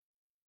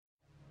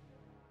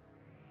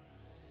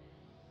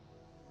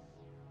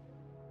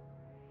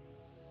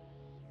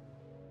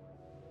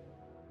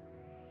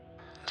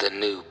the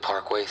new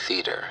Parkway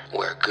Theater,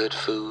 where good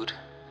food,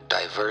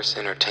 diverse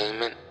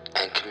entertainment,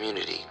 and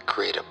community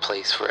create a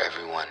place for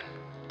everyone.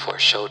 For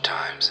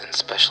showtimes and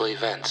special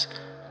events,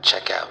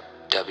 check out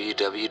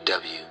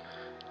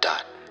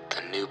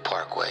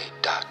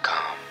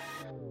www.thenewparkway.com.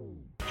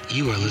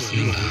 You are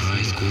listening to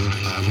High Score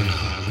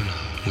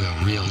 510,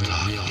 where real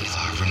talk is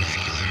our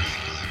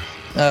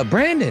vernacular.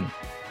 Brandon,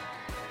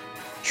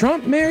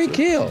 Trump, Mary,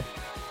 Kill,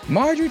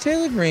 Marjorie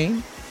Taylor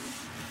Greene,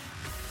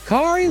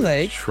 Kari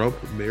Lake, Trump,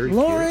 Mary,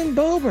 Lauren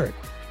Boebert.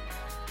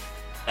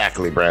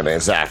 Exactly, Brandon,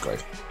 exactly.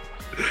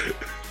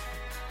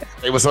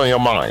 Hey, what's on your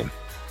mind?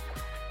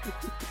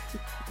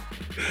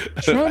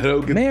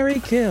 Trump, Mary,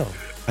 Kill.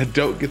 I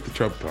don't get the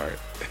Trump part.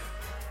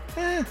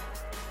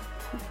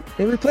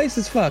 It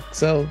replaces fuck,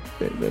 so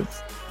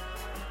that's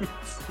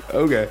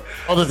okay.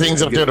 All the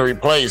things up there to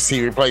replace,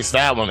 he replaced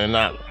that one and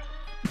not.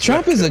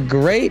 Trump is a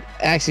great,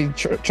 actually,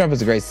 Trump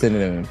is a great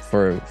synonym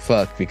for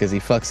fuck because he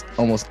fucks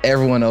almost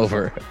everyone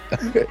over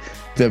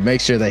to make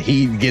sure that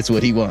he gets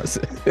what he wants.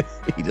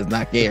 He does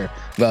not care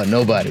about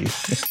nobody.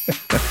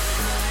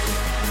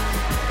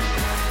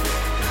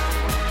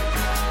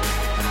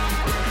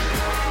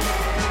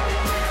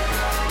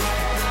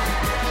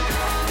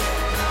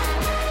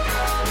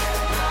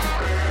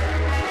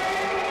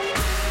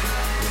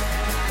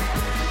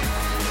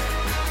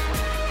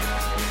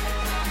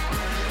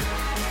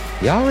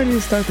 Y'all ready to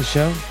start the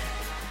show?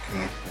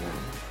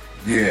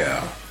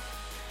 Yeah.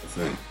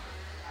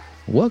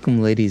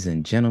 Welcome, ladies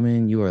and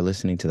gentlemen. You are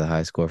listening to the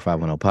High Score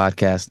 510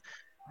 podcast.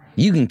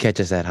 You can catch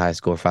us at High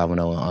Score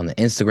 510 on the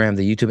Instagram,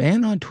 the YouTube,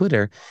 and on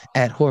Twitter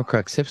at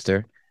Horcrux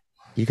Hipster.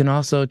 You can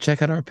also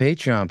check out our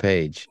Patreon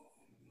page.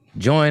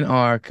 Join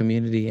our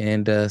community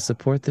and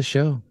support the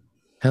show.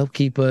 Help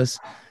keep us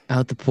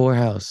out the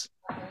poorhouse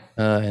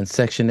and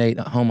Section 8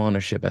 home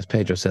ownership, as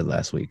Pedro said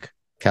last week.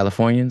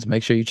 Californians,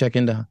 make sure you check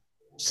into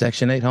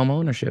Section 8 home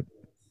ownership,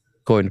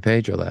 according to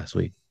Pedro last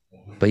week.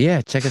 But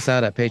yeah, check us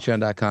out at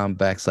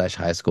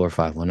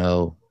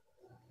patreon.com/highscore510.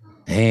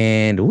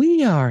 And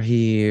we are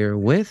here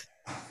with...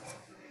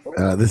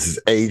 This is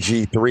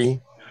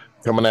AG3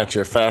 coming at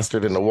you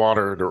faster than the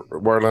water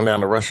whirling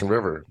down the Russian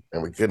River.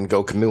 And we couldn't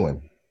go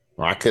canoeing.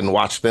 Or I couldn't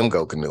watch them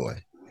go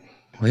canoeing.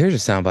 Well, here's a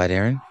soundbite,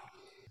 Aaron.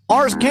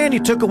 Ars Candy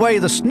took away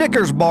the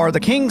Snickers bar,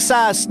 the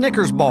king-size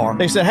Snickers bar.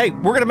 They said, hey,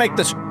 we're going to make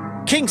this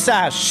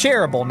king-size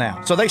shareable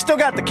now. So they still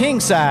got the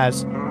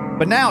king-size,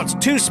 but now it's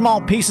two small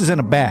pieces in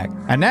a bag.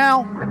 And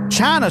now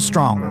China's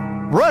stronger,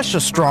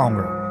 Russia's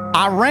stronger,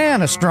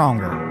 Iran is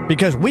stronger,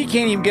 because we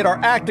can't even get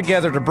our act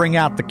together to bring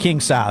out the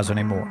king-size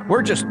anymore.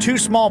 We're just two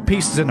small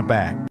pieces in a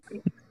bag.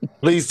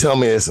 Please tell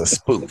me it's a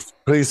spoof.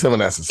 Please tell me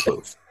that's a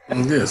spoof.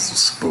 This is a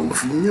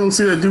spoof. You don't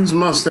see that dude's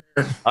mustache?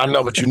 I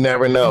know, but you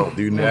never know.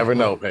 You never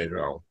know,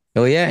 Pedro.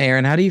 Oh yeah,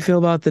 Aaron, how do you feel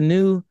about the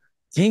new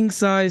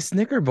king-size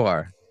Snicker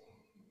bar?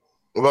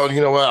 Well,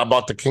 you know what? I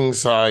bought the king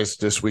size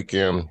this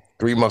weekend,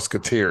 Three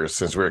Musketeers,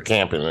 since we were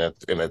camping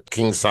in a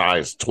king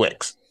size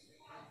Twix.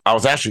 I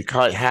was actually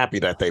quite happy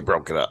that they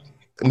broke it up.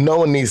 No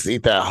one needs to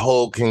eat that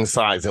whole king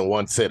size in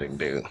one sitting,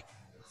 dude.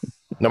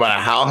 No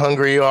matter how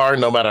hungry you are,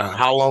 no matter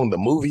how long the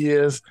movie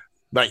is.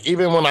 Like,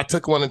 even when I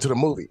took one into the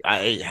movie, I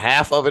ate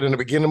half of it in the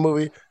beginning of the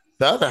movie.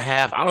 The other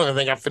half, I don't even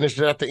think I finished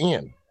it at the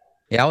end.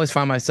 Yeah, I always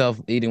find myself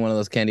eating one of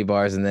those candy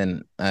bars and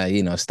then,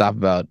 stop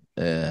about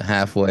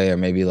halfway or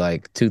maybe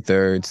like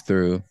 2/3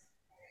 through.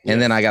 And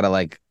then I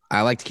like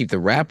to keep the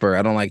wrapper.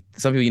 I don't like,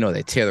 some people,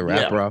 they tear the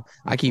wrapper off.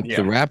 I keep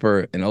the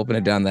wrapper and open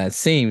it down that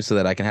seam so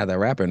that I can have that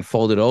wrapper and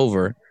fold it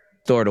over,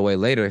 throw it away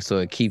later. So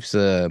it keeps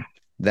that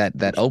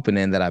open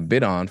end that I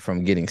bit on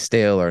from getting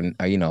stale or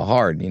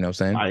hard. You know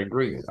what I'm saying? I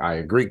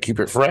agree. Keep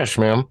it fresh,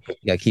 man. You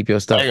gotta keep your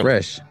stuff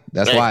fresh.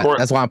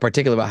 That's why I'm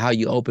particular about how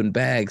you open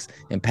bags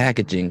and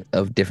packaging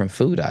of different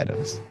food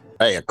items.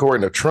 Hey,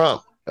 according to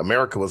Trump,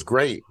 America was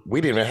great.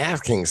 We didn't even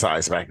have king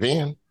size back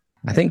then.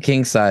 I think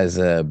king size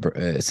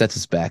sets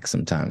us back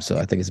sometimes, so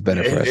I think it's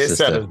better for us. It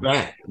set us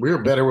back. We were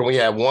better when we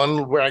had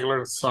one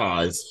regular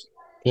size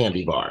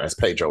candy bar, as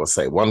Pedro would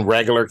say, one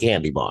regular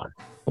candy bar.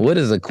 What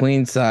is a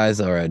queen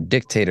size or a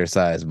dictator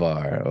size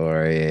bar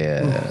or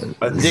a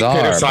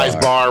dictator size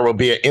bar will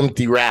be an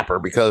empty wrapper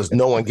because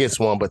no one gets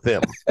one but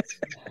them.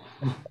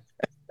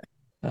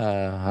 All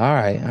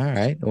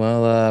right.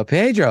 Well,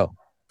 Pedro,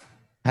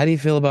 how do you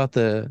feel about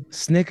the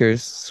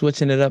Snickers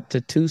switching it up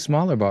to two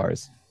smaller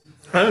bars?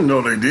 I didn't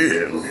know they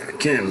did.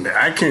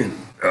 I can't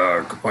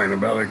complain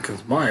about it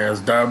because my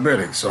ass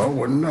diabetic, so I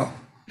wouldn't know.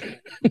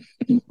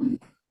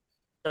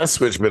 That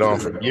switch been on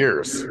for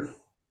years.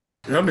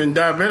 I've been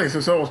diabetic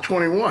since I was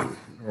 21.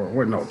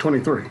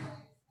 23.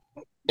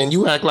 And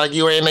you act like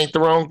you ain't ate the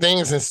wrong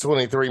thing since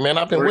 23, man.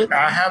 I've been with.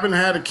 I haven't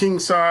had a king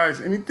size.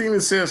 Anything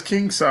that says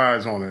king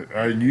size on it,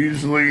 I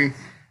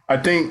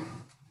think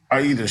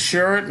I either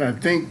share it, and I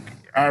think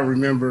I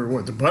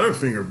remember the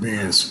Butterfinger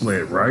being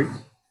split, right?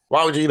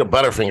 Why would you eat a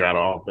Butterfinger out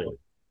of all things?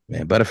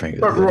 Man,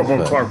 Butterfinger. I grew up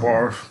on Clark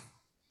bars.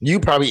 You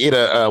probably eat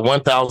a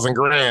 1,000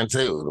 grand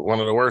too.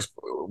 One of the worst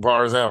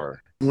bars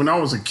ever. When I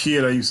was a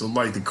kid, I used to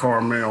like the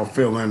caramel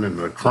filling and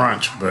the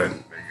crunch, but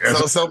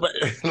But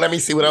let me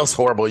see what else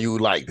horrible you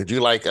like. Did you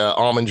like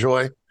Almond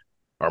Joy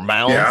or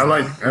Mounds? Yeah, I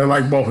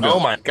like both of them. Oh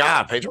my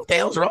God, Pedro, what the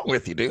hell's wrong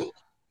with you, dude?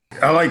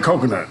 I like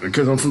coconut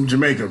because I'm from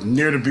Jamaica,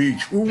 near the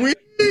beach. Ooh-wee.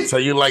 So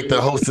you like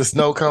the Hostess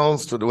snow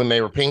cones when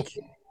they were pink?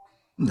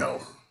 No.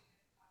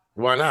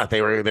 Why not?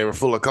 They were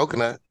full of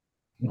coconut.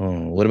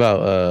 What about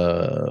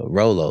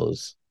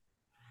Rolos?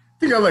 I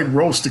think I like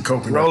roasted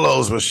coconut.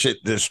 Rolos was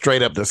shit, just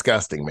straight up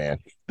disgusting, man.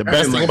 The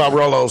best thing about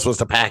Rolos was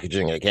the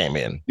packaging that came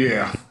in.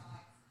 Yeah.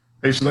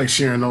 They used to like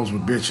sharing those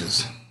with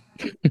bitches.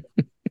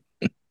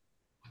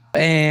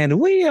 And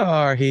we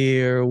are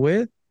here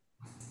with...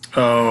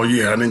 Oh,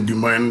 yeah, I didn't do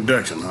my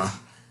introduction, huh?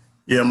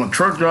 Yeah, I'm a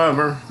truck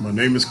driver. My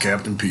name is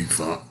Captain Pete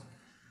Funk.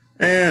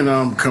 And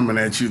I'm coming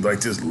at you like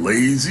this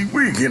lazy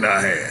weekend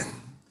I had.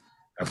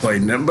 I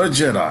played nothing but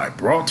Jedi,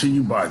 brought to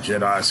you by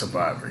Jedi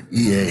Survivor,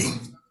 EA,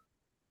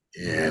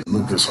 and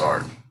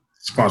LucasArts.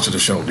 Sponsor the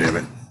show, damn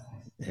it.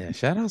 Yeah,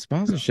 shout out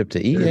sponsorship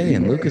to EA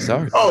and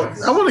LucasArts. Oh,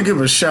 I want to give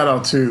a shout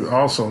out to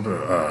also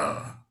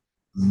to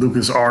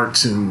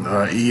LucasArts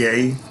and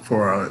EA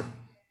for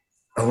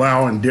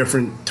allowing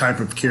different type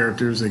of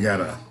characters. They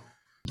got a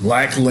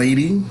black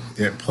lady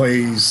that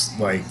plays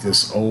like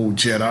this old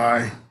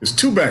Jedi. There's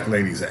two black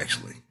ladies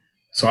actually,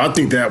 so I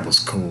think that was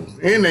cool.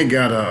 And they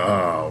got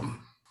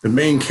the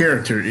main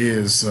character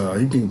is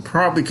you can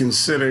probably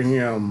consider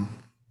him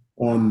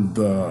on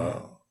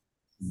the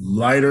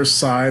lighter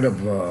side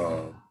of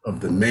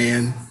the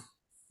man.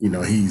 You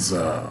know, he's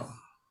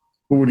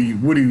what do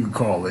you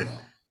call it?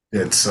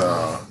 It's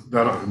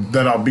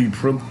that I'll be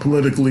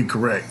politically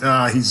correct.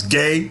 He's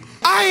gay.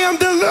 I am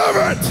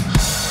delivered.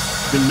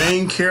 The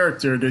main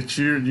character that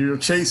you're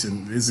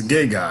chasing is a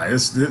gay guy.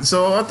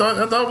 So I thought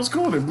it was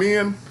cool that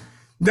being.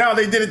 Now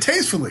they did it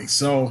tastefully,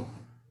 so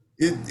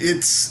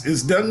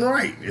it's done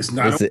right. It's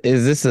not.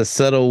 Is this a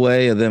subtle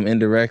way of them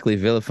indirectly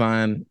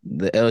vilifying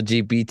the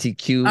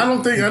LGBTQ? I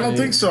don't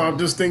think so. I'm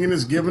just thinking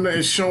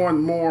it's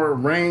showing more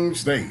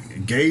range. A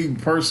gay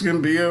person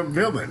can be a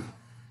villain.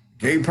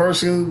 Gay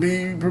person can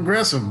be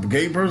progressive.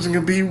 Gay person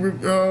can be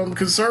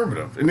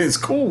conservative, and it's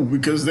cool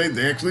because they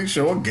actually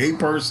show a gay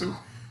person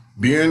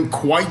being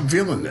quite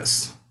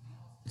villainous.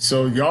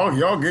 So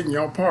y'all getting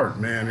y'all part,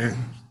 man.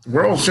 The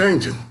world's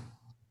changing.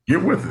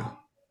 Get with it.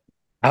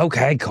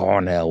 Okay,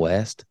 Cornell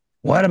West.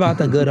 What about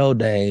the good old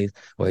days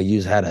where you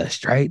just had a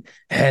straight,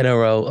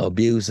 hetero,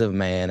 abusive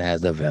man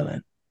as the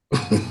villain?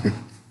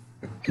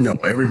 No,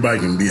 everybody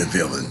can be a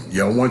villain.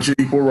 Y'all want your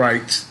equal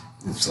rights,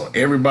 so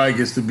everybody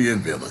gets to be a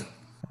villain.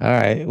 All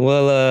right.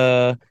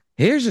 Well,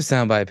 here's your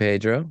soundbite,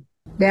 Pedro.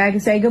 There I can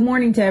say good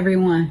morning to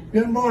everyone.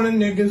 Good morning,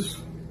 niggas.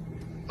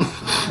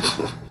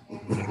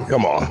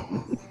 Come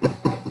on.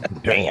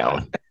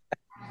 Damn.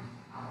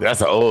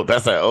 That's an old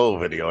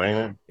video, ain't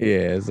it?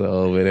 Yeah, it's an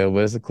old video,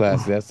 but it's a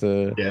classic.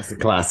 It's a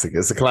classic.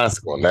 It's a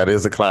classic one. That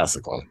is a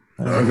classic one.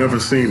 I've never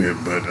seen it,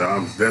 but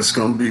that's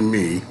gonna be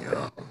me.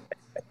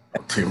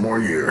 10 more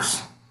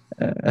years.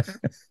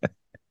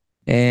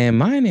 And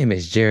my name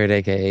is Jared,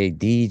 aka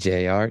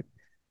DJ Art,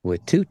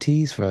 with 2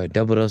 T's for a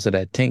double dose of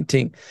that tink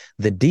tink.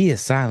 The D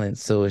is silent,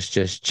 so it's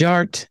just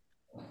Jart.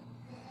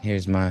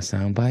 Here's my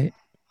soundbite.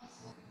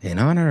 In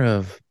honor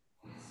of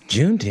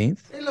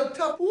Juneteenth. They look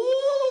tough.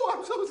 Ooh,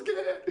 I'm so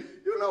scared.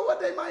 You know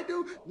what they might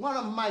do? One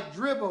of them might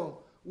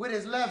dribble with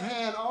his left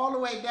hand all the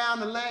way down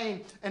the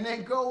lane and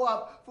then go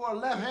up for a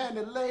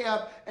left-handed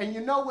layup. And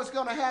you know what's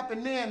going to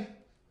happen then?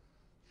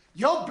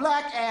 Your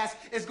black ass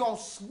is going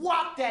to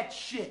swat that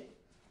shit,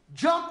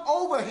 jump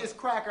over his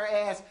cracker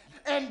ass,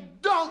 and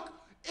dunk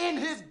in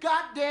his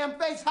goddamn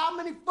face. How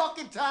many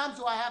fucking times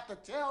do I have to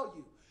tell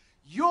you?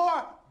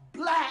 You're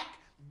black,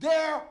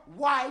 they're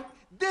white.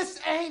 This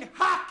ain't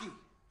hockey.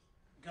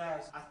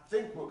 Guys, I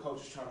think what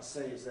Coach is trying to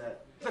say is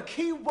that the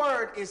key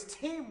word is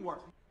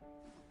teamwork.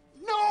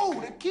 No,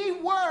 the key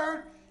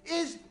word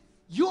is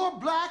you're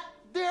black,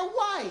 they're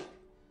white.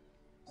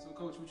 So,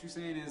 Coach, what you're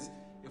saying is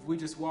if we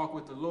just walk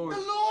with the Lord. The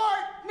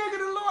Lord, nigga,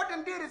 the Lord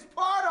done did his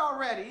part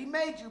already. He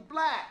made you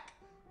black.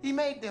 He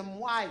made them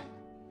white.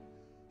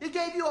 He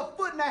gave you a 1.5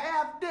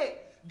 foot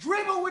dick.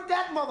 Dribble with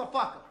that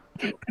motherfucker.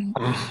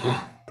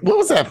 What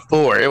was that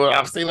for?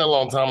 I've seen it a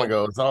long time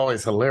ago. It's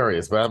always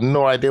hilarious, but I have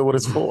no idea what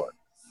it's for.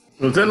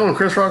 Was that on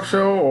Chris Rock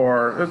show,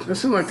 or it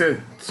seemed like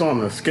that's on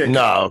the skit?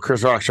 No,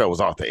 Chris Rock show was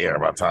off the air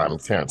by the time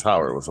Terrence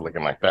Howard was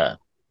looking like that.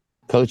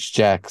 Coach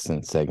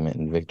Jackson segment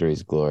in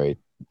Victory's Glory,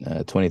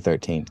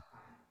 2013.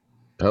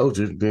 Told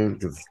you, dude,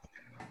 because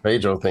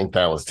Pedro think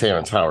that was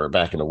Terrence Howard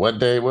back in the what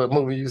day? What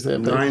movie you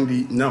said?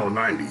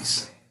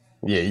 90s.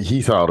 Yeah,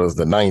 he thought it was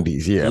the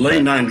 90s. Yeah,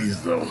 late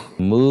 90s though.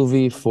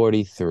 Movie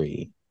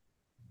 43.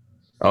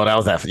 Oh, that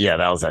was that. Yeah,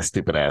 that was that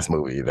stupid ass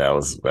movie. That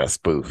was that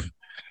spoof.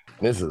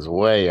 This is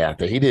way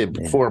after he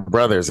did Four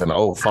Brothers in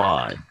 05.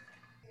 All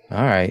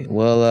right.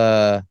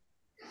 Well,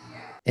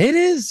 it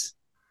is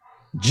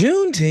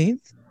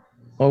Juneteenth,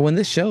 or when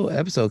this show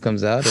episode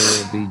comes out,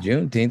 it will be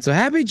Juneteenth. So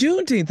happy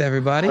Juneteenth,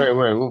 everybody.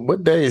 Wait,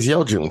 what day is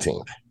your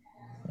Juneteenth?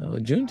 Oh,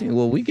 Juneteenth.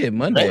 Well, we get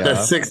Monday off.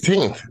 That's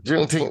 16th.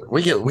 Juneteenth.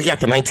 We got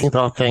the 19th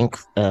off. Thank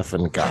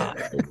effing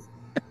God.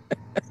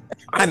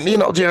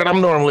 Jared,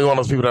 I'm normally one of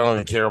those people that don't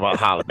even care about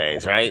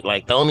holidays, right?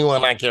 Like the only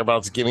one I care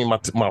about is giving me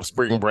my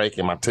spring break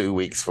and my 2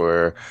 weeks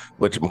for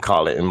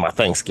whatchamacallit and my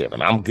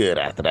Thanksgiving. I'm good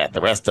after that.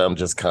 The rest of them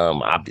just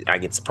come. I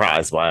get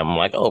surprised by them. I'm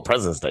like, oh,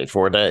 President's Day,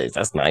 4 days.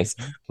 That's nice.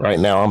 Right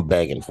now, I'm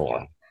begging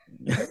for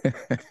them.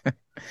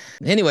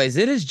 Anyways,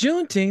 it is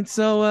Juneteenth,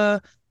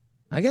 so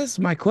I guess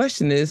my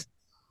question is,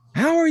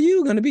 how are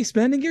you going to be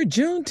spending your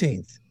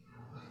Juneteenth?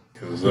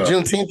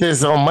 Juneteenth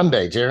is on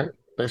Monday, Jared.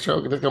 It's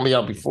going to be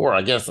out before.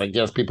 I guess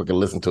people can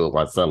listen to it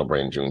while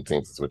celebrating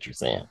Juneteenth is what you're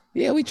saying.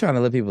 Yeah, we trying to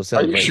let people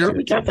celebrate. Are you sure Juneteenth.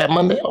 We got that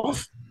Monday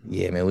off?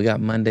 Yeah, man, we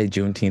got Monday,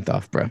 Juneteenth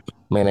off, bro.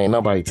 Man, ain't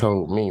nobody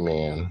told me,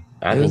 man.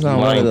 I think on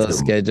one of those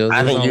schedules.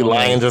 I think you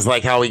lying just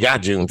like how we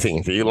got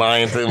Juneteenth. Are you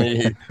lying to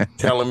me,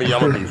 telling me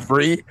I'm gonna be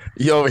free?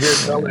 You over here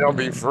telling me I'm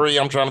gonna be free?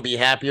 I'm trying to be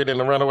happier than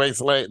the runaway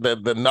slave,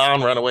 the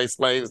non-runaway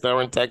slaves that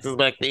were in Texas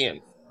back then.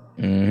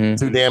 Mm-hmm.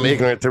 Too damn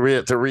ignorant to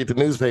read the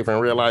newspaper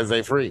and realize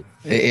they free.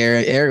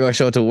 Eric gonna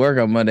show up to work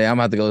on Monday. I'm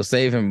about to go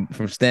save him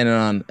from standing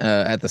on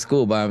at the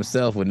school by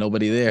himself with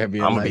nobody there. I'm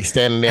gonna be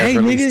standing there for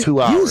at least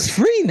 2 hours. You's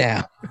free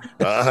now.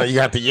 You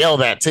have to yell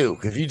that too.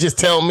 If you just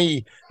tell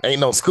me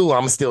ain't no school, I'm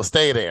gonna still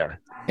stay there.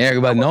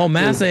 Everybody, no,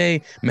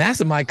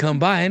 Master might come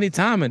by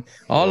anytime, and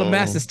all of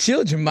Master's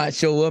children might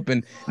show up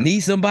and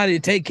need somebody to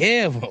take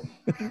care of them.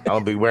 I'm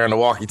gonna be wearing the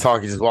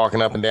walkie-talkie, just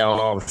walking up and down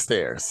all the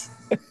stairs.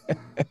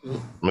 I'm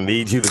gonna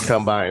need you to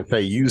come by and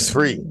say, "You's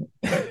free."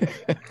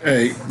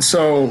 Hey,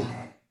 so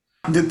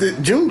did the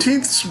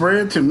Juneteenth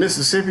spread to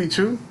Mississippi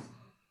too?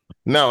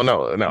 No.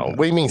 What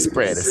do you mean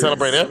spread? It's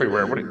celebrated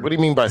everywhere. What do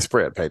you mean by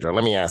spread, Pedro?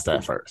 Let me ask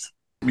that first.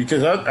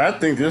 Because I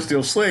think there's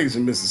still slaves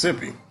in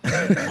Mississippi.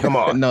 Come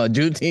on. No,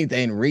 Juneteenth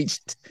ain't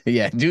reached.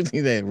 Yeah,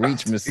 Juneteenth ain't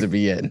reached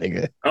Mississippi yet,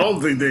 nigga. I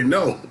don't think they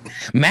know.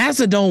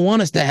 Massa don't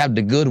want us to have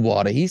the good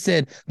water. He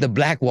said the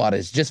black water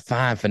is just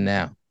fine for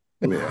now.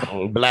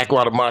 Yeah. Black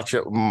water match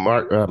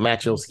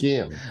your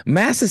skin.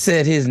 Massa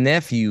said his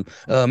nephew,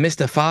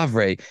 Mr.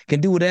 Favre, can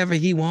do whatever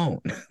he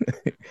want.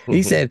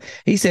 He said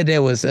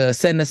there was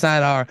setting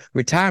aside our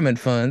retirement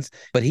funds,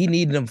 but he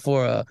needed them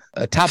for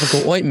a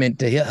topical ointment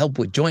to help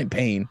with joint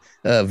pain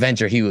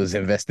venture he was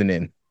investing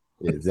in.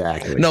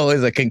 Exactly. No,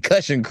 it's a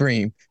concussion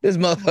cream. This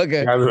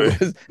motherfucker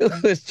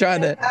was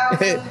trying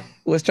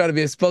to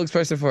be a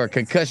spokesperson for a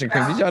concussion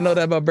cream. Did y'all know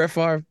that about Brett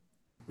Favre?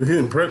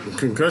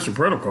 Concussion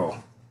protocol.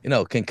 You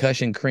know,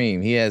 concussion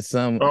cream. He has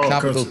some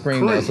topical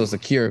cream that's supposed to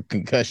cure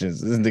concussions.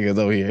 This nigga's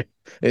over here.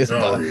 It's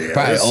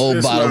probably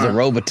old bottles of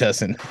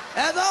Robitussin.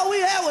 That's all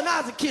we had when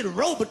I was a kid,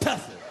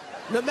 Robitussin.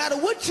 No matter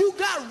what you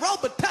got,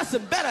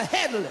 Robitussin better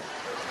handle it.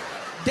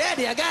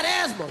 Daddy, I got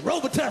asthma,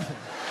 Robitussin.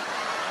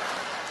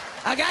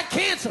 I got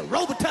cancer,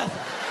 Robitussin.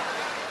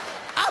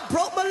 I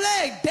broke my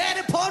leg,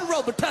 Daddy poured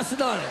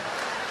Robitussin on it.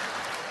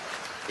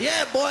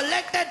 Yeah, boy,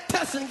 let that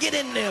tussin get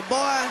in there,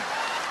 boy.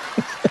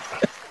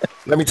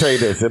 Let me tell you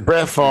this. If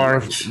Brett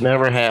Favre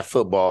never had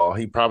football,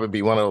 he'd probably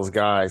be one of those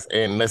guys.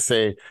 And let's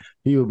say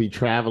he would be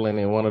traveling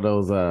in one of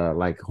those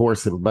like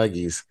horse and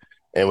buggies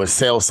and would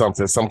sell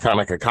something, some kind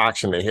of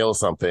concoction to heal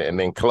something, and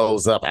then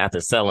close up after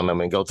selling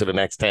them and go to the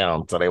next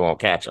town so they won't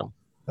catch him.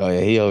 Oh,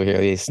 yeah, he over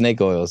here. He's snake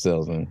oil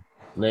salesman.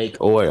 Snake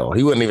oil.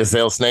 He wouldn't even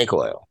sell snake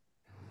oil.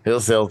 He'll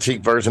sell a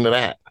cheap version of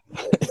that.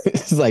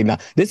 It's like, nah,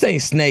 this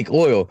ain't snake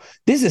oil.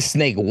 This is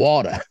snake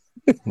water.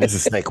 This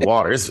is snake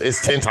water.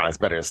 It's 10 times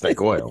better than snake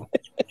oil.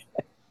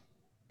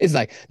 It's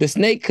like the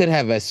snake could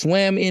have a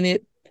swam in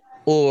it,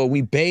 or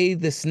we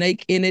bathe the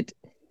snake in it,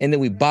 and then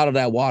we bottle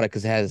that water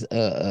because it has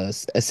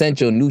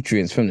essential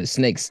nutrients from the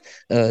snake's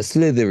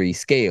slithery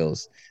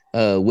scales,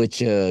 which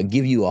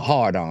give you a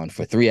hard-on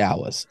for 3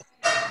 hours.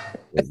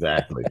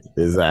 Exactly.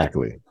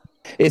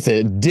 It's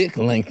a dick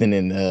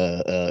lengthening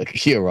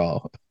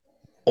cure-all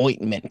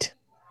ointment.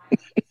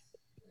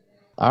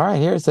 All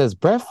right, here it says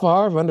Brett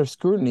Favre under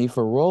scrutiny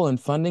for role in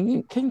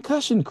funding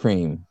concussion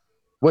cream.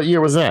 What year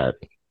was that?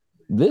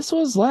 This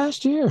was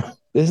last year.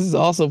 This is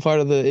also part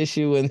of the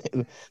issue when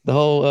the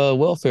whole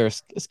welfare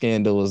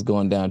scandal was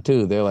going down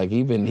too. They're like,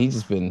 he's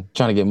just been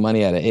trying to get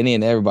money out of any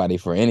and everybody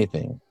for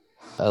anything.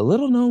 A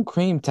little-known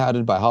cream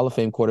touted by Hall of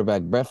Fame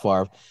quarterback Brett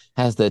Favre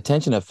has the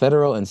attention of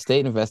federal and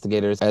state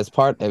investigators as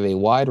part of a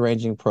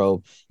wide-ranging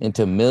probe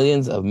into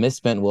millions of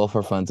misspent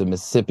welfare funds in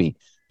Mississippi.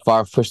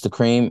 Favre pushed the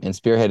cream and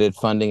spearheaded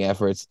funding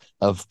efforts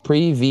of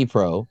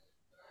Pre-V-Pro,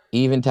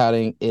 even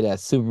touting it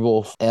as Super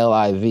Bowl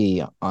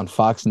LIV on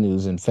Fox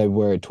News in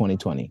February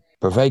 2020.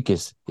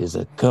 Pervacus is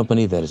a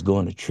company that is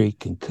going to treat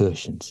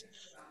concussions,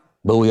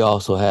 but we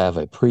also have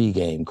a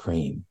pre-game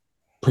cream,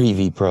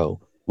 Pre-V-Pro,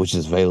 which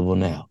is available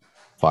now,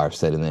 Favre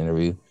said in the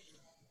interview.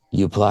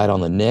 You apply it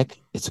on the neck,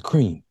 it's a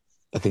cream.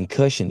 A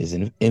concussion is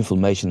an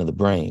inflammation of the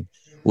brain,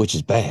 which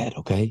is bad,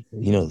 okay?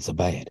 You know it's a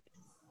bad.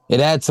 It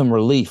adds some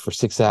relief for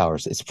 6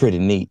 hours. It's pretty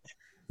neat.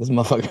 This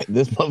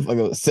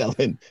motherfucker was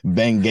selling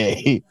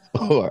Bengay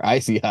or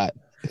Icy Hot.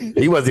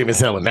 He wasn't even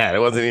selling that. It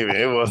wasn't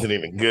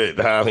even good.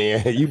 I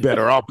mean, you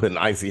better off putting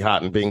Icy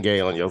Hot and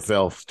Bengay on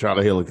yourself trying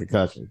to heal a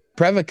concussion.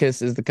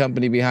 Prevacus is the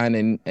company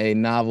behind a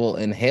novel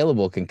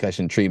inhalable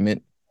concussion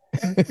treatment.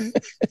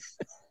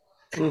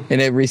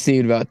 and it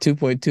received about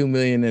 2.2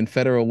 million in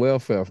federal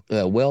welfare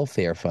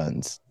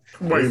funds.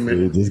 Wait a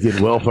minute. Just get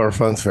welfare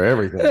funds for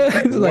everything.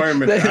 Wait a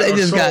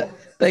minute.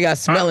 They got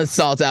smelling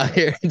salts out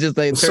here. Just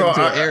they turned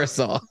into an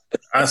aerosol.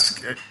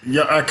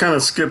 I kind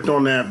of skipped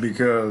on that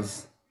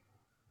because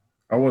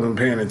I wasn't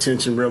paying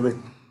attention really.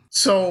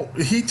 So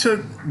he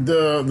took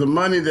the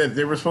money that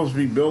they were supposed to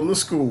be building the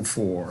school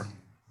for.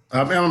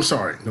 I'm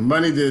sorry, the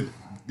money that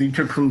he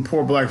took from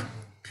poor black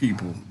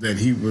people that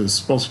he was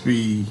supposed to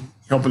be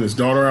helping his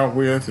daughter out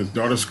with, his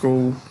daughter's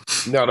school.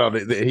 No,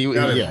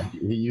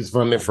 he used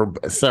funding for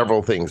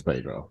several things,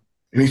 Pedro.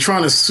 And he's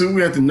trying to sue.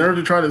 We had the nerve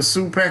to try to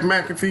sue Pat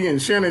McAfee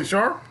and Shannon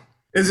Sharp.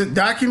 Is it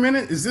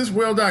documented? Is this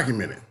well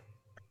documented?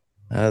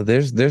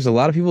 There's a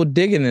lot of people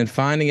digging and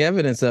finding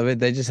evidence of it.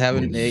 They just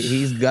haven't.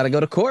 He's got to go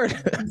to court.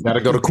 Got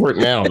to go to court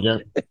now. Yeah.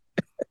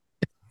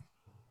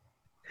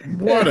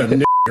 What a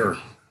nigger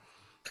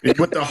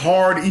with the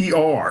hard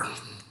ER.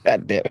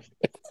 God damn it.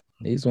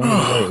 He's one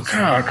of those.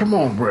 God, come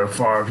on, Brett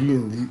Favre.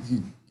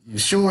 You're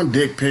showing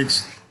dick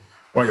pics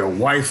while your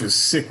wife is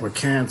sick with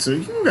cancer.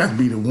 You got to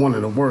be one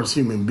of the worst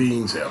human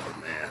beings ever,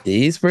 man.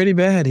 He's pretty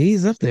bad.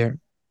 He's up there.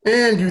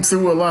 And you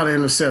threw a lot of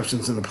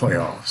interceptions in the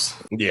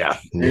playoffs. Yeah.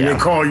 And they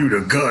call you the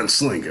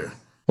gunslinger.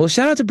 Well,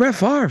 shout out to Brett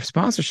Favre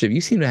sponsorship.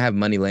 You seem to have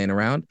money laying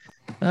around.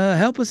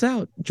 Help us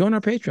out. Join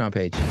our Patreon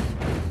page.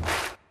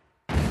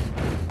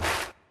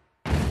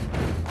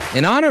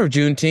 In honor of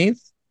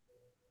Juneteenth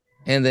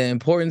and the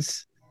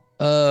importance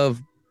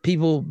of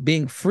people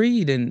being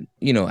freed and,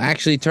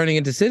 actually turning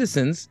into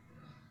citizens,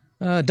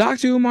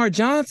 Dr. Umar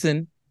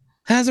Johnson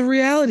has a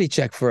reality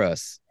check for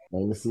us.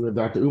 Let's see what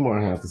Dr. Umar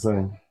has to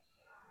say.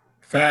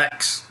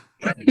 Facts.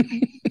 At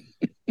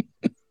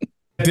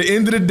the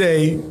end of the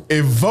day,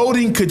 if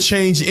voting could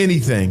change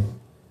anything,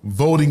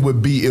 voting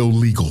would be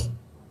illegal.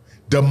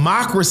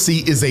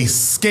 Democracy is a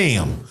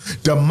scam.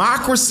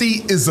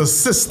 Democracy is a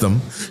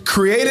system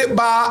created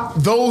by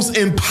those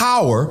in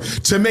power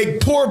to make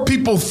poor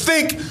people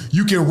think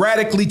you can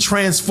radically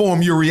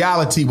transform your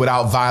reality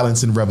without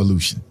violence and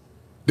revolution.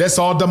 That's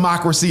all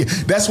democracy.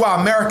 That's why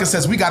America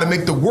says we got to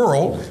make the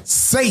world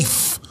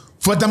safe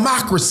for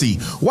democracy.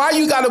 Why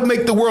you got to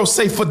make the world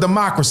safe for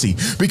democracy?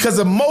 Because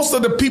if most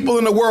of the people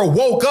in the world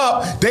woke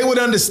up, they would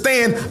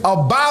understand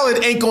a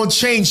ballot ain't gonna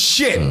change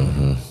shit.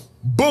 Mm-hmm.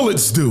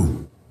 Bullets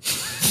do.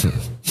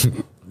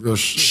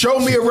 Show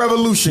me a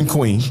revolution,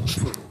 Queen,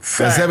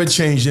 that's ever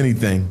changed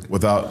anything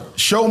without.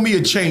 Show me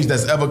a change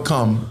that's ever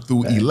come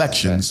through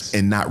elections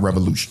and not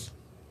revolution.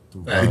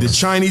 Did the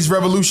Chinese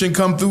Revolution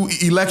come through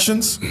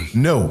elections?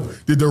 No.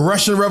 Did the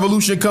Russian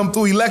Revolution come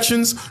through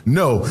elections?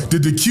 No.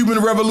 Did the Cuban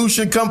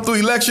Revolution come through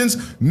elections?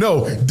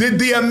 No. Did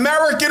the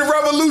American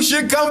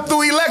Revolution come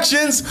through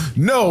elections?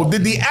 No.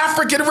 Did the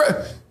African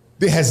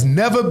There has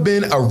never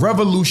been a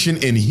revolution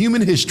in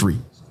human history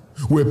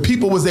where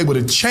people was able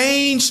to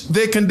change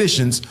their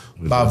conditions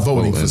by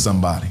voting for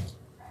somebody.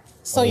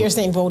 So you're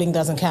saying voting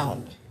doesn't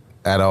count?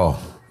 At all,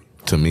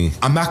 to me.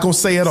 I'm not going to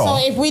say at all.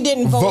 So if we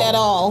didn't vote at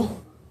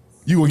all,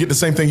 you will get the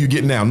same thing you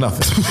get now,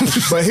 nothing.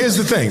 But here's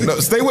the thing. No,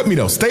 stay with me,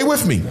 though. Stay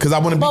with me, because I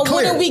want to be clear. But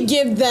wouldn't we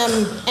give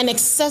them an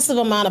excessive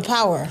amount of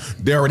power?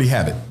 They already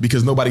have it,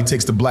 because nobody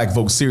takes the black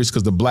vote serious,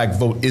 because the black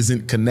vote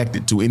isn't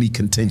connected to any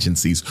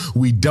contingencies.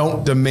 We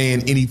don't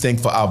demand anything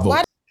for our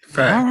vote.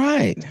 All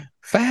right.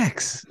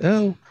 Facts.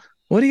 Oh,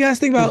 what do you guys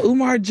think about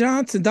Umar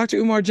Johnson, Dr.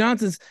 Umar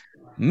Johnson's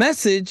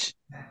message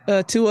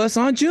to us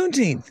on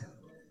Juneteenth?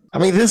 I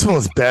mean, this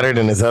one's better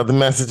than his other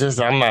messages.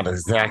 I'm not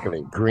exactly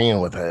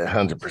agreeing with it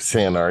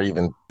 100% or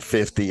even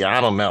 50. I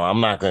don't know. I'm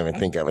not going to even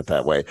think of it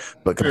that way.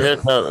 But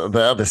compared to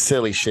the other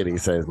silly shit he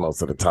says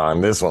most of the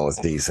time, this one was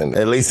decent.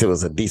 At least it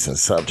was a decent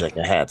subject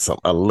and had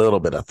a little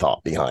bit of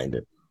thought behind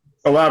it.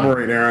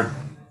 Elaborate, Aaron.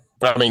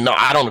 I mean, no,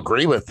 I don't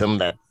agree with him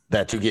that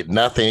you get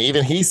nothing.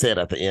 Even he said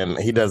at the end,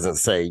 he doesn't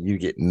say you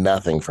get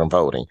nothing from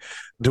voting.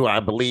 Do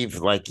I believe,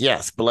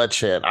 yes,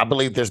 bloodshed? I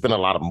believe there's been a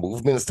lot of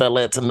movements that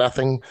led to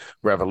nothing.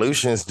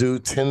 Revolutions do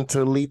tend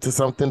to lead to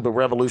something, but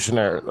revolutions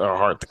are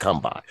hard to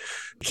come by.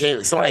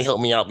 Okay, somebody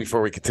help me out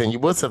before we continue.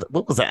 What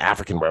was the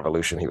African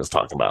revolution he was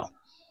talking about?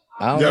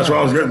 That's what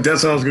I was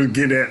going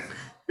to get at.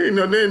 There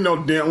ain't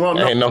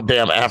no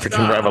damn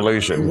African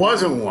revolution. It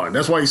wasn't one.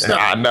 That's why he stopped.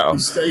 I know.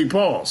 He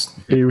paused.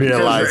 He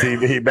realized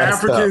he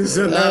messed Africans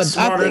up. are not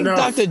smart I think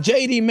enough. Dr.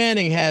 J.D.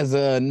 Manning has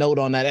a note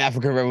on that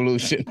African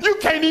revolution. You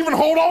can't even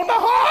hold on to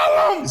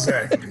Harlem.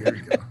 Exactly. Here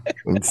we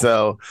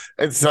go.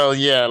 And so,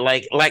 yeah,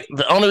 like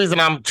the only reason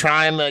I'm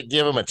trying to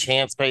give him a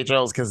chance,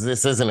 Pedro, is because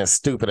this isn't as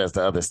stupid as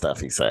the other stuff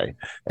he say.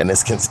 And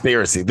it's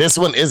conspiracy. This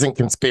one isn't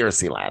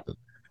conspiracy Latin.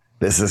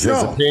 This is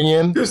his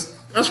opinion.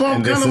 That's why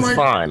I'm this is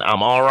fine.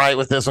 I'm all right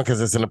with this one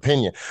because it's an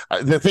opinion.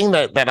 The thing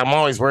that I'm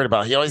always worried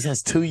about, he always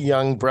has two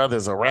young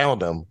brothers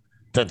around him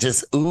that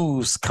just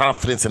ooze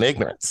confidence and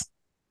ignorance.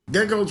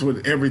 That goes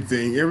with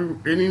everything.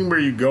 Anywhere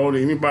you go,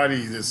 to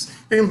anybody there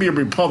can be a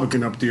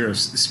Republican up there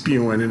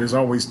spewing, and there's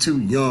always two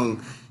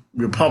young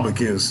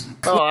Republicans.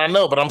 Oh, I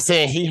know, but I'm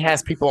saying he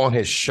has people on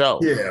his show.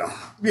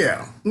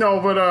 Yeah. No,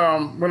 but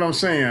what I'm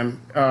saying,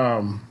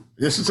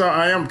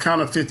 I am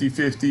kind of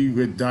 50-50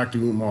 with Dr.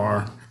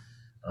 Umar.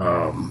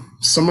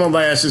 Some of the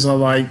lashes I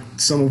like,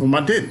 some of them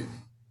I didn't.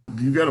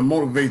 You got to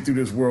motivate through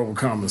this world with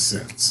common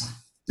sense.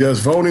 Does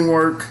voting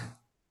work?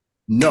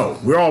 No.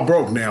 We're all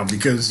broke now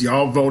because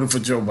y'all voted for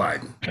Joe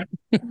Biden.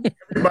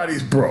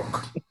 Everybody's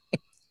broke.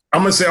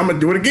 I'm going to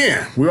do it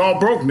again. We're all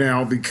broke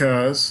now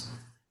because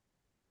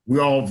we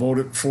all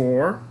voted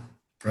for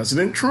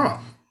President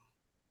Trump.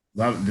 A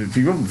lot of the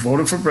people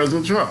voted for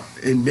President Trump,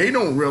 and they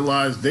don't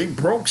realize they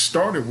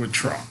started with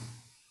Trump.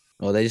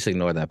 Well, they just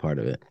ignored that part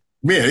of it.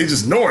 Yeah, they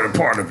just ignored a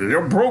part of it.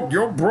 You're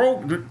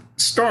broke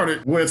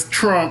started with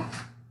Trump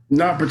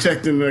not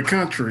protecting the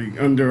country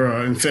under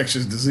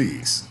infectious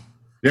disease.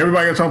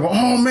 Everybody got to talk about,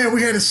 oh man,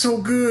 we had it so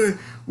good.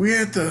 We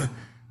had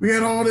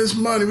all this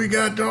money. We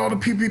got all the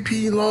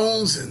PPP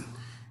loans and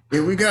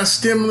we got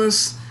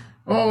stimulus.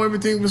 Oh,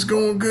 everything was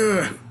going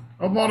good.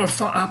 I bought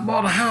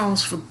a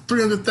house for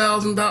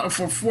 $300,000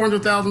 for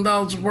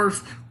 $400,000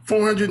 worth,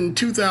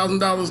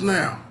 $402,000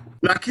 now.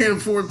 And I can't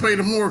afford to pay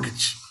the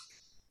mortgage.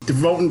 The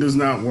voting does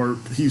not work.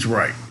 He's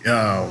right.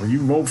 When you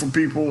vote for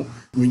people,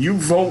 when you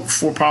vote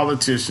for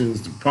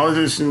politicians, the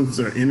politicians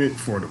are in it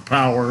for the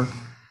power,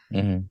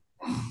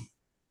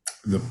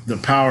 the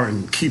power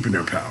and keeping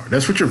their power.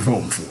 That's what you're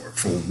voting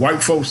for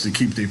white folks to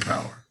keep their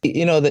power.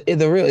 You know,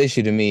 the real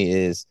issue to me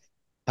is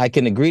I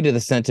can agree to the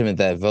sentiment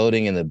that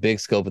voting in the big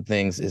scope of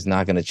things is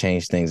not going to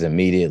change things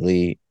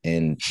immediately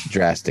and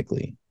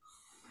drastically.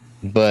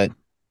 But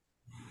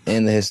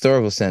in the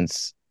historical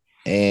sense,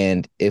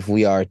 and if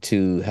we are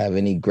to have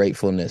any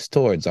gratefulness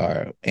towards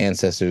our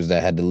ancestors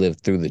that had to live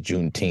through the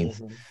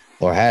Juneteenth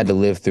or had to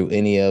live through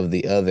any of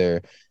the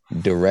other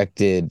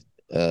directed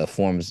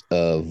forms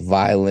of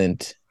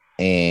violent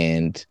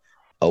and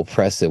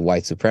oppressive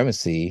white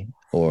supremacy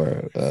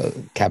or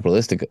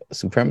capitalistic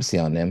supremacy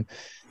on them,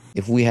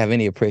 if we have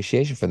any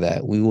appreciation for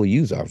that, we will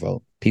use our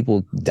vote.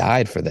 People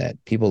died for that.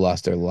 People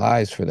lost their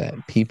lives for that.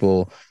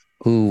 People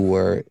who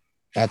were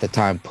at the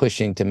time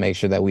pushing to make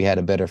sure that we had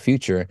a better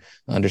future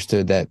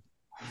understood that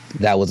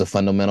that was a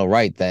fundamental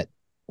right that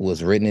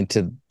was written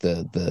into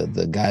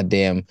the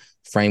goddamn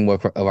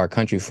framework of our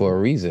country for a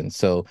reason.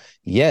 So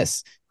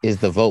yes, is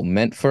the vote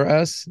meant for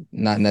us?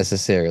 Not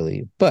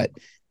necessarily, but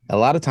a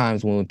lot of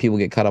times when people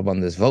get caught up on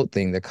this vote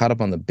thing, they're caught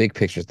up on the big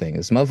picture thing.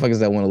 It's motherfuckers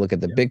that want to look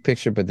at the big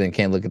picture, but then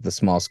can't look at the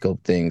small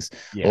scope things,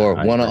 or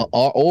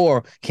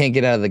can't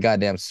get out of the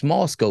goddamn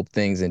small scope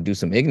things and do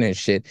some ignorant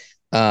shit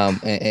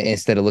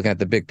instead of looking at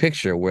the big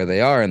picture where they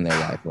are in their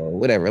life or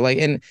whatever. Like,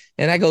 and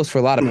that goes for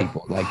a lot of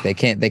people. Like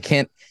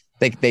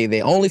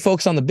they only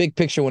focus on the big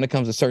picture when it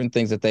comes to certain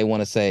things that they want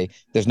to say.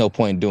 There's no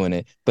point in doing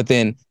it, but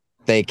then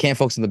they can't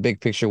focus on the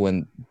big picture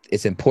when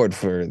it's important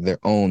for their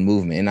own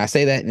movement. And I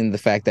say that in the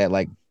fact that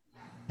like,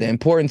 the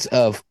importance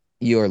of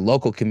your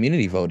local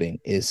community voting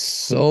is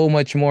so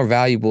much more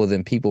valuable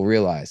than people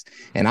realize.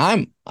 And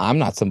I'm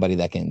not somebody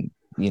that can,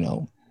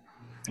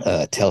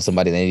 tell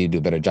somebody they need to do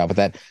a better job with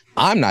that.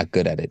 I'm not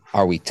good at it.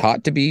 Are we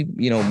taught to be,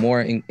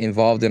 more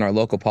involved in our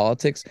local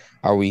politics?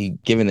 Are we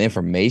given the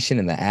information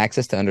and the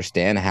access to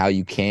understand how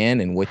you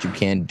can and what you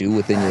can do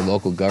within your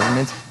local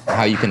governments,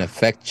 how you can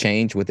affect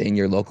change within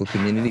your local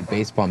community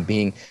based upon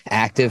being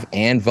active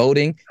and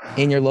voting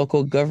in your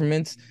local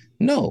governments?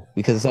 No,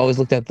 because it's always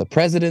looked at the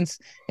presidents,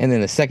 and then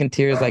the second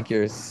tier is like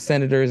your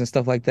senators and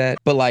stuff like that.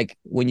 But like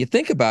when you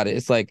think about it,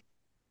 it's like,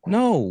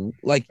 no,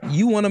 like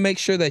you want to make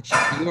sure that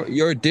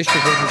your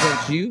district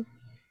represents you.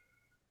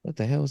 What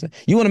the hell is that?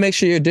 You want to make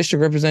sure your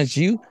district represents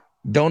you.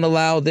 Don't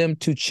allow them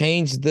to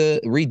change the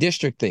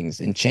redistrict things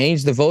and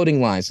change the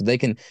voting lines so they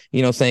can,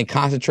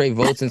 concentrate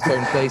votes in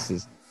certain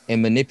places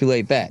and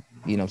manipulate that.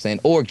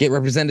 Or get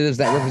representatives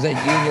that represent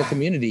you and your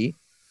community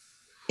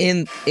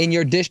in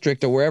your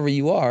district or wherever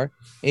you are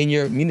in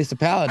your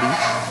municipality.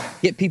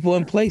 Get people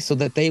in place so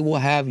that they will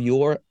have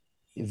your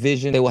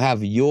vision, they will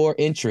have your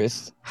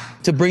interests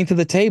to bring to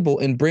the table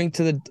and bring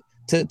to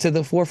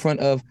the forefront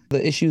of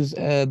the issues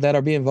that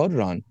are being voted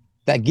on,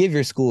 that give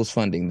your schools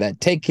funding, that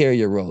take care of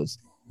your roads,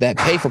 that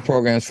pay for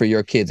programs for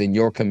your kids in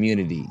your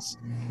communities.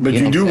 But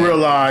you do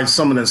realize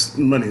some of this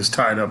money is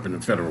tied up in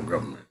the federal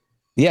government.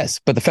 Yes,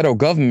 but the federal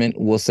government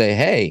will say,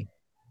 hey,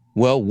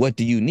 well, what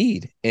do you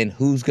need? And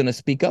who's going to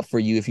speak up for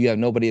you if you have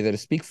nobody there to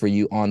speak for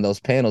you on those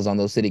panels, on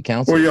those city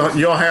councils? Well,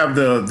 you'll have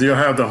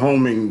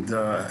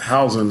the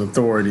housing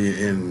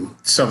authority in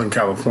Southern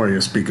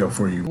California speak up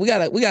for you. We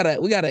gotta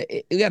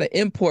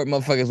import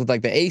motherfuckers with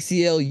like the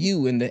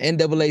ACLU and the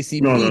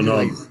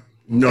NAACP.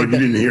 No, you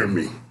didn't hear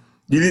me.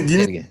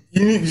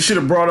 You should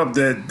have brought up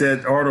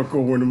that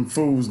article where them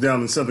fools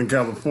down in Southern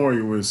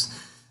California was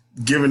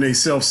giving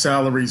themselves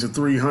salaries of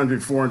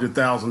 $300,000,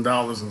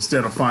 $400,000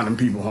 instead of finding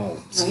people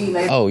homes.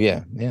 Oh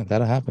yeah,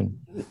 that'll happen.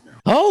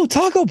 Oh,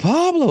 Taco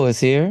Pablo is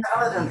here.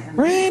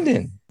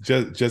 Brandon.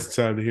 Just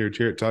time to hear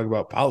Jared talk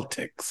about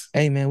politics.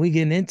 Hey man, we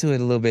getting into it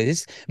a little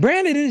bit.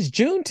 Brandon, it is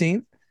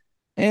Juneteenth,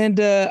 and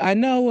I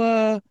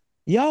know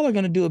y'all are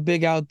gonna do a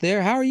big out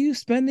there. How are you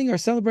spending or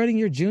celebrating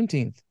your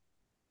Juneteenth?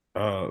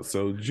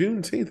 So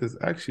Juneteenth is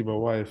actually my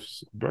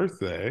wife's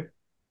birthday.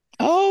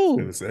 Oh,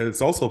 and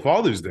it's also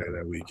Father's Day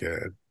that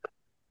weekend.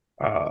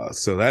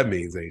 So that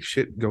means ain't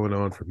shit going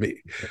on for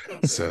me.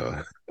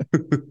 So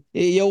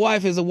your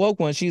wife is a woke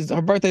one.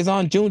 Her birthday's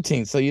on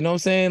Juneteenth. So you know what I'm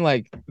saying?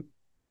 Like,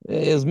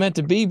 it was meant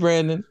to be,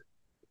 Brandon.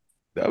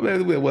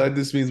 Well,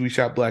 this means we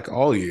shop black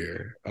all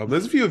year.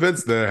 There's a few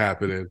events that are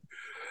happening.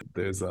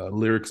 There's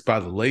Lyrics by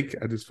the Lake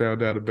I just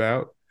found out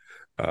about.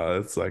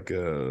 It's like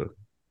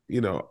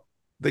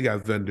they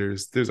got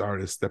vendors. There's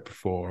artists that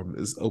perform.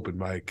 There's open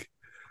mic.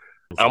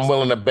 I'm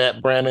willing to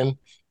bet, Brandon,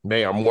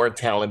 they are more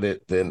talented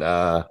than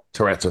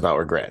Tourette's Without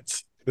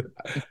Regrets.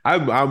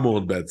 I'm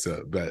willing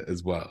to bet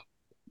as well.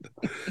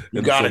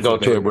 You got to go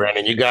to it,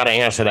 Brandon. You got to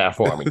answer that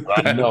for me.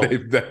 I know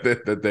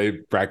that they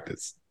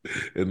practiced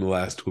in the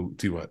last 2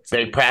 months.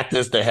 They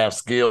practice. They have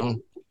skill.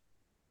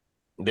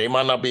 They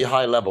might not be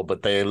high level,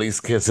 but they at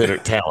least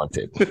considered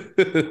talented.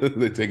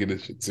 They're taking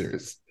this shit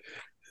serious.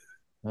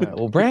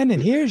 Well, Brandon,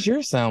 here's your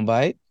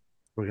soundbite.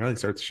 We didn't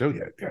start the show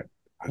yet. God.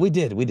 We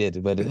did,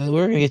 but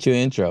we're gonna get you an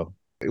intro.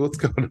 Hey, what's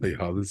going on,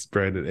 y'all? This is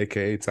Brandon,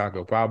 aka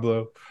Taco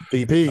Pablo.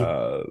 BP.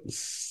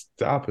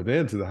 Stopping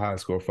into the High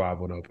Score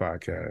 510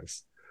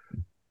 podcast.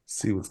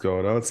 See what's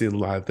going on. See, a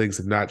lot of things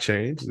have not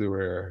changed.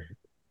 We're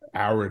an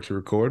hour into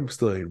recording. We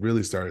still ain't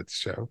really started the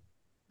show.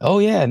 Oh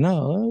yeah,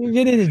 no, we're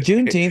getting into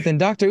Juneteenth and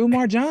Dr.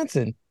 Umar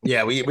Johnson.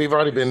 Yeah, we've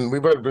already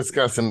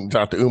discussing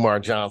Dr. Umar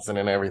Johnson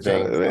and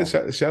everything.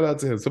 Shout out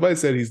to him. Somebody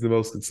said he's the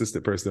most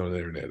consistent person on the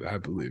internet. I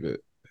believe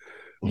it.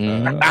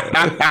 I'm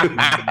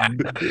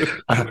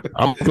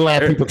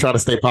glad people try to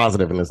stay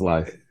positive in this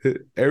life.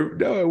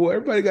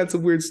 Everybody got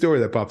some weird story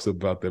that pops up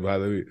about them.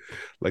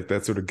 Like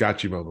that sort of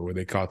got you moment when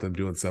they caught them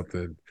doing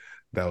something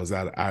that was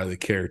out of the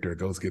character.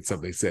 Goes get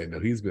something they said. No,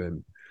 he's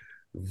been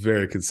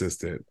very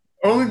consistent.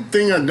 Only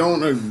thing I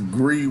don't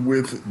agree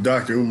with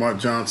Dr. Umar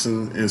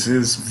Johnson is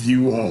his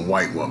view on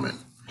white women.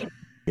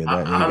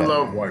 I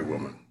love white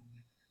women.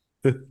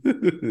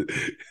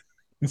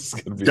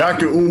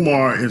 Dr.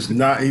 Umar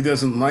he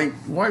doesn't like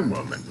white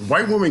women.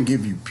 White women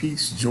give you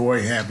peace,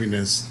 joy,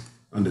 happiness,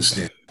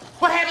 understanding.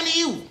 What happened to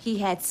you? He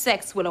had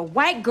sex with a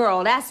white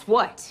girl, that's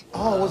what.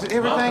 Oh, was it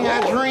everything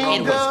I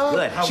dreamed of?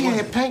 Good. She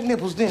had pink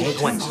nipples, didn't she?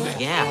 Big ones.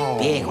 Yeah,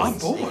 big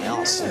ones.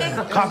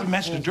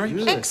 Compliments the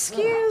drink.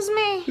 Excuse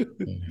me.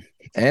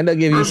 And they'll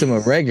give you some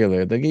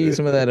irregular. They'll give you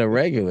some of that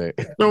irregular.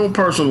 No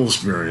personal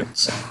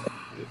experience.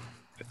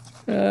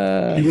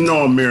 Even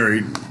though I'm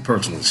married,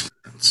 personal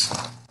experience.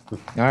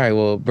 All right,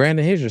 well,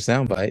 Brandon, here's your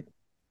soundbite.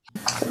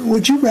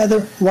 Would you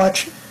rather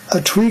watch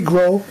a tree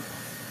grow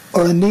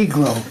or a knee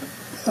grow?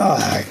 Oh,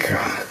 my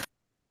God.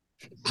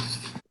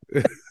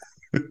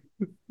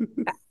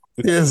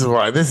 This is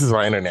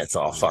why internet's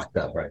all fucked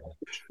up right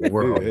now.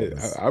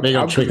 They're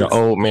going to trick an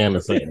old man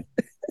to say it.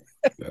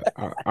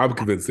 I'm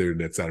convinced the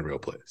internet's not a real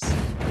place.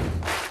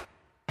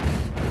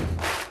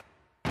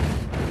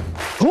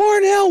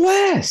 Cornel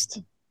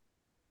West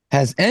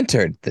has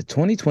entered the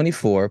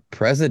 2024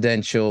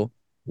 presidential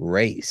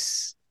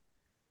race,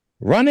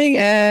 running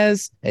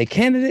as a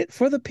candidate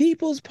for the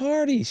People's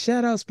Party.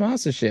 Shout out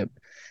sponsorship.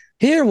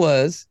 Here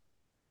was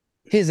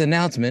his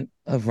announcement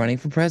of running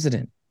for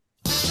president.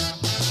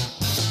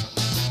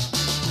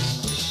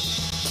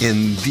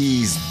 In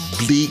these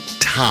bleak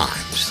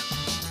times,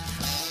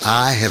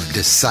 I have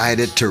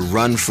decided to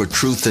run for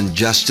truth and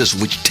justice,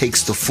 which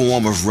takes the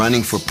form of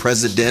running for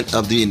president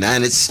of the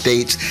United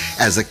States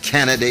as a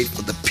candidate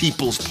for the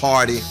People's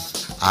Party.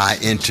 I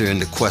enter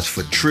into quest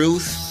for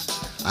truth.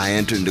 I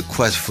enter into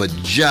quest for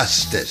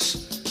justice.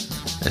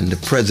 And the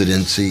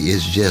presidency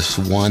is just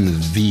one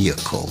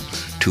vehicle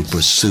to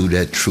pursue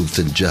that truth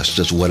and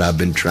justice, what I've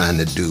been trying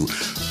to do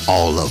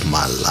all of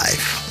my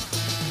life.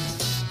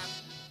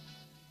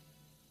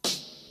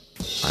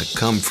 I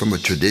come from a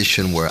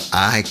tradition where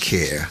I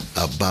care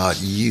about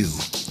you.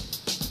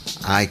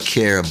 I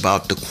care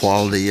about the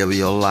quality of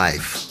your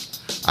life.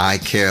 I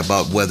care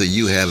about whether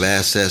you have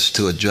access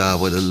to a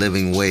job with a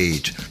living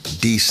wage,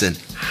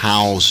 decent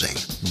housing,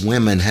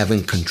 women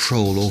having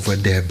control over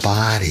their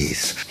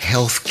bodies,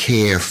 health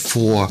care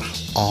for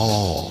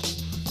all,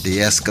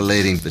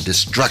 de-escalating the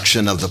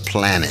destruction of the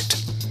planet,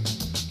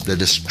 the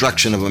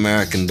destruction of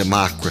American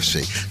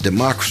democracy.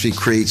 Democracy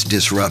creates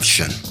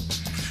disruption.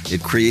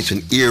 It creates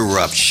an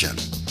eruption.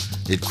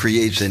 It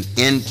creates an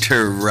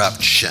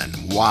interruption.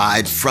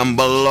 Wide from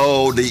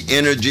below, the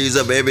energies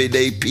of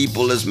everyday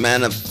people is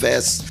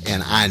manifest.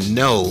 And I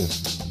know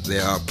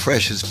there are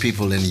precious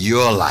people in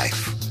your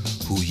life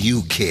who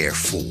you care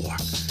for.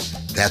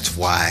 That's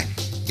why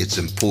it's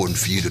important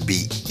for you to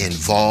be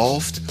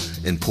involved,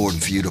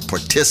 important for you to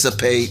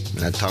participate.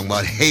 We're not talking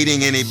about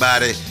hating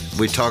anybody.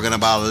 We're talking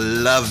about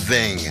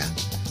loving.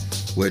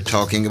 We're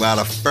talking about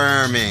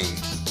affirming.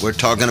 We're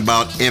talking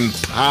about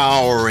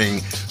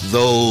empowering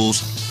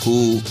those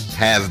who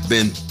have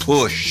been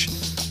pushed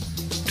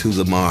to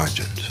the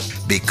margins,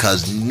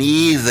 because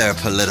neither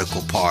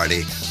political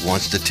party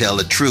wants to tell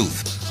the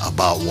truth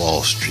about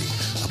Wall Street,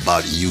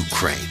 about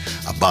Ukraine,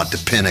 about the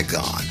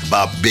Pentagon,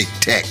 about big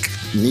tech.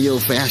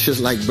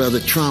 Neo-fascists like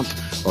Brother Trump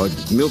or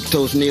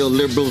milquetoast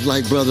neoliberals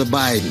like Brother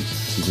Biden.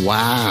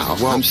 Wow,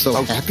 I'm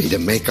so happy to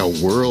make a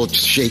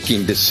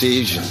world-shaking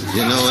decision.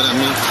 You know what I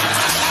mean?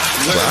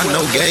 Well, I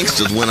know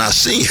gangsters when I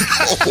see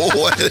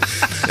them.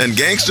 And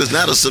gangster's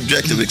not a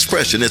subjective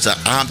expression, it's an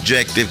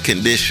objective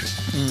condition.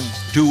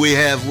 Do we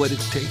have what it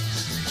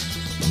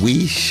takes?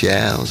 We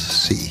shall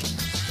see.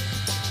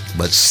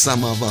 But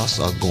some of us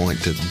are going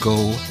to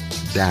go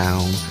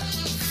down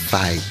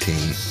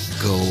fighting,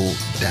 go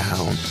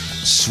down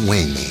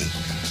swinging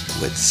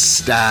with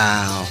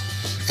style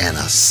and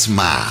a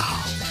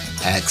smile,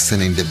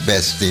 accenting the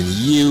best in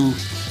you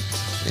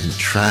and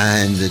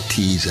trying to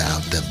tease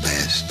out the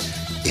best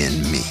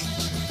in me.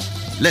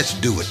 Let's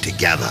do it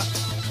together.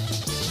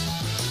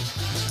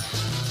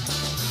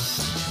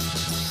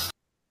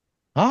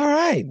 All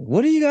right.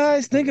 What do you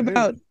guys think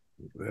about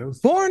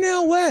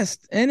Cornel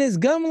West and his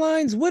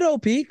Gumlines Widow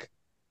Peak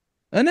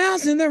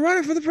announcing they're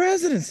running for the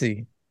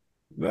presidency?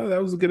 No,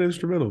 that was a good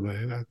instrumental,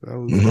 man.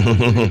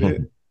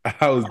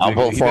 I'll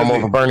vote for him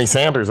over Bernie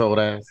Sanders' old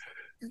ass.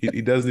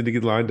 He does need to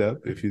get lined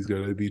up if he's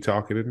going to be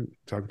talking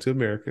to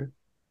America.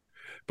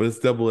 But it's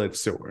double-edged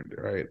sword,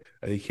 right?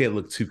 And you can't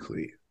look too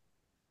clean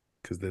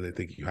because then they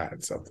think you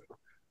hide something.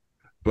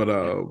 But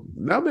no,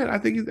 man, I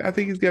think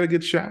he's got a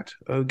good shot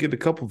of getting a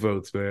couple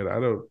votes, man.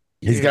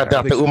 He's got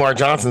Dr. Umar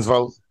Johnson's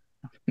vote.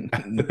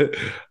 The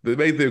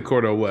main thing with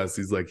Cornel West,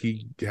 he's like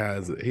he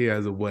has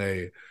a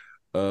way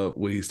of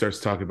when he starts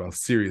talking about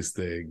serious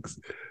things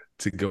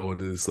to go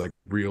into this like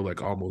real,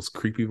 like almost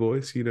creepy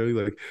voice, you know,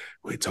 like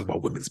we talk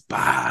about women's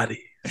bodies,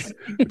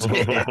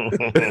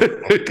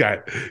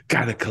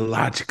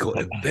 gynecological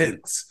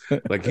events.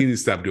 Like he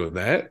needs to stop doing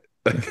that.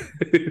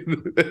 He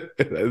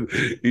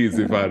needs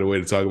to find a way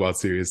to talk about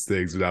serious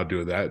things without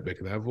doing that,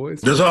 making that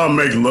voice. That's how I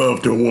make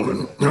love to a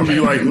woman. I'll be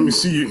like, let me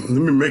see you,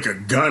 let me make a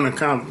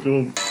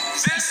gynecological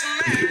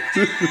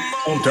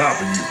on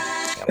top of you.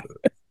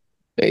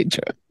 Hey,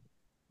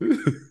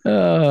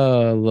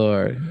 oh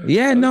Lord,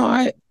 yeah,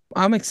 no,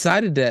 I'm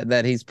excited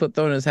that he's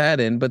throwing his hat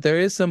in, but there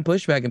is some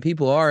pushback, and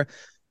people are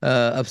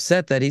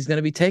upset that he's going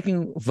to be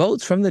taking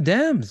votes from the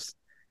Dems,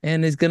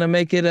 and he's going to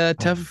make it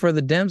tougher for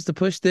the Dems to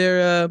push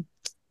their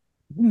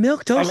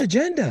milquetoast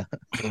agenda.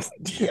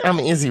 I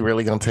mean, is he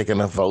really going to take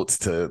enough votes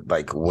to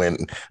like win?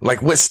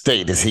 Like, what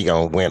state is he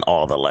going to win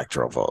all the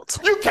electoral votes?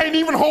 You can't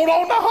even hold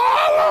on to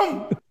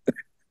Harlem.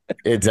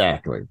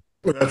 Exactly.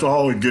 Well, that's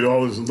all we get,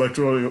 all his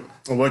electoral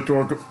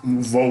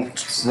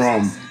votes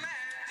from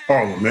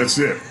Harlem. That's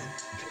it.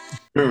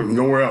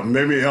 Nowhere else.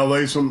 Maybe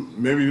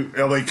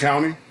LA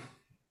County.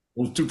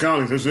 Those two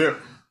counties, that's it.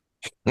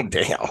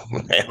 Damn.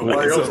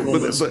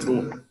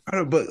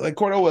 But like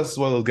Cornel West is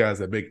one of those guys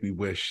that make me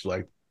wish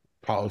like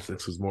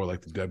politics was more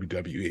like the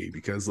WWE,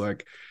 because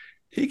like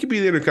he could be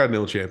the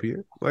Intercontinental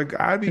Champion. Like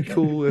I'd be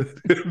cool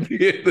with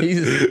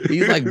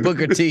he's like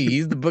Booker T.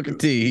 He's the Booker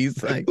T.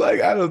 He's like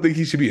I don't think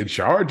he should be in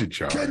charge.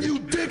 Can you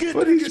dig it?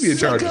 But he should be in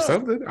charge of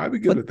something. I'd be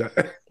good with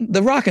that.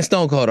 The Rock and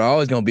Stone Cold are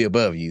always going to be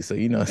above you, so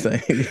you know what I'm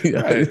saying.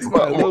 It's a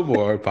little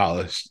more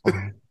polished.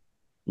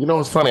 You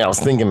know, it's funny. I was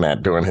thinking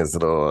that during his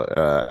little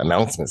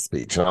announcement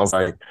speech, and I was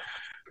like,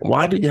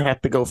 why do you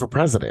have to go for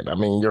president? I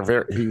mean,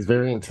 he's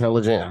very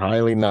intelligent,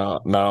 highly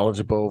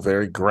knowledgeable,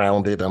 very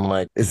grounded. I'm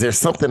like, is there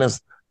something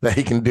else that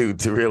he can do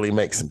to really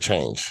make some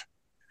change?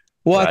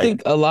 Well, right? I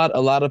think a lot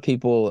of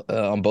people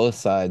on both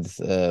sides,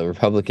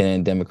 Republican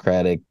and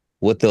Democratic,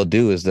 what they'll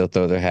do is they'll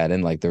throw their hat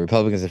in. Like the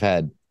Republicans have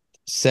had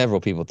several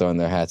people throwing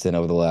their hats in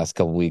over the last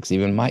couple of weeks.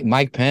 Even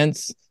Mike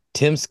Pence,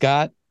 Tim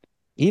Scott,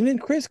 even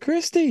Chris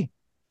Christie.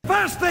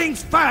 First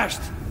things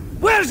first,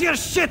 where's your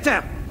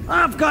shitter?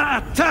 I've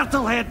got a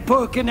turtle head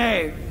poking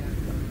out.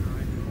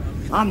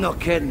 I'm not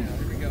kidding.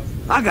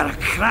 I got a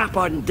crap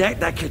on deck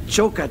that could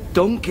choke a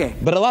donkey.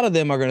 But a lot of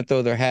them are going to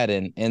throw their hat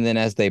in, and then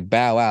as they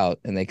bow out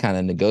and they kind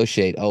of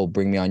negotiate, oh,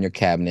 bring me on your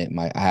cabinet.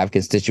 I have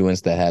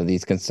constituents that have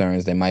these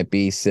concerns. They might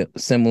be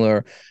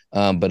similar,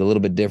 but a little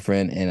bit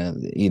different.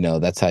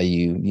 And, that's how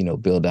you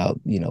build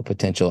out,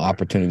 potential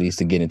opportunities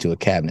to get into a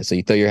cabinet. So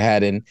you throw your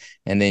hat in,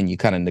 and then you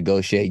kind of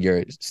negotiate.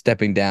 You're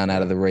stepping down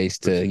out of the race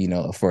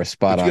to, for a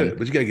spot on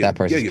that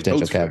person's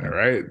potential cabinet.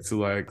 Right? So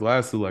like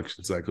last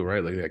election cycle,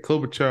 right? Like they had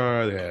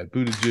Klobuchar, they had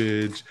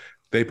Buttigieg.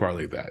 They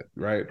parlayed that,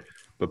 right?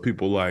 But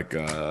people like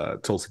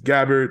Tulsi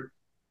Gabbard,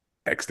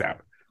 X'd out,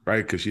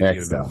 right? Because she didn't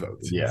get enough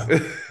votes. Yeah.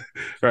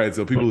 Right.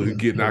 So people who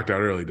get knocked out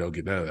early don't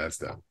get none of that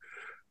stuff.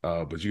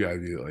 But you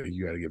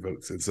gotta get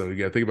votes. And so you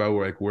gotta think about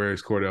where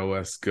is Cornel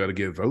West gonna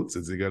get votes?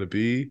 Is it gonna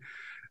be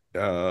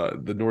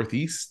the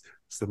Northeast,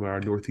 some of our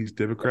Northeast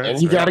Democrats?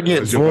 And you gotta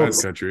get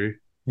votes. Country.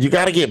 You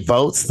gotta get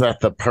votes that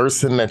the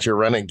person that you're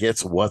running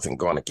against wasn't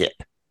gonna get.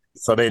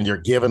 So then you're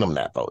giving them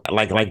that vote.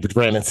 Like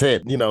Brandon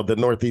said, the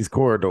Northeast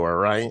corridor,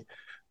 right?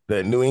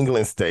 The New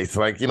England states,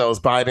 it's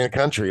Biden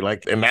country.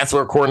 And that's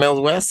where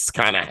Cornel West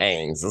kind of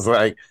hangs. It's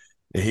like,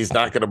 he's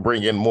not going to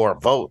bring in more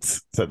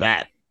votes to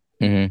that.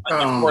 Mm-hmm.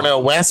 If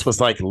Cornel West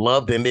was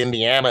loved in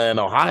Indiana and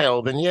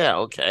Ohio, then yeah,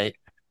 okay.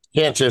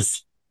 Can't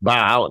just buy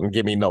out and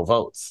give me no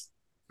votes.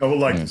 I would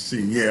like to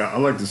see, I'd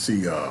like to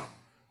see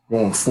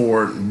going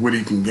forward what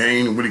he can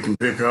gain and what he can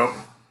pick up.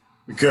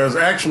 Because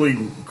actually,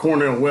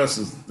 Cornel West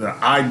is the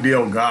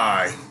ideal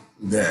guy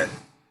that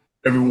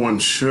everyone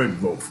should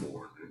vote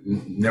for.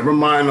 Never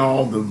mind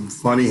all the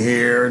funny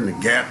hair and the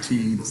gap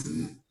teeth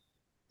and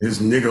his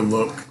nigga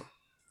look,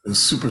 his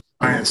super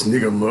science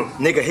nigga look.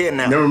 Nigga here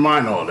now. Never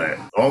mind all that.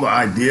 All the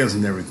ideas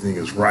and everything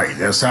is right.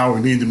 That's how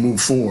we need to move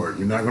forward.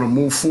 We're not going to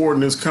move forward in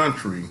this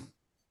country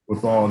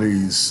with all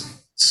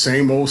these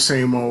same old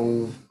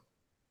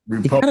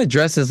He kind of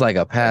dresses like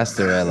a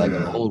pastor at like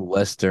an old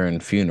Western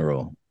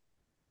funeral.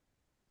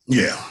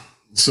 Yeah.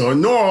 So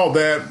ignore all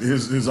that.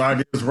 His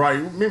idea is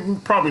right. We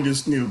probably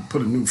just need to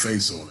put a new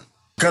face on it.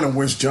 Kind of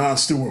wish Jon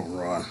Stewart would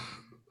run.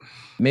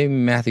 Maybe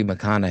Matthew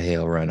McConaughey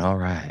will run. All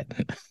right.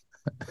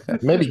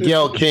 Maybe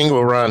Gail King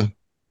will run.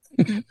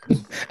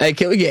 Hey,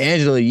 can we get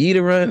Angela Yee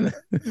to run?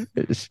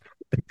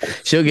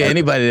 She'll get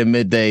anybody to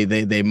midday.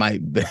 They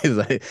might.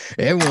 Like,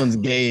 everyone's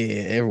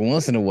gay every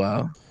once in a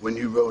while. When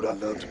you wrote "I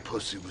love the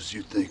pussy," was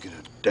you thinking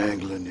of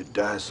dangling your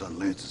dice on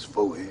Lance's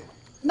forehead?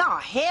 No,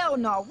 hell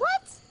no.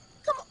 What?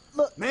 Come on,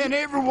 look. Man,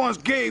 everyone's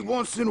gay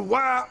once in a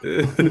while.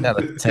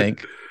 Not a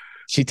tank.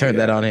 She turned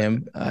that on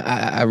him.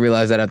 I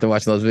realized that after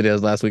watching those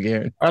videos last week,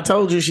 Aaron. I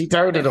told you she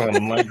turned it on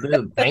him. Like,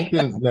 dude,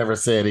 Jenkins never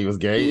said he was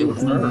gay. It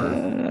was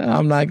her.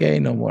 I'm not gay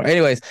no more.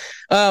 Anyways,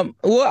 well,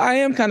 I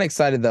am kind of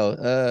excited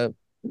though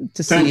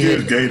to see. Thank you,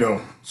 is gay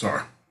though.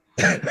 Sorry.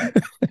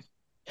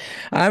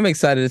 I'm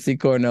excited to see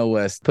Cornel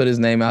West put his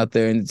name out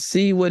there and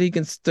see what he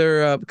can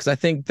stir up, because I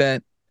think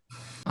that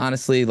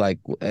honestly, like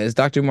as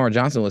Dr. Umar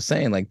Johnson was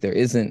saying, like there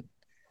isn't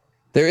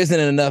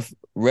enough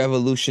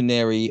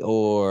revolutionary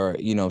or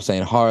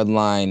saying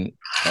hardline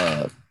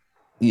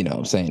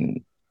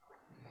saying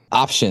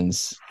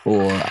options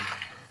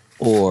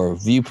or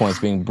viewpoints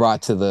being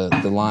brought to the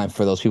line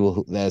for those people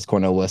who, as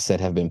Cornel West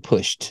said, have been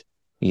pushed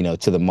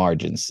to the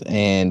margins.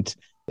 And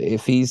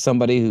if he's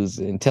somebody who's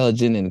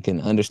intelligent and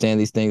can understand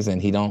these things,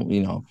 and he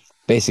don't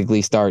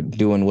basically start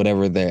doing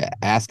whatever they're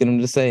asking him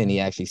to say, and he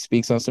actually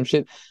speaks on some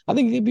shit, I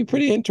think it'd be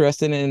pretty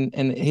interesting,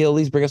 and he'll at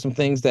least bring up some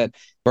things that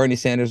Bernie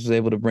Sanders was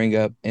able to bring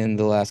up in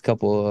the last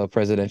couple of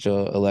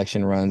presidential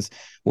election runs,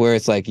 where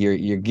it's like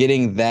you're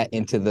getting that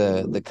into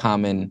the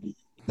common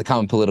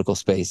political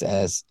space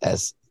as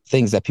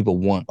things that people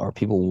want or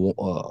people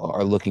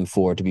are looking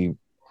for to be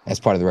as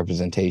part of the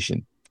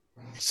representation.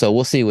 So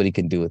we'll see what he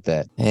can do with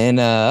that. And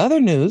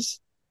other news,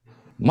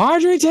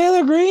 Marjorie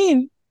Taylor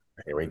Greene.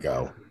 Here we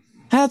go.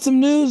 Had some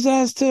news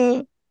as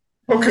to.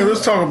 Okay,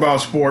 let's talk about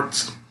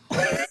sports.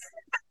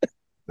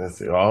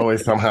 That's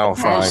always somehow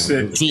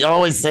fine. She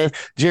always says,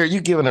 Jared,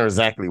 you're giving her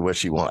exactly what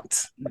she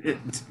wants.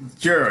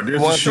 Jared, there's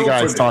Once a show you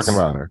guys for talking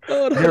this. about her.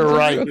 You're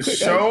right.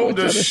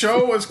 The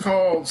show is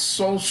called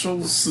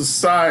Social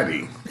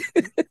Society.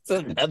 It's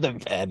another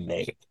bad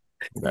name.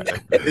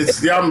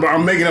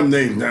 I'm making up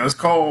names now. It's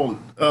called.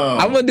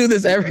 I'm gonna do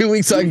this every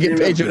week so I can get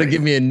Pedro to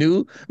give me a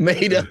new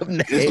made up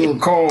name.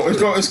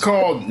 It's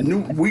called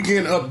New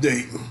Weekend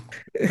Update.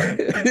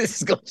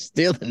 This is gonna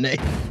steal the name.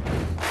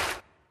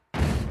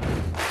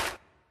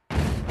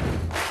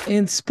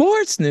 In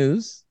sports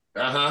news,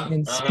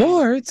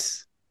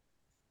 sports,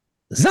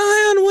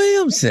 Zion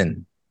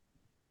Williamson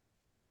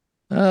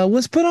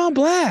was put on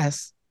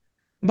blast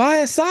by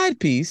a side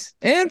piece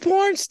and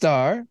porn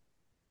star.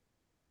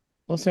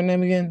 What's her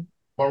name again?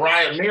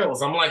 Mariah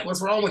Mills. I'm like,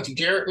 what's wrong with you,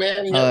 Jared,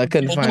 man? I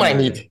couldn't find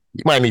her.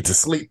 You might need to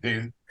sleep,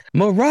 dude.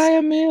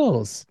 Mariah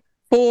Mills,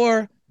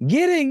 for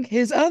getting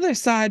his other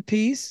side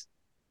piece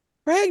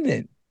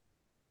pregnant.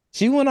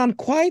 She went on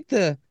quite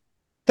the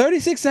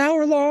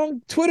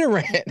 36-hour-long Twitter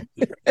rant,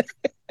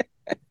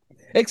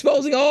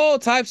 exposing all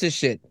types of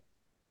shit.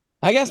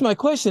 I guess my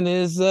question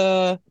is...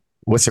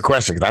 what's your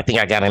question? Because I think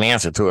I got an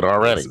answer to it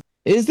already.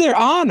 Is there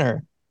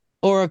honor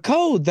or a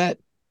code that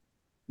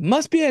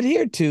must be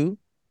adhered to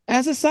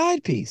as a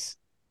side piece?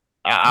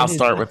 I'll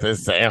start with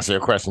this to answer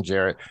your question,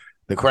 Jared.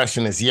 The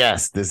question is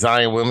yes. The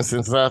Zion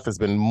Williamson stuff has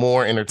been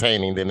more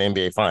entertaining than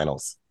NBA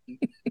Finals.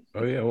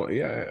 Oh yeah, well,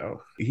 yeah.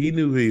 He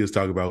knew who he was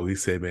talking about when he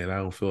said, "Man, I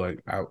don't feel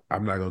like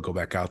I'm not gonna go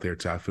back out there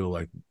till I feel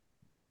like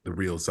the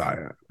real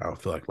Zion. I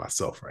don't feel like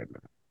myself right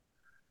now."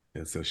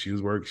 And so she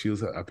was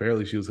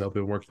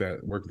helping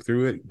working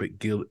through it, but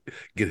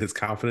get his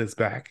confidence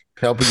back.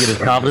 Help him get his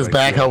confidence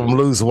back. Help him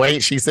lose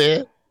weight. She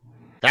said.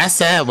 That's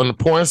sad when the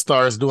porn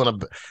star is doing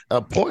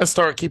a porn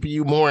star keeping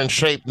you more in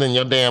shape than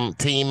your damn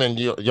team and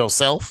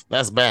yourself.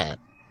 That's bad.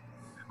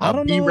 I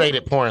don't know.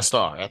 B-rated porn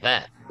star at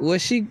that. Was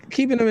she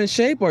keeping him in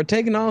shape or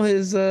taking all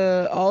his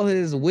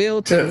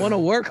will to want to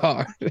work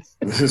hard?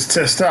 His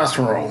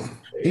testosterone.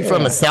 He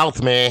from the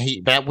South, man.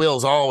 That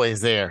will's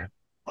always there.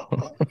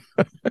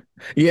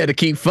 You had to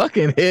keep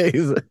fucking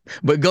his,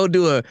 but go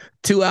do a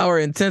 2-hour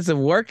intensive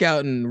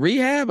workout and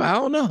rehab. I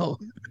don't know.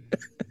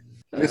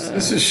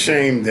 It's a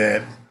shame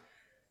that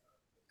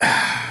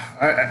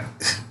I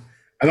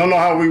don't know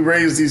how we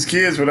raise these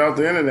kids without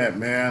the internet,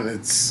 man.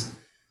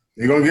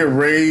 They're gonna get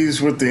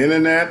raised with the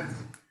internet.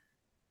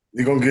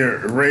 They're gonna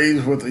get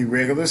raised with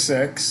irregular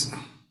sex.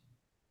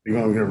 They're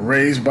gonna get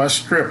raised by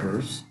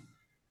strippers.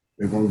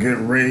 They're gonna get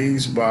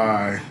raised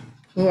by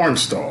porn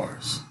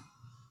stars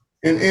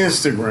and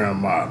Instagram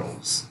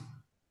models.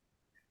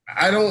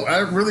 I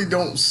really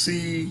don't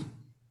see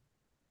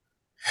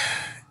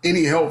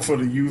any help for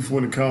the youth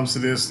when it comes to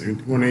this.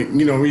 When when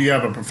you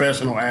have a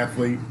professional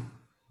athlete,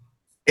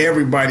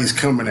 everybody's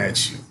coming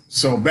at you.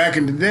 So back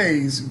in the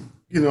days,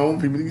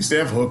 people used to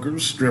have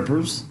hookers,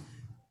 strippers,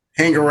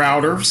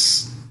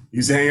 hanger-outers,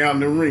 used to hang out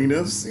in the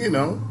arenas,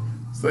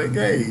 It's like,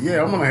 hey,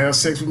 yeah, I'm going to have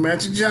sex with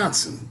Magic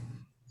Johnson.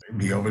 They'd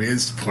be over there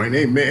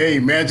pointing, hey,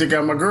 Magic,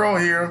 got my girl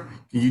here.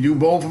 Can you do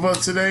both of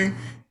us today?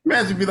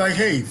 Magic be like,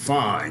 hey,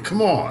 fine,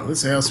 come on,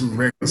 let's have some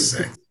regular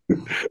sex.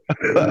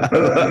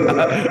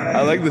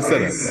 I like the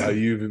setup. How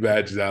you've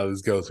imagined how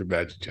this goes for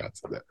Magic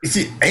Johnson.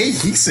 Hey,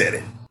 he said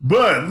it.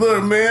 But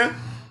look, man,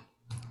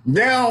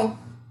 now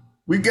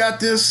we got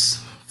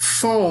this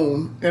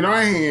phone in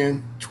our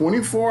hand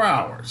 24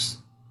 hours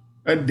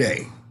a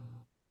day.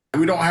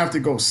 We don't have to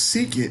go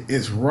seek it.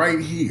 It's right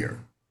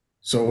here.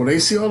 So when they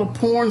see all the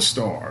porn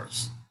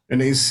stars and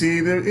they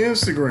see their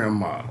Instagram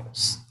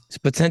models, it's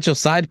potential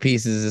side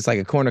pieces. It's like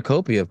a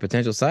cornucopia of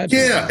potential side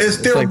pieces. Yeah,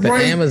 it's like the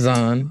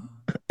Amazon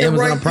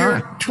right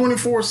Prime.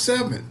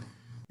 24/7.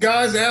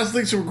 Guys,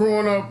 athletes were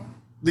growing up,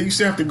 they used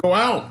to have to go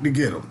out to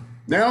get them.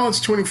 Now it's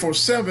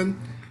 24/7,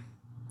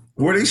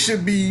 where they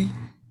should be,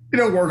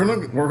 working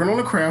on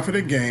the craft of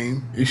the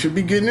game. They should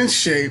be getting in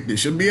shape. They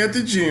should be at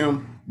the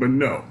gym. But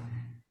no,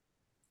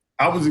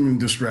 I was even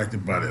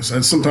distracted by this.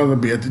 Sometimes I'd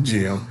be at the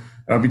gym.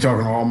 I'll be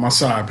talking to all my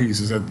side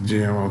pieces at the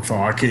gym on the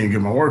phone. I can't get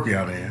my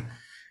workout in.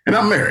 And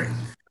I'm married.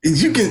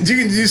 You can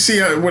see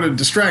what a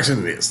distraction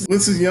it is.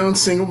 This is a young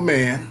single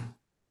man,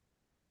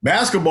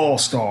 basketball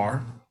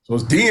star, so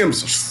his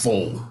DMs are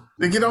full.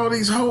 They get all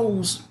these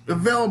hoes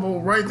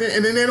available right there,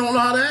 and then they don't know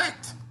how to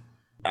act.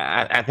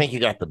 I think you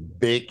got the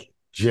big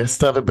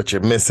gist of it, but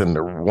you're missing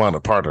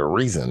part of the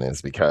reason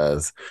is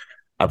because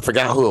I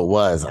forgot who it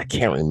was. I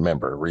can't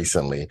remember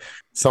recently.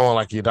 Someone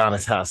like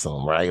Udonis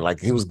Haslam, right? Like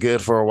he was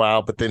good for a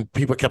while, but then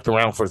people kept him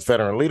around for his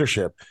veteran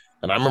leadership.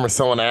 And I remember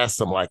someone asked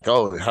him like,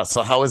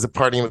 so how is it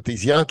partying with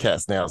these young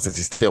cats now since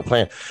he's still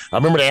playing? I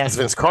remember they asked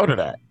Vince Carter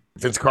that.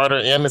 Vince Carter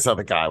and this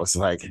other guy was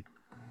like,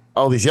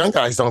 oh, these young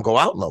guys don't go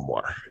out no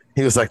more.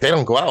 He was like, they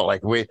don't go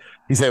out.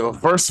 He said, well,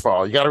 first of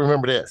all, you got to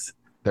remember this.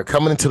 They're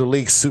coming into the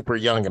league super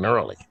young and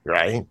early,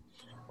 right?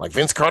 Like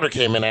Vince Carter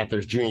came in after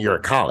his junior year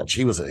of college.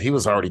 He was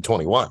already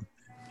 21.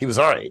 He was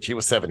our age. He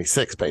was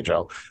 76,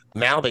 Pedro.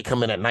 Now they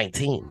come in at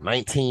 19,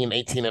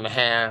 18 and a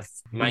half,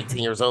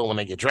 19 years old when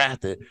they get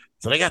drafted.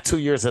 So they got 2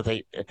 years that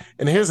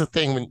and here's the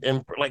thing,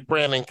 and like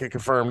Brandon can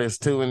confirm this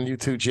too, and you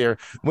too, Jer,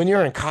 when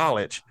you're in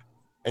college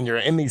and you're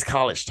in these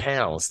college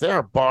towns, there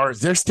are bars,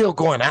 they're still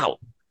going out.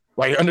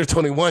 While you're under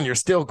 21, you're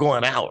still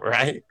going out,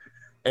 right?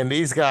 And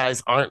these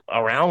guys aren't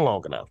around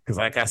long enough. Because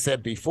like I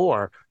said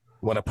before,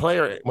 when a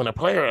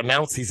player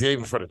announces he's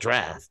leaving for the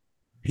draft,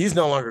 he's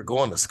no longer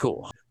going to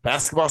school.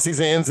 Basketball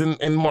season ends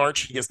in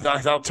March. He gets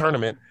knocked out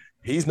tournament.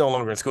 He's no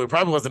longer in school. He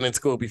probably wasn't in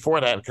school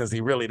before that because he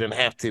really didn't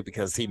have to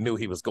because he knew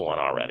he was going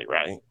already,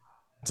 right?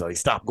 So he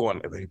stopped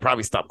going. He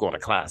probably stopped going to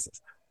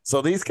classes.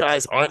 So these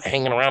guys aren't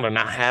hanging around or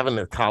not having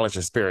the college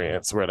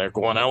experience where they're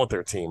going out with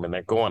their team and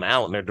they're going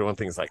out and they're doing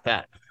things like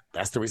that.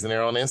 That's the reason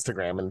they're on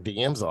Instagram and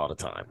DMs all the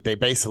time. They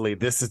basically,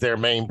 this is their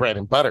main bread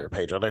and butter,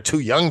 Pedro. They're too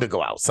young to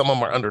go out. Some of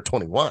them are under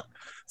 21.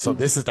 So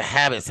this is the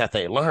habits that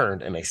they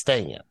learned and they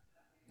stay in.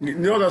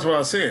 That's what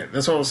I said.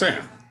 That's what I was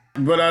saying.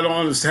 But I don't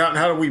understand.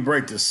 How do we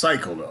break this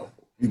cycle, though?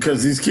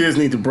 Because these kids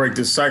need to break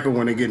this cycle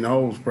when they're getting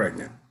hoes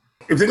pregnant.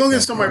 If they're going to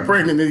get somebody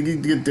pregnant, they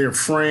need to get their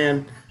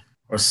friend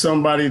or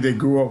somebody they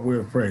grew up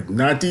with pregnant.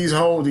 Not these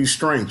hoes, these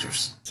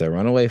strangers. It's a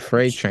runaway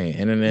freight train.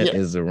 Internet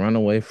is a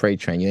runaway freight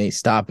train. You ain't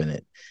stopping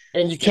it.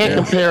 And you can't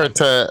compare it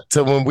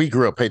to when we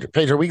grew up,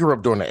 Pedro. We grew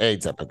up during the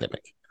AIDS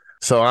epidemic.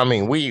 So, I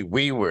mean,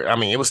 we were,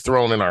 it was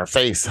thrown in our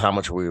face how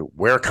much we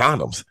wear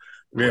condoms.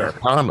 Yeah.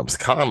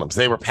 Condoms.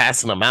 They were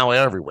passing them out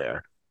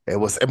everywhere. It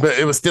was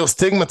still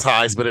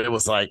stigmatized, but it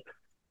was like,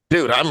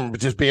 dude, I'm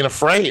just being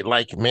afraid.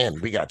 Like,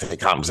 man, we got to take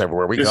condoms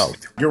everywhere we go.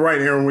 You're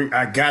right, Aaron.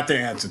 I got the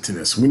answer to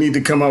this. We need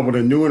to come up with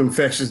a new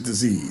infectious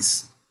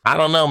disease. I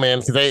don't know,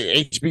 man, because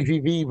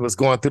HPV was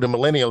going through the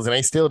millennials and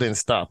they still didn't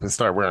stop and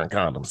start wearing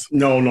condoms.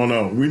 No.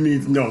 We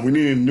need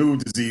a new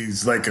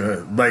disease, like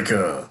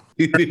a.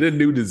 You need a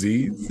new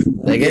disease.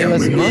 They gave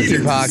us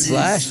monkeypox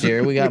last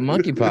year. We got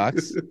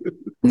monkeypox.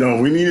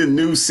 No, we need a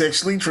new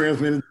sexually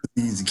transmitted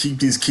disease to keep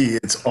these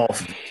kids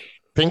off.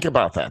 Think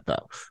about that,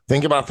 though.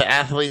 Think about the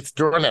athletes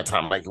during that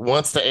time. Like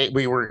once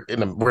we're in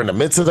the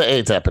midst of the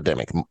AIDS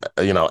epidemic,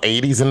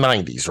 80s and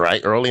 90s,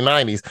 right? Early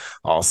 90s.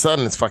 All of a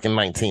sudden, it's fucking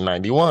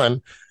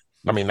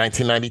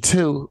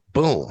 1992.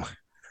 Boom.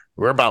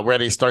 We're about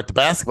ready to start the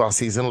basketball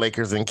season.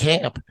 Lakers in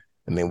camp.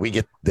 And then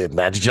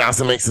Magic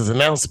Johnson makes his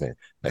announcement.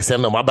 They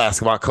said, no, my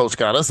basketball coach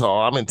got us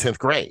all. I'm in 10th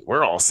grade.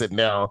 We're all sitting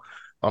down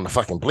on the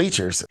fucking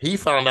bleachers. He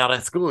found out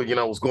at school,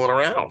 was going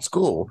around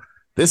school.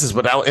 This is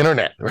without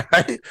internet,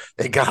 right?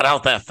 It got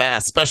out that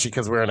fast, especially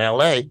because we're in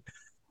LA.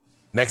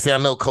 Next thing I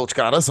know, coach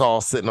got us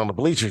all sitting on the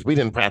bleachers. We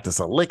didn't practice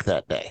a lick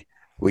that day.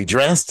 We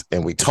dressed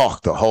and we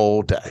talked the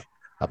whole day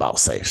about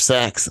safe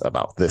sex,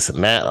 about this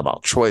and that,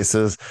 about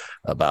choices,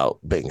 about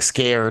being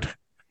scared.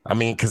 I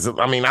mean, because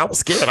I was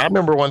scared. I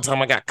remember one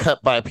time I got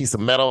cut by a piece of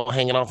metal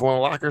hanging off one of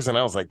the lockers, and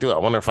I was like, dude, I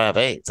wonder if I have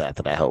AIDS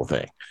after that whole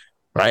thing.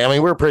 Right? I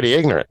mean, we were pretty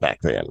ignorant back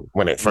then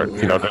when it first,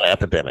 the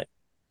epidemic.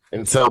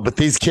 And so, but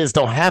these kids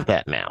don't have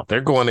that now.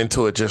 They're going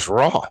into it just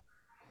raw.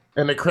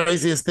 And the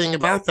craziest thing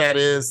about that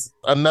is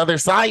another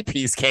side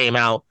piece came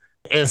out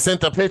and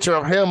sent a picture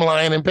of him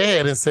lying in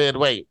bed and said,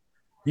 wait,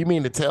 you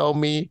mean to tell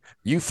me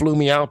you flew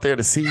me out there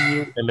to see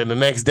you, and then the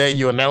next day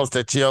you announced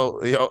that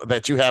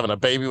that you having a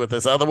baby with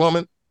this other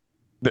woman?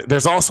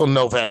 There's also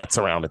no vets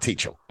around to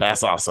teach them.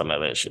 That's also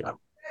another issue.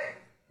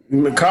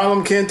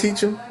 McCollum can't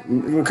teach them.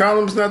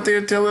 McCollum's not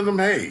there telling them,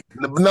 hey.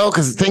 No,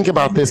 because think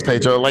about this,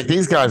 Pedro. Like,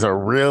 these guys are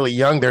really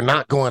young. They're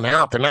not going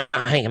out. They're not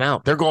hanging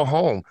out. They're going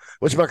home.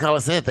 Which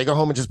McCollum said, they go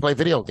home and just play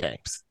video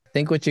games. I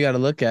think what you got to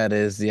look at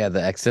is, the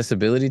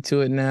accessibility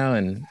to it now.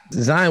 And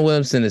Zion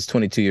Williamson is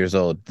 22 years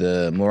old.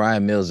 The Mariah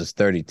Mills is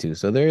 32.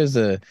 So there is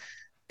a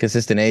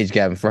consistent age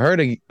gap. And for her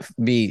to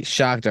be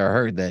shocked or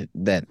hurt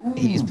that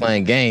he's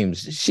playing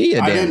games,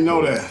 I didn't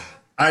know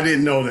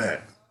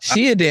that.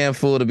 She a damn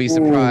fool to be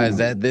surprised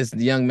that this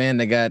young man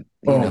that got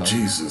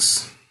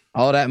Jesus,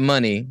 all that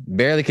money,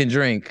 barely can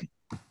drink,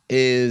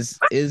 is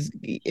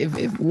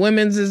if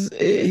women's is,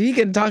 he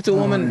can talk to a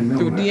woman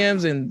through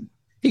DMs and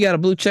he got a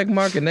blue check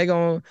mark and they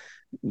gonna,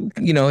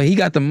 he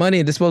got the money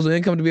and disposable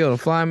income to be able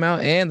to fly him out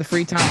and the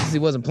free time since he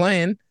wasn't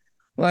playing.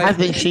 Like, I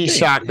think she's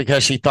shocked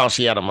because she thought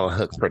she had him on the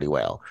hook pretty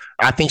well.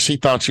 I think she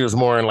thought she was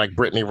more in like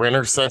Brittany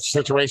Renner's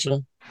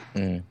situation.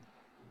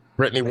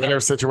 Brittany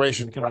Renner's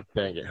situation. God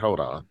dang it. Hold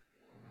on.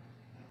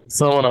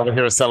 Someone over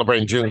here is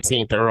celebrating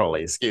Juneteenth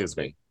early. Excuse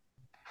me.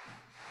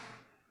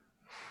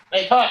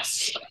 Hey,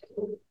 Puss.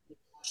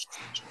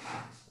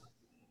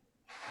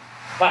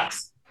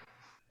 Puss.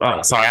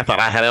 Oh, sorry. I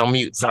thought I had it on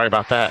mute. Sorry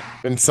about that.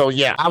 And so,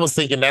 yeah, I was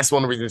thinking that's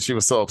one reason she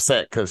was so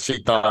upset, because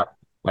she thought,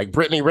 like,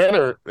 Brittany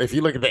Renner, if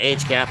you look at the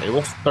age gap, it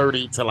was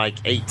 30 to like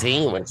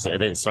 18 when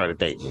they started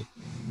dating.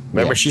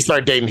 Remember, she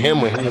started dating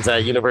him when he was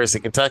at University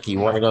of Kentucky,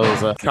 one of those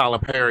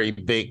Calipari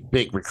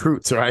big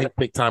recruits, right?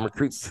 Big time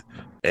recruits.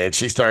 And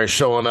she started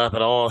showing up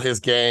at all his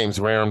games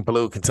wearing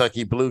blue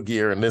Kentucky blue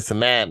gear and this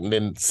and that, and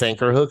then sank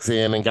her hooks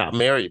in and got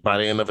married by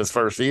the end of his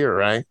first year,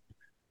 right?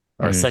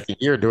 Or second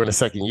year. During the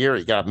second year,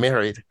 he got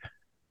married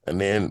and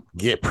then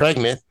get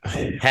pregnant,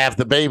 have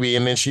the baby,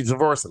 and then she's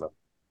divorcing him.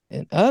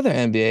 In other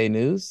NBA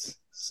news,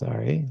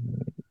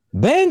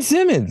 Ben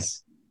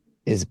Simmons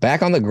is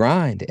back on the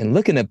grind and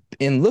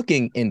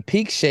looking in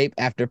peak shape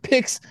after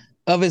pics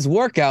of his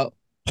workout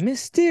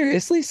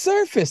mysteriously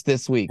surfaced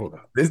this week.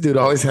 This dude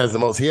always has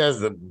he has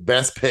the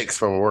best pics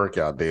from a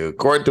workout, dude.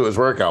 According to his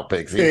workout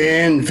pics.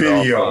 And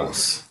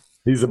videos.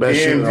 He's the best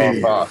shooter on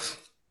top.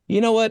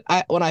 You know what?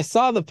 When I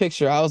saw the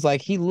picture, I was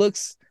like, he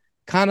looks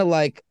kind of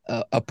like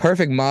a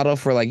perfect model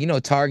for, like,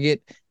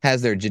 Target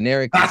has their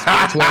generic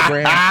sportswear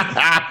brand.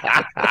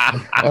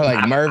 Or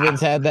like Mervin's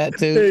had that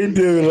too. They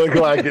do look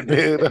like it,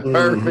 dude. A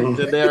perfect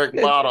generic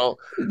model.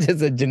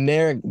 Just a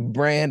generic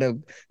brand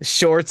of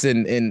shorts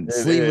and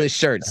sleeveless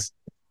shirts.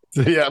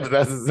 Yeah, but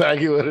that's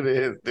exactly what it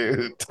is,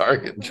 dude.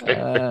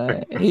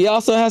 Target. He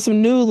also has some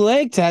new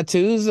leg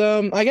tattoos.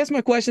 I guess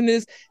my question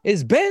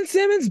is Ben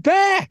Simmons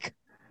back?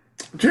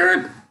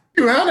 Jared,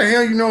 how the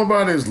hell you know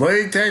about his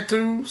leg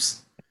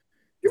tattoos?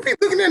 You be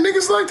looking at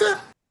niggas like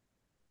that?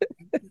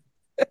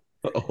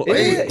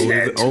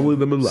 Only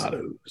the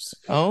mulattoes.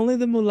 Only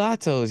the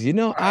mulattoes.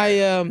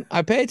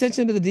 I pay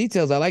attention to the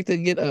details. I like to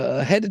get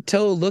a head to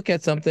toe look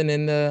at something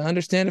and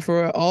understand it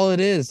for all it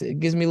is. It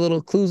gives me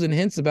little clues and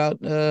hints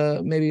about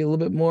maybe a little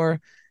bit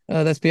more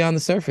that's beyond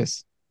the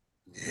surface.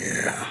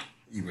 Yeah,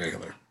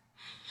 irregular.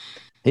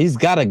 He's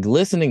got a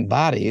glistening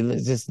body.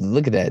 Just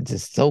look at that.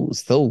 Just so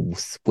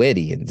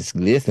sweaty and just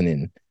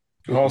glistening.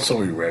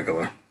 Also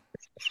irregular.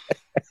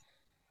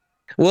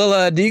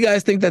 Well, do you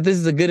guys think that this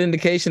is a good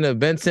indication of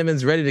Ben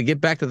Simmons ready to get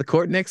back to the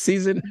court next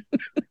season?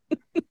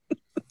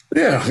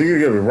 Yeah, he's going to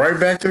get right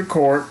back to the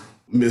court,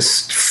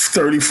 miss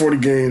 30, 40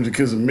 games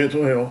because of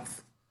mental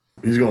health.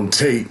 He's going to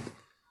take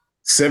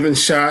 7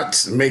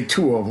 shots and make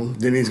 2 of them.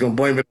 Then he's going to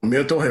blame it on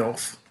mental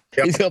health.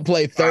 He's going to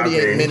play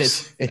 38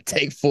 minutes and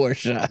take 4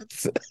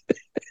 shots.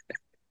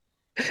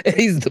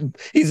 He's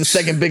the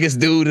second biggest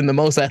dude and the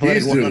most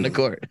athletic one on the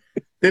court.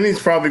 Then he's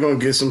probably going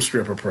to get some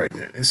stripper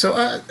pregnant. And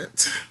so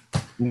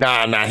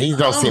Nah, he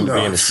don't seem to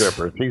be in the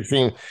strippers.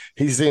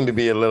 He seemed to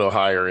be a little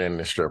higher in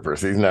the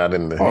strippers. He's not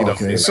in the.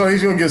 Okay, so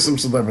he's gonna get some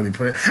celebrity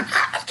play.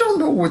 I don't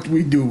know what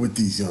we do with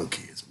these young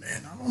kids,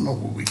 man. I don't know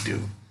what we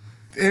do.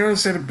 Aaron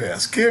said it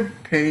best: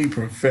 get paid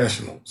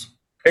professionals.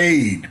 But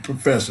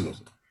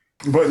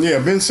yeah,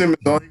 Ben Simmons,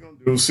 all he's gonna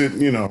do is sit.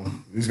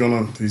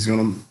 He's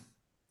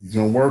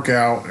gonna work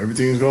out.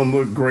 Everything's gonna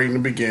look great in the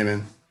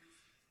beginning,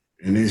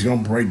 and he's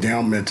gonna break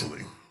down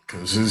mentally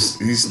because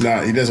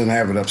he doesn't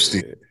have it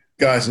upstairs.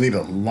 Guys need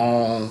a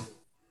long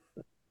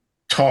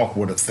talk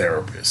with a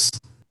therapist.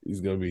 He's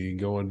going to be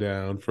going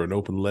down for an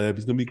open lab.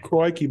 He's going to be,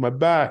 crikey, my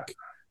back.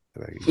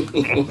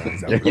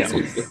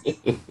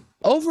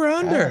 Over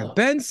under.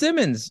 Ben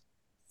Simmons,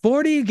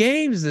 40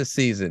 games this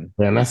season.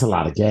 Man, that's a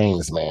lot of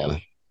games,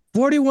 man.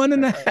 41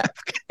 and a half.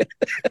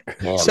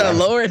 Yeah,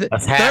 lower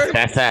that's half.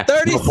 That's half.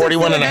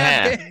 41 and a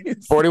half.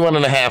 41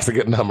 and a half is a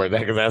good number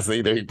because that's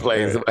either he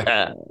plays or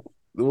half.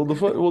 Well,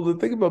 the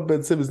thing about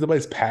Ben Simmons,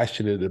 nobody's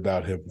passionate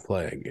about him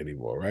playing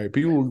anymore, right?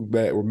 People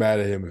were mad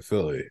at him in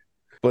Philly,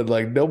 but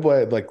like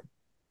nobody,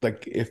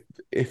 like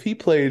if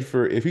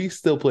he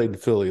still played in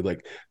Philly,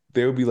 like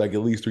there would be like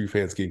at least 3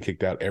 fans getting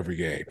kicked out every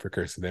game for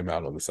cursing them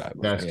out on the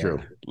sideline. That's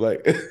true.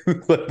 Like,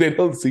 like they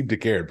don't seem to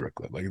care in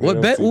Brooklyn. Like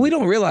what we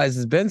don't realize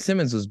is Ben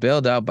Simmons was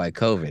bailed out by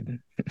COVID.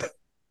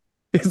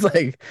 It's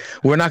like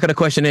we're not going to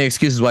question any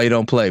excuses why you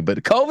don't play,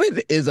 but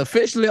COVID is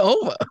officially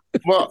over.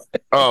 Well,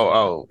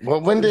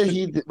 when did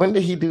he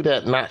do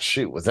that? Not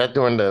shoot? Was that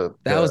during the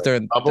was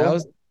during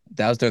bubble?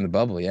 That was during the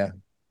bubble, yeah.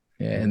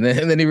 Yeah, and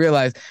then he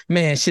realized,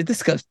 man, shit, this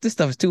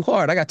stuff is too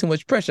hard. I got too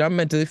much pressure. I'm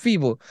mentally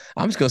feeble.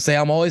 I'm just gonna say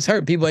I'm always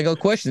hurt. People ain't gonna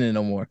question it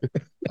no more.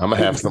 I'm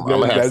gonna have some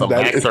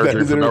back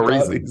surgery for no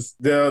reason.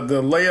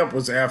 The layup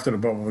was after the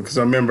bubble because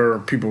I remember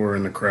people were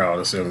in the crowd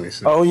at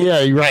 76. Oh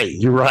yeah,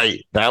 you're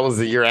right. That was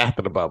the year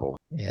after the bubble.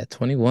 Yeah,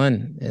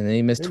 21, and then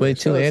he missed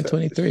 22 and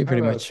 23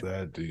 pretty much.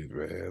 That dude,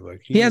 man,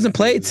 like he hasn't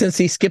played since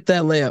he skipped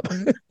that layup.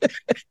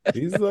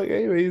 He's like,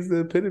 hey, he's the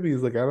epitome.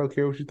 He's like, I don't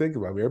care what you think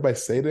about me. Everybody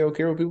say they don't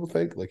care what people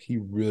think. Like he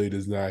really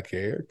does not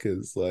care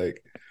because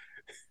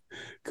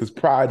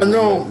pride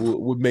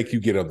would make you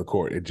get on the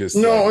court and just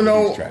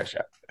trash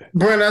out.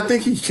 Brent, I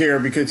think he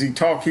cared because he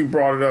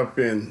brought it up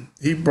in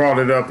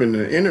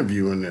the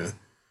interview and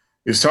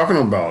he's talking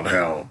about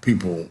how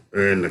people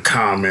are in the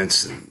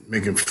comments and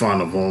making fun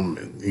of him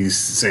and he's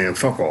saying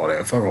fuck all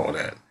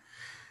that.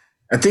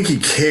 I think he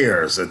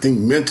cares. I think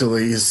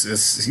mentally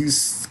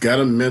he's got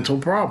a mental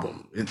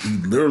problem. He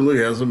literally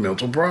has a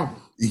mental problem.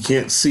 He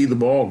can't see the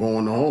ball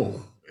going the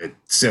hole at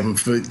 7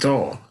 feet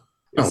tall.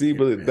 See,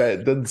 but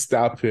that doesn't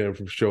stop him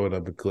from showing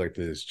up and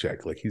collecting his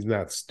check. Like he's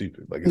not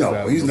stupid. Like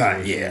he's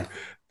not. Yeah.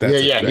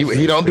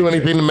 He don't do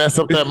anything to mess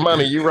up that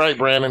money. You're right,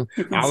 Brandon.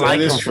 I like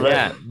him for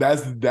that.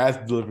 That's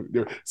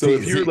so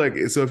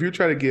if you're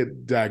trying to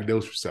get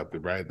diagnosed for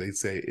something, right? They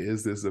say,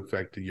 is this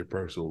affecting your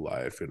personal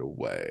life in a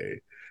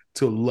way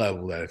to a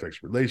level that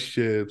affects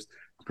relationships,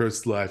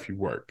 personal life, your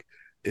work?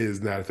 It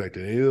is not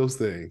affecting any of those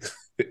things.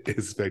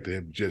 It's affecting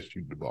him just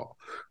shooting the ball.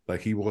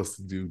 Like he wants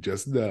to do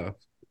just enough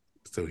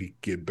so he can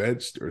get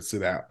benched or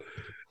sit out.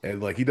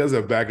 And like he does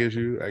have a back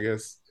issue, I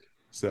guess.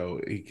 So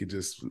he could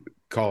just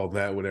call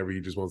that whenever he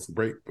just wants to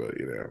break. But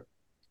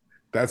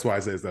that's why I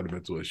say it's not a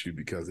mental issue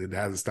because it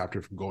hasn't stopped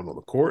him from going on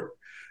the court.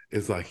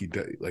 It's like he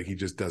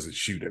just doesn't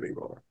shoot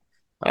anymore.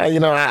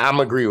 I'm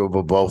agree with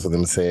what both of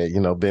them said.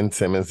 Ben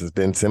Simmons is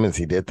Ben Simmons.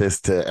 He did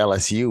this to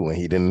LSU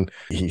when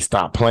he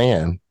stopped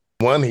playing.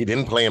 One, he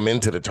didn't play him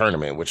into the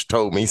tournament, which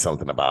told me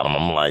something about him.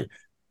 I'm like,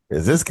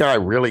 is this guy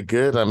really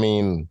good? I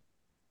mean,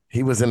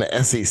 he was in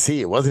the SEC.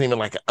 It wasn't even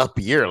like an up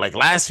year. Like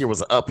last year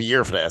was an up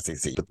year for the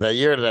SEC. But the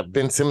year that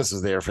Ben Simmons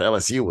was there for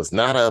LSU was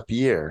not an up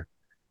year.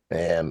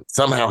 And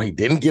somehow he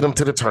didn't get him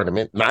to the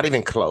tournament, not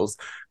even close.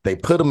 They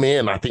put him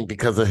in, I think,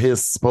 because of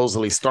his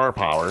supposedly star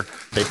power.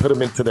 They put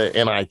him into the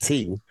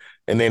NIT,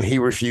 and then he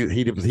refused.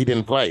 He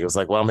didn't play. He was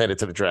like, well, I'm headed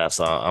to the draft,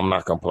 so I'm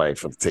not going to play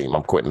for the team.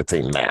 I'm quitting the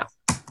team now.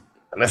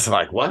 And that's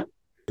like, what?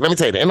 Let me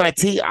tell you, the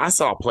NIT, I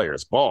saw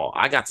players ball.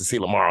 I got to see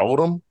Lamar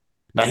Odom.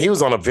 Now, he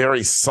was on a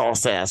very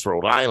sauce-ass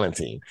Rhode Island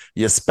team.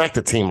 You expect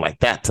a team like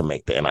that to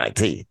make the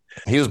NIT.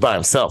 He was by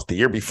himself. The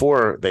year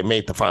before, they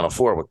made the Final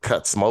Four with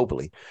Cutts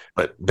Mobley.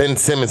 But Ben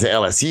Simmons at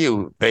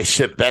LSU,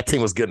 that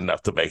team was good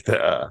enough to make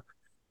the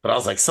but I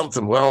was like,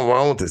 something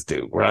wrong with this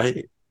dude,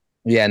 right?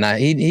 Yeah,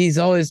 he's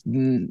always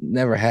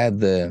never had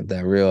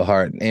that real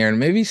heart. Aaron,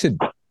 maybe you should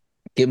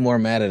get more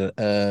mad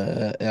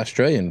at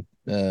Australian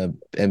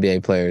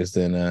NBA players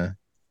than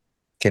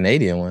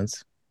Canadian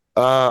ones.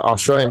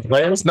 Australian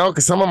players? No,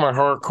 because some of them are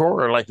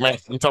hardcore. Like, man,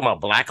 you talking about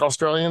black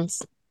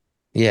Australians?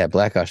 Yeah,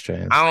 black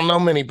Australians. I don't know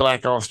many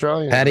black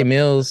Australians. Patty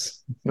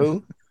Mills.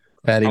 Who?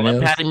 Patty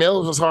Mills. Patty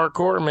Mills was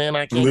hardcore, man.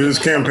 I can't. Liz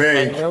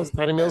Campaign.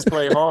 Patty Mills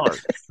played hard.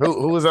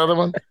 Who was the other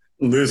one?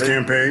 Liz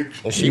Campaign.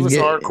 And she was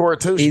hardcore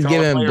too. He's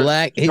giving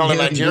black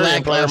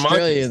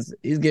Australians.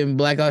 He's giving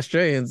black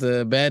Australians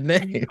a bad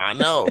name. I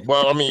know.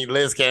 Well, I mean,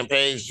 Liz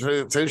Campaign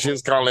too. She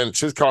was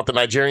called the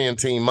Nigerian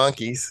team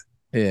monkeys.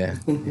 Yeah.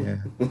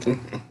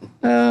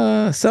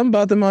 Something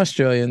about them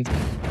Australians.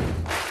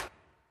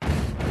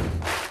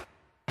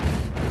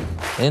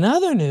 In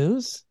other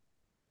news,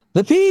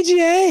 the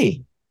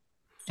PGA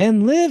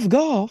and Live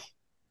Golf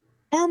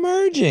are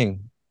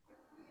merging,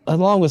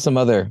 along with some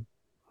other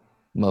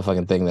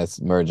motherfucking thing that's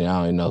merging. I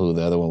don't even know who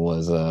the other one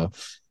was.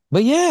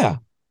 But yeah,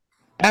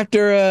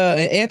 after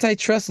an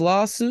antitrust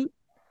lawsuit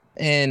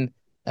and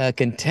a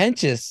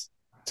contentious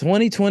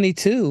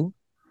 2022,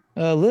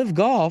 Live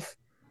Golf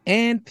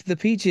and the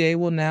PGA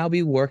will now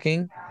be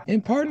working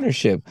in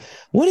partnership.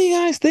 What do you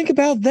guys think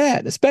about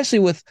that? Especially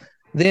with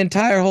the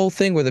entire whole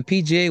thing where the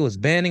PGA was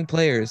banning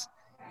players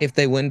if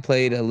they wouldn't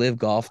played a Live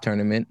Golf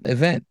tournament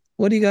event.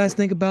 What do you guys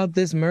think about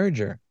this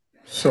merger?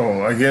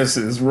 So I guess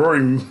is Rory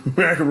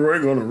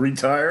McIlroy going to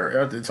retire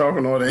after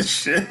talking all that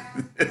shit?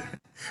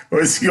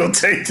 Or is he going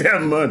to take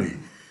that money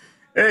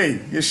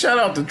Hey, yeah, shout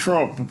out to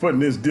Trump for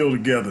putting this deal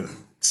together,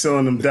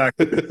 selling them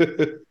documents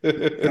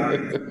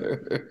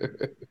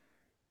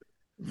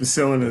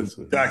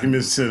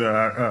to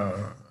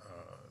the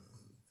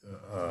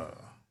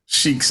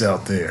sheiks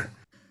out there.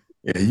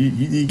 Yeah,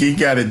 you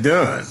got it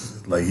done.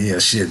 Like, yeah,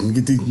 shit. We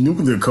get these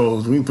nuclear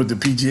codes. We can put the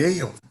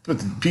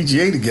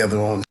PGA together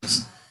on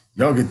this.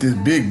 Y'all get this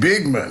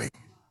big money.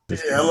 Yeah,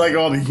 I like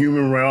all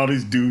the all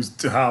these dudes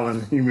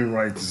hollering human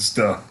rights and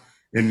stuff.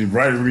 And then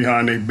right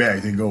behind their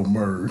back, they go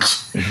merge.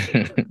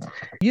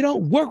 You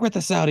don't work with the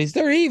Saudis.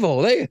 They're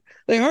evil. They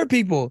hurt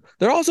people.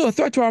 They're also a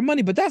threat to our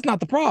money, but that's not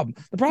the problem.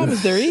 The problem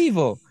is they're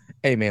evil.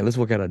 Hey, man, let's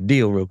work out a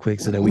deal real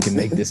quick so that we can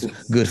make this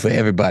good for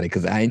everybody,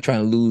 because I ain't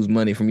trying to lose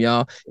money from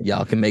y'all.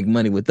 Y'all can make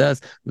money with us.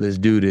 Let's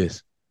do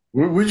this.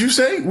 What'd you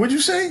say? You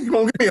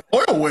gonna give me an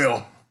oil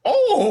well?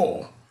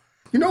 Oh,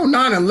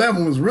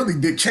 9/11 was really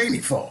Dick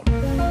Cheney's fault.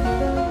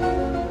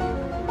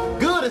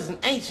 Good is an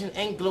ancient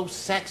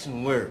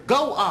Anglo-Saxon word.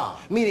 Go-ah,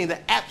 meaning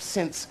the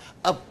absence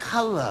of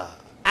color.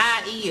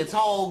 I.e., it's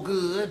all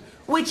good,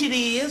 which it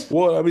is.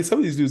 Well, I mean, some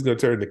of these dudes going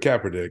to turn to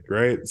Kaepernick,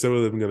 right? Some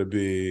of them going to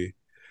be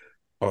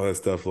all that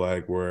stuff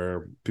like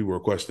where people were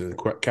questioning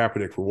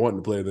Kaepernick for wanting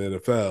to play in the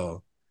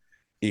NFL,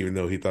 even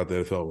though he thought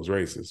the NFL was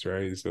racist,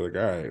 right? So like,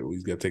 all right, well,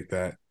 he's got to take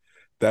that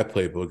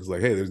playbook. It's like,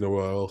 hey, there's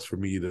nowhere else for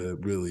me to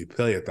really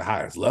play at the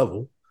highest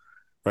level,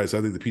 right? So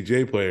I think the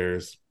PGA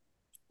players,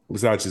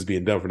 besides just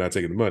being dumb for not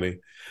taking the money,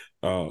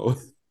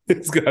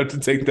 it's going to have to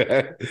take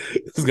that.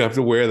 It's going to have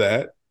to wear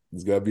that.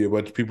 There's got to be a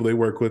bunch of people they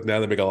work with now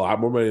that make a lot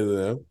more money than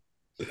them.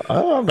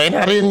 Oh, they're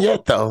not in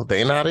yet, though.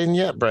 They're not in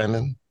yet,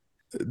 Brandon.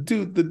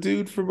 Dude, the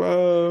dude from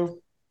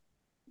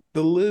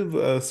the Live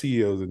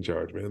CEO's in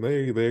charge, man.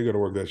 They're gonna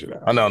work that shit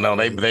out. Oh no,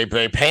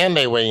 they pan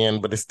their way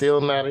in, but it's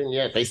still not in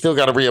yet. They still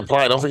got to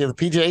reapply. Don't forget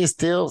the PGA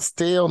still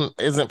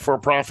isn't for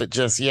profit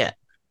just yet.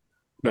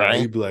 No,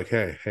 right? You'd be like,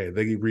 hey,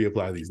 they can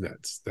reapply these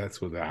nuts.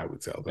 That's what I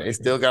would tell them. They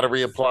still got to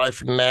reapply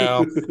for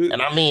now.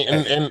 And I mean,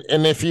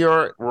 and if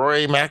you're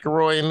Rory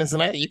McIlroy and this and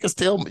that, you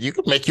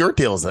could make your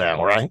deals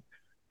now, right?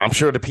 I'm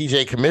sure the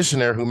PGA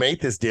commissioner who made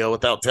this deal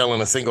without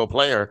telling a single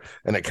player,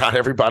 and it got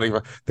everybody.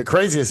 The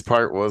craziest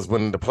part was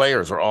when the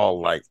players were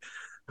all like,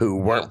 who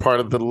weren't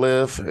part of the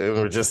Live, and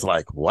were just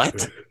like,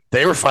 what?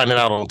 They were finding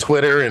out on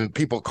Twitter and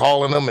people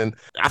calling them, and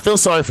I feel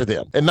sorry for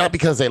them. And not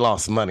because they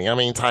lost money. I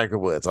mean, Tiger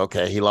Woods,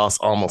 okay, he lost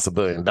almost $1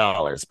 billion,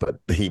 but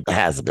he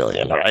has $1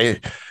 billion,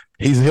 right?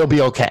 He'll be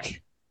okay.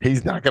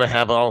 He's not going to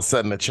have all of a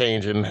sudden a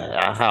change in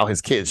how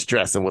his kids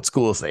dress and what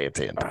schools they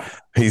attend.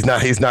 He's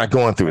not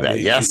going through that.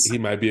 Yes, he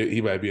might be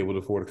able to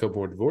afford a couple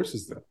more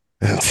divorces though.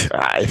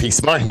 If he's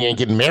smart, he ain't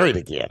getting married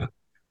again.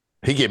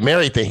 He get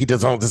married, then he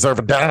doesn't deserve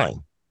a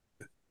dime.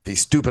 If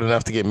he's stupid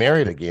enough to get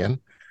married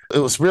again. It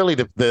was really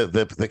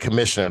the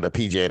commissioner of the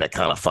PGA that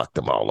kind of fucked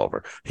them all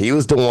over. He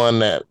was the one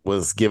that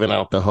was giving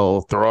out the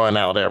whole, throwing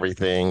out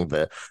everything,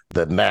 the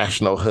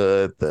national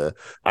hood.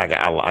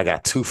 I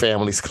got two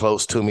families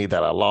close to me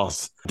that I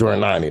lost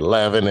during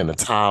 9/11, and the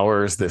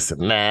towers, this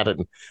and that,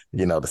 and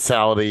the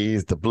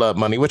Saudis, the blood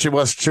money, which it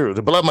was true.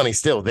 The blood money's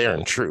still there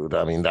and true.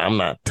 I mean, I'm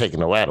not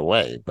taking that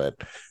away,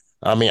 but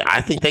I mean,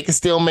 I think they can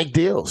still make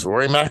deals.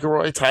 Rory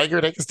McIlroy,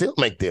 Tiger, they can still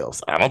make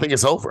deals. I don't think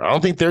it's over. I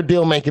don't think their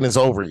deal making is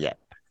over yet.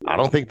 I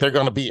don't think they're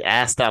going to be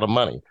asked out of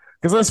money.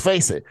 Because let's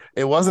face it,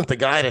 it wasn't the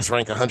guy that's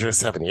ranked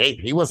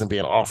 178th. He wasn't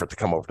being offered to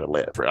come over to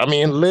Live. I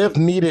mean, Live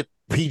needed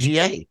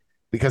PGA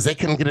because they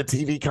couldn't get a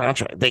TV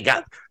contract. Do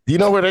you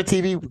know where their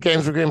TV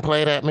games were getting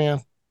played at, man?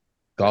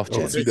 Golf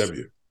Channel.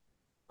 CW.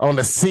 On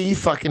the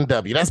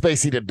C-fucking-W. That's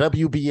basically the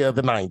WB of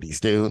the 90s,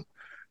 dude.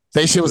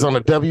 They shit was on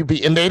the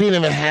WB, and they didn't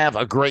even have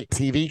a great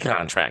TV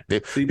contract.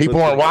 People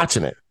weren't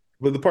watching it.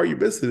 But the part you're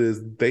missing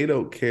is they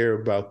don't care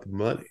about the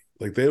money.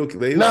 Like they don't.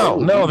 They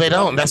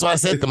don't. That's why I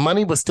said the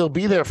money would still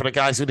be there for the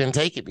guys who didn't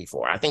take it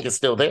before. I think it's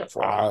still there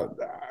for them.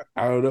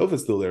 I don't know if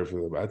it's still there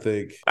for them. I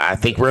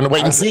think we're in the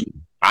wait and see.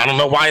 I don't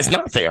know why it's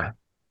not there.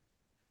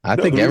 I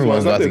think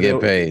everyone's about to get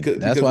paid.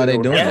 That's why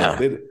they're doing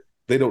it.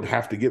 They don't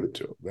have to give it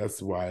to them.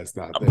 That's why it's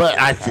not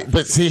there.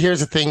 But see, here's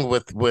the thing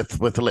with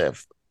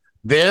Liv.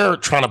 They're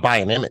trying to buy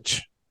an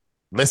image.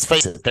 Let's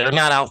face it. They're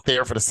not out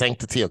there for the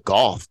sanctity of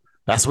golf.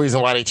 That's the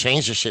reason why they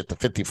changed the shit to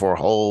 54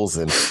 holes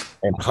and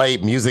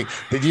played music.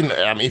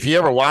 If you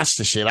ever watched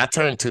the shit, I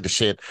turned to the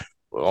shit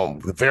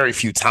the very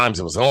few times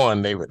it was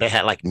on. They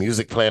had like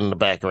music playing in the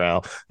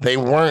background. They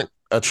weren't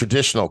a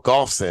traditional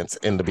golf sense,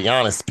 and to be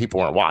honest, people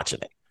weren't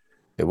watching it.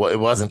 It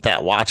wasn't that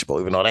watchable,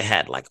 even though they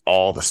had like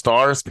all the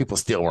stars. People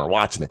still weren't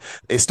watching it.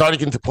 It started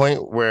getting to the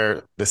point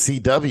where the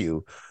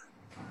CW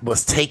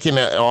was taking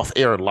it off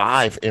air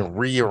live and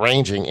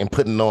rearranging and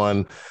putting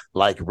on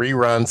like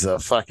reruns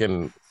of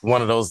fucking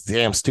one of those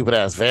damn stupid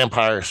ass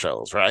vampire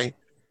shows, right?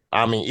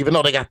 I mean, even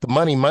though they got the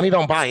money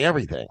don't buy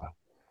everything.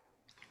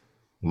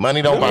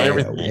 Money don't buy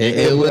everything. It's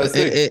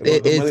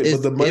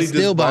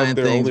still buying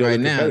things right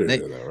now.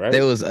 Right?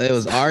 They was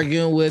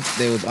arguing with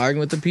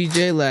the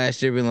PGA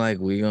last year, being like,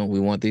 we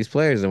want these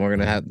players, and we're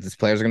gonna have these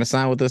players are gonna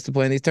sign with us to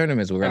play in these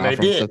tournaments. We're gonna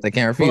offer them stuff they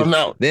can't refuse. Well,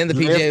 no. Then the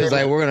PGA was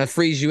like, we're gonna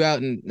freeze you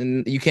out,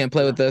 and you can't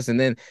play with us. And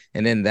then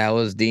that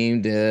was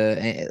deemed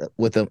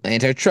with the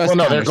antitrust.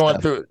 Well,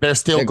 no, they're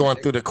still going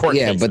through the court.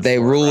 Yeah, but they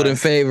ruled in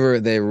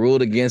favor. They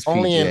ruled against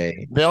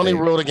PGA. They only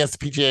ruled against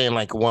the PGA in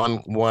like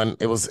one.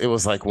 It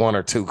was like one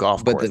or two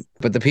golf courses.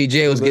 But the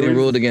PGA was getting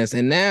ruled against,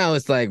 and now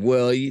it's like,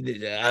 well,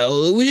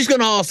 we're just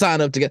gonna all sign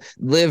up together.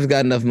 Liv's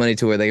got enough money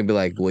to where they can be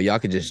like, well, y'all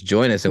can just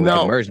join us and we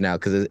can merge now,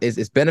 because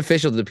it's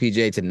beneficial to the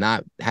PGA to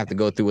not have to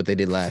go through what they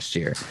did last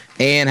year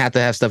and have to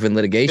have stuff in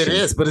litigation. It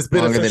is, but it's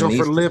beneficial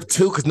for Liv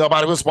too, because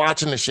nobody was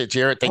watching the shit,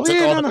 Jared. They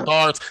took all the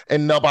cards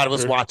and nobody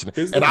was watching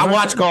it. And I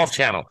watch Golf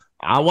Channel.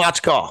 I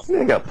watch golf.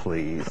 Nigga,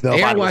 please.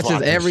 Aaron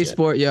watches every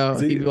sport, yo.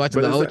 He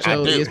watches the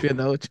Ocho, ESPN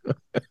the Ocho.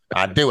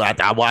 I do.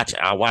 I watch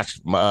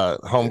my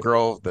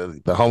homegirl,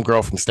 the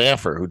homegirl from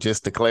Stanford who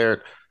just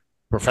declared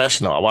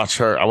professional. I watched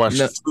her. I watched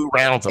 2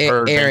 rounds of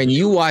her. Aaron,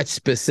 you watch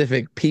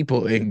specific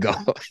people in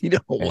golf. You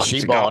don't watch.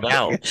 She balled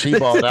out. She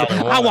balled out.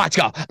 I watch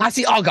golf. I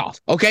see all golf.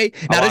 Okay.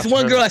 Now this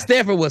one girl at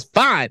Stanford was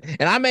fine,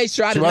 and I made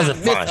sure I did wasn't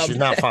fine. She's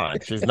not fine.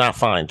 She's not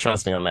fine.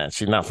 Trust me on that.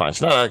 She's not fine.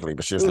 She's not ugly,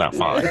 but she's not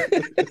fine.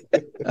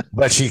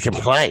 But she can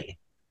play.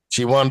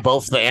 She won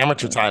both the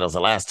amateur titles the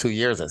last 2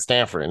 years at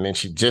Stanford, and then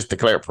she just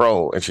declared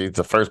pro, and she's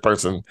the first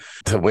person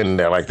to win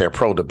their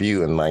pro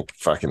debut in like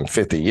fucking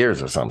 50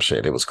 years or some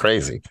shit. It was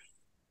crazy.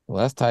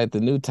 Well, that's tight. The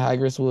new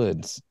Tigress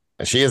Woods.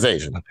 And she is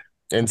Asian.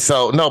 And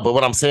so, no, but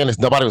what I'm saying is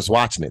nobody was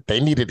watching it. They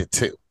needed it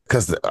too.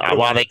 Because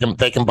while they can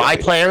buy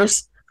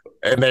players,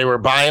 and they were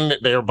buying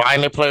their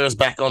players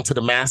back onto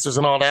the Masters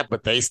and all that,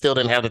 but they still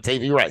didn't have the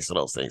TV rights to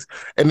those things.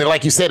 And then,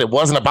 like you said, it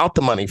wasn't about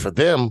the money for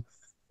them.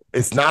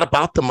 It's not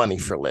about the money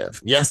for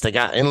Liv. Yes, they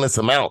got endless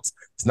amounts.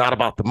 It's not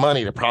about the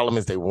money. The problem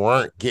is they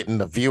weren't getting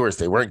the viewers.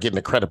 They weren't getting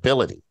the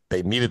credibility.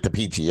 They needed the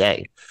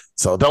PGA.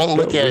 So don't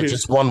look at it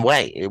just one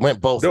way. It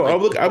went both ways. No,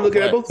 I'm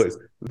looking at both ways.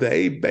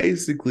 They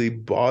basically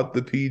bought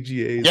the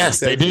PGA. Yes,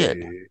 they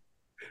did.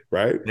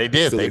 Right? They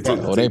did. So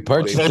they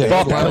purchased it. They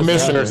bought the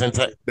commissioners and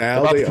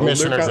now they own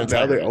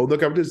the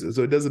competition.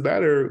 So it doesn't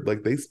matter.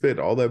 Like, they spent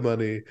all that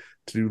money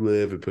to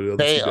live and put it on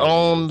they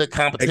own the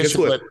competition. And guess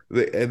what?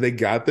 They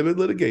got them in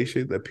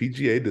litigation. The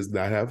PGA does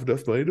not have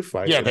enough money to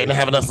fight. Yeah, they didn't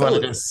have enough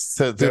money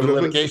to do the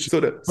litigation.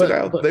 So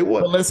now they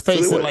won. But let's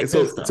face it like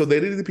this. So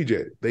they need the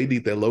PGA. They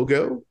need their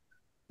logo.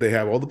 They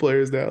have all the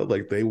players now.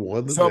 Like, they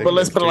won the thing. But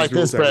let's put it like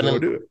this,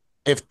 Brandon.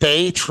 If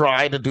they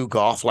try to do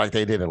golf like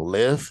they did in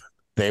Liv,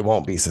 they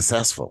won't be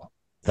successful.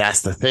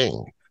 That's the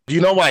thing. You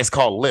know why it's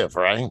called Liv,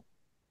 right?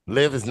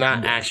 Liv is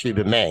not actually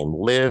the name.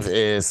 Liv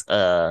is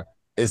the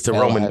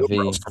Roman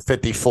numerals for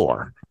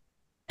 54.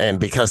 And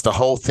because the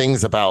whole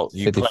thing's about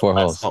you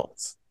 54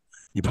 holes.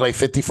 You play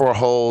 54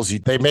 holes.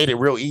 They made it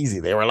real easy.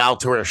 They were allowed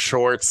to wear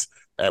shorts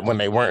when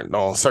they weren't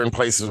on certain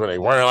places where they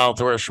weren't allowed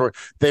to wear shorts.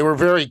 They were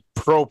very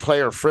pro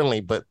player friendly,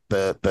 but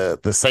the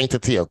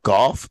sanctity of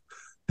golf,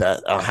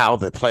 that how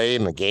the play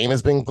and the game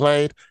is being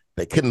played,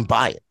 they couldn't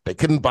buy it. They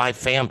couldn't buy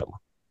fandom.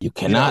 You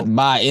cannot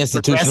buy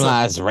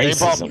institutionalized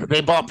racism.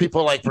 They bought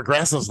people like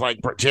progressives, like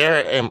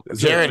Jared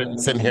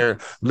and sitting here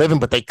living,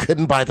 but they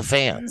couldn't buy the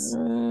fans.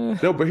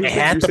 No, but here's what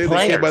you're saying: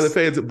 they can't buy the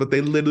fans, but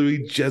they literally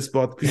just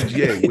bought the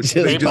PGA. Which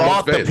they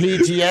bought the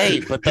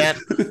PGA, but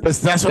that's what I'm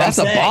saying. That's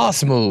a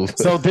boss move.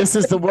 So this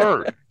is the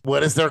word.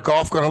 What is their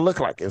golf going to look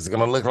like? Is it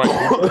going to look like,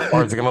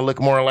 or is it going to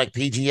look more like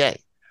PGA?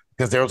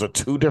 Because those are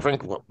two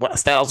different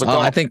styles of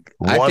golf. I think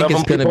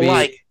it's going to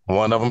be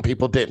one of them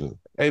people didn't.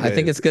 Hey, I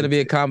think it's going to be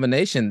a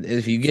combination.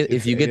 If you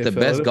get the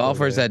best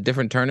golfers at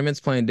different tournaments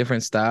playing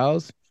different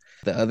styles,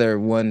 the other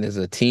one is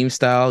a team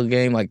style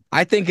game. Like,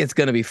 I think it's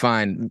going to be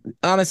fine.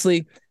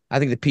 Honestly, I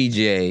think the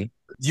PGA.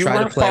 You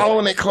weren't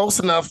following it close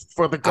enough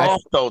for the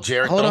golf, though,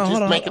 Jared. Hold on.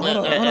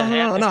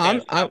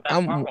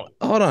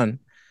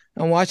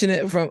 I'm watching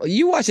it from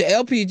you watching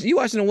LPG. You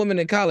watching a woman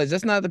in college.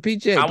 That's not the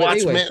PGA. I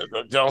watch men.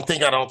 Don't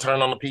think I don't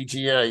turn on the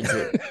PGA.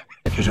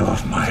 Get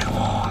off my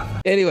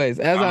lawn. Anyways,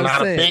 as I'm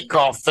not saying, a big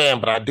golf fan,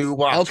 but I do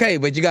watch. Okay,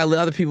 but you got to let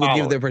other people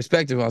give their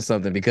perspective on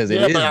something because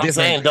it is different. I'm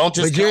saying, don't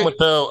just come with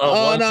the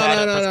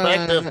one-sided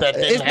perspective that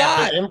didn't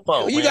have the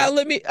info. You got to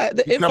let me.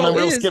 The info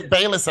is Skip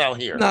Bayless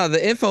out here. No,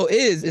 the info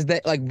is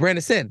that, like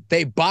Brandon said,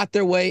 they bought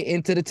their way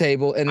into the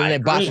table and then they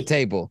bought the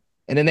table.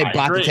 And then they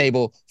bought the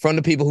table from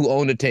the people who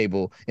owned the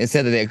table and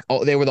said that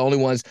they were the only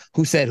ones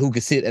who said who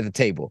could sit at the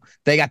table.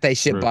 They got their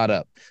shit bought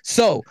up.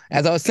 So,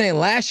 as I was saying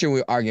last year, we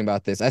were arguing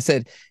about this. I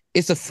said,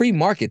 it's a free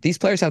market. These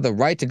players have the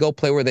right to go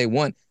play where they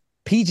want.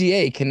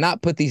 PGA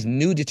cannot put these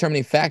new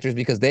determining factors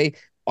because they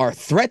are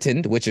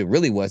threatened, which it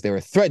really was. They were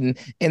threatened,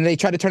 and they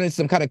tried to turn it into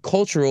some kind of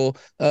cultural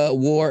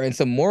war and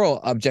some moral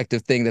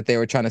objective thing that they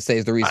were trying to say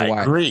is the reason why.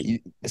 I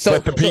agree.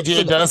 But the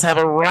PGA does have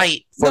a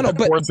right for the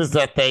courses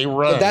that they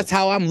run. But that's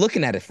how I'm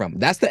looking at it from.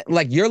 That's that.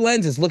 Like your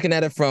lens is looking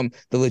at it from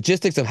the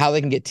logistics of how they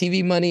can get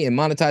TV money and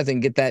monetize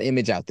and get that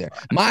image out there.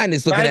 Mine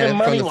is looking at it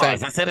from the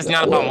fact. I said it's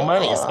not about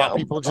money. It's about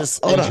people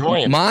just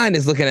enjoying it. Mine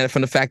is looking at it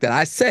from the fact that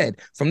I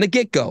said from the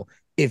get-go,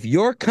 if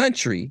your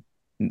country,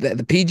 the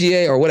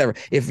PGA or whatever,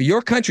 if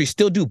your country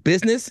still do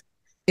business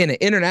in an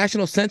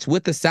international sense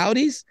with the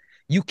Saudis,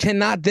 you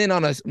cannot then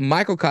on a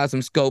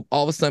microcosm scope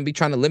all of a sudden be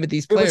trying to limit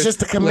these players. It was just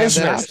the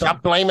commissioner.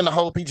 Stop blaming the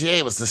whole PGA.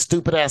 It was the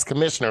stupid ass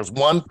commissioners.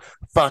 One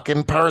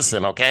fucking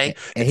person, okay?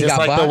 And just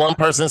like the one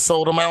person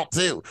sold them out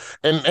too.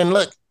 And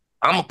look,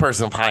 I'm a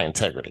person of high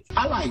integrity.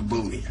 I like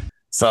booty.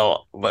 So,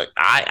 look,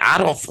 I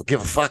don't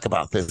give a fuck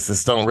about this.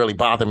 This don't really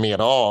bother me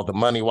at all. The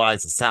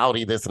money-wise, the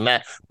Saudi, this and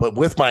that. But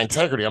with my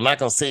integrity, I'm not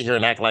going to sit here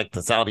and act like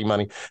the Saudi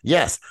money.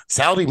 Yes,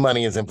 Saudi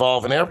money is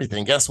involved in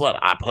everything. Guess what?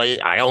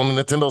 I own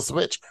a Nintendo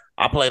Switch.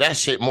 I play that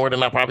shit more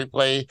than I probably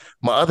play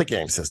my other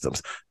game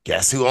systems.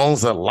 Guess who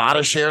owns a lot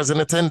of shares in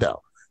Nintendo?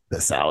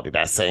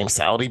 That same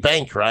Saudi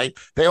bank, right?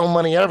 They own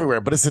money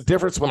everywhere, but it's a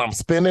difference when I'm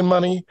spending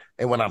money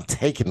and when I'm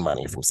taking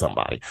money from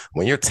somebody.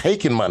 When you're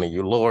taking money,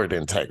 you lower the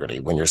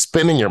integrity. When you're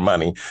spending your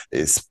money,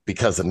 it's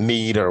because of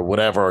need or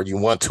whatever, or you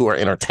want to, or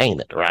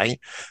entertainment, right?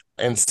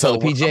 And so the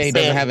PGA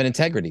doesn't have an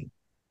integrity.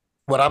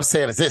 What I'm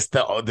saying is this,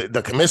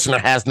 the commissioner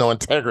has no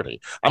integrity.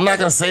 I'm not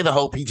going to say the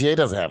whole PGA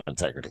doesn't have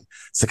integrity.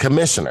 It's the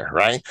commissioner,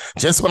 right?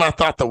 Just when I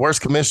thought the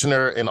worst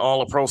commissioner in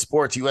all of pro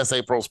sports,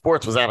 USA Pro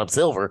Sports, was Adam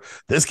Silver,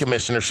 this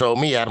commissioner showed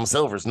me Adam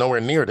Silver's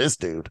nowhere near this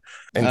dude.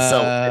 And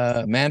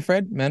so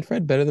Manfred,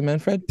 better than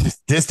Manfred?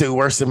 This dude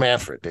worse than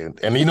Manfred, dude.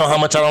 And you know how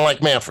much I don't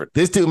like Manfred.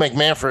 This dude make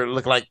Manfred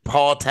look like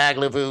Paul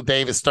Tagliabue,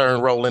 David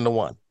Stern roll into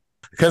one.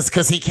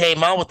 Because he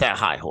came out with that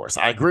high horse.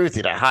 I agree with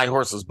you. That high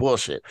horse was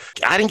bullshit.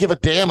 I didn't give a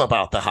damn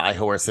about the high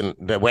horse and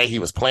the way he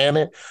was playing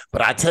it.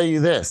 But I tell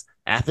you this,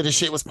 after the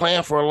shit was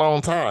playing for a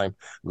long time,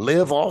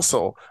 Live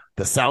also,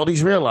 the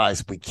Saudis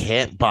realized we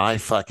can't buy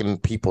fucking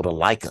people to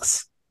like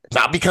us.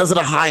 Not because of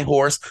the high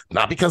horse,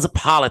 not because of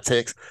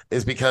politics.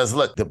 It's because,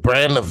 look, the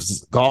brand of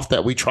golf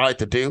that we tried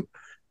to do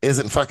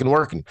isn't fucking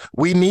working.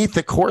 We need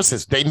the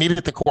courses. They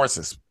needed the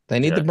courses. They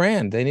need the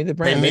brand. They need the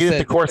brand. They needed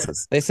the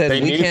courses. They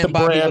said we can't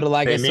buy people to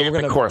like us. They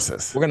needed the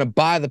courses. We're gonna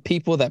buy the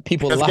people that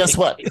people like. Guess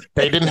what?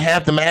 They didn't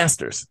have the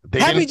Masters.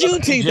 Happy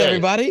Juneteenth,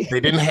 everybody. They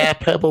didn't have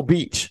Pebble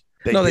Beach.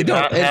 They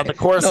don't have the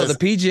courses. No, the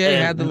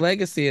PGA had the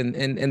legacy, and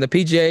the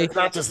PGA. It's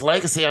not just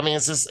legacy. I mean,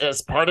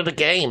 it's part of the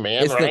game,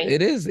 man. Right?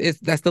 It is.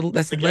 That's the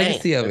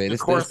legacy of it.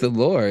 It's the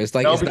lore. It's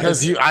like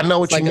because I know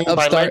what you mean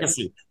by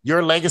legacy.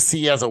 Your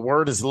legacy as a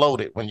word is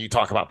loaded when you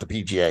talk about the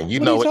PGA.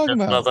 You know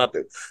what?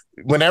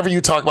 Whenever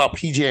you talk about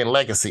PGA and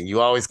legacy,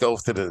 you always go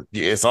to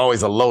it's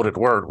always a loaded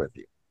word with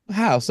you.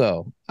 How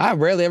so? I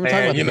rarely ever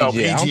talk about the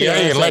PGA.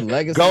 PGA and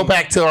legacy. Go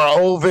back to our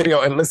old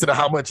video and listen to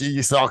how much you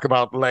used to talk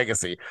about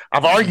legacy.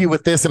 I've argued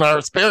with this in our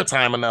spare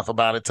time enough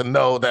about it to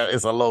know that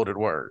it's a loaded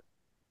word.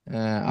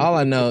 All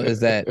I know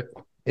is that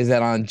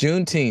on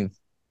Juneteenth,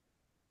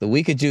 the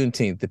week of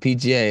Juneteenth, the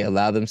PGA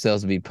allowed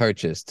themselves to be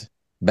purchased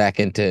back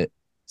into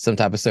some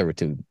type of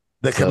servitude.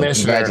 The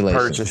commissioner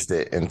purchased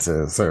it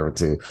into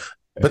servitude.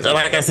 But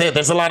like I said,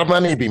 there's a lot of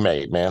money to be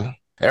made, man.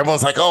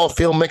 Everyone's like, oh,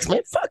 Phil Mickelson.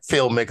 Man, fuck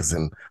Phil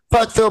Mickelson.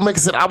 Fuck Phil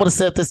Mickelson. I would have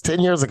said this 10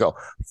 years ago.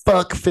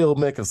 Fuck Phil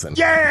Mickelson.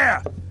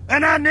 Yeah!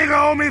 And that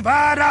nigga owe me $5.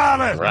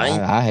 Right?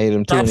 I hate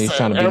him too. And he's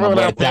trying to be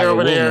my out there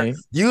over there.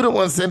 You the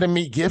one sending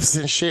me gifts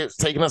and shit,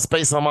 taking up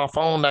space on my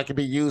phone that could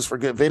be used for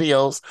good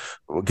videos,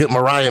 good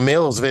Mariah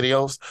Mills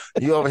videos.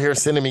 You over here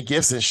sending me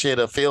gifts and shit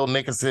of Phil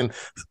Mickelson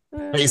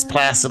face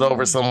plastered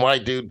over some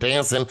white dude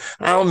dancing.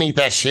 I don't need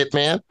that shit,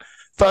 man.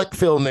 Fuck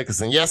Phil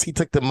Mickelson. Yes, he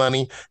took the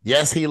money.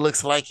 Yes, he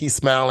looks like he's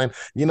smiling.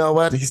 You know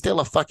what? He's still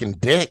a fucking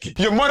dick.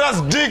 Your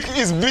mother's dick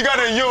is bigger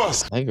than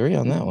yours. I agree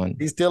on that one.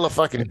 He's still a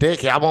fucking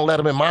dick. I won't let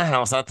him in my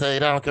house. I tell you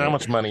that. I don't care how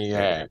much money he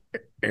had.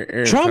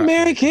 Trump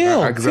married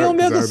Phil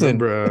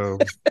Mickelson.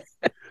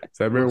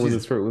 I remember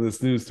when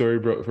this news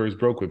story first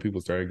broke, when people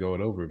started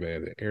going over,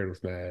 man, Aaron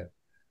was mad.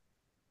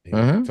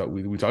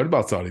 We talked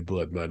about Saudi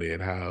blood money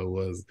and how it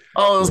was.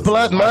 Oh, it was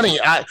blood money.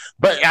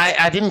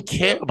 I didn't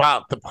care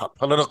about the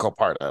political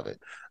part of it.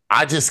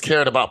 I just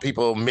cared about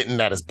people admitting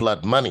that it's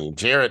blood money.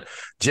 Jared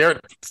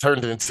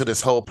turned into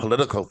this whole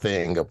political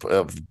thing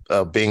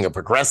of being a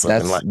progressive.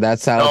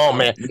 That's how. Oh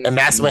man, and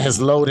that's when his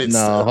loaded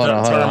term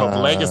of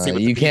legacy.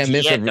 You can't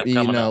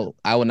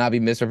I will not be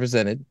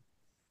misrepresented.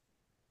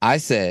 I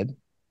said,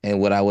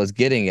 and what I was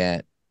getting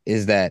at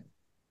is that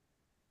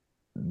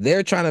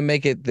they're trying to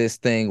make it this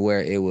thing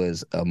where it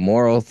was a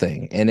moral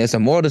thing, and it's a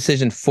moral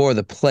decision for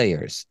the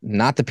players,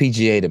 not the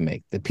PGA to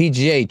make. The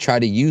PGA tried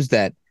to use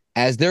that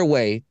as their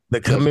way.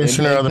 The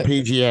commissioner of the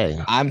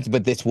PGA.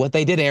 But that's what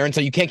they did, Aaron. So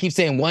you can't keep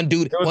saying one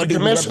dude. One dude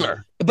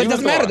commissioner. But it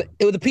doesn't matter.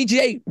 The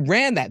PGA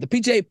ran that. The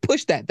PGA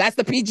pushed that. That's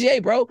the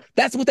PGA, bro.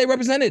 That's what they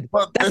represented.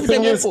 That's what they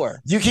went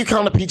for. You keep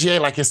calling the PGA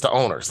like it's the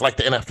owners, like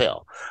the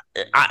NFL.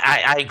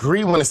 I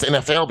agree when it's the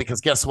NFL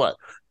because guess what?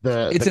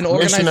 It's an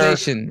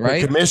organization,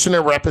 right? The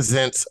commissioner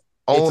represents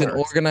owners. It's an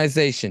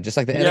organization, just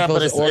like the Yeah, NFL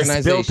but is an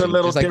organization. it's built a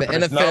little just like different.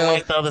 the It's not NFL,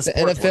 like the other the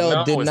sports. NFL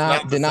No, did it's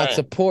not the same.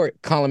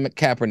 support Colin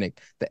Kaepernick.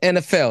 The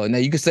NFL, and now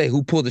you can say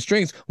who pulled the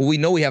strings. Well, we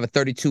know we have a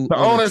 32 The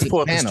owners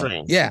pulled the panel.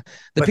 strings. Yeah,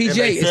 the But PGA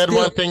they is said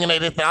still one thing and they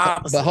did the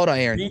opposite. But hold on,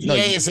 Aaron.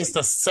 PGA is just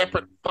a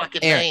separate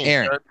fucking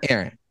name.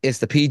 Aaron, it's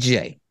the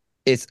PGA.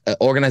 It's an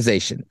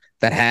organization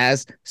that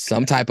has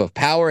some type of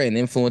power and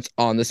influence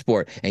on the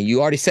sport. And you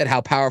already said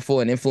how powerful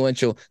and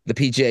influential the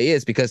PGA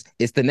is because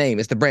it's the name,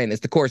 it's the brand,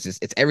 it's the courses,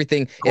 it's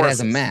everything it has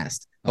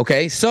amassed.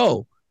 Okay,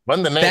 so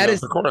when the name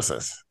is the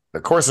courses. The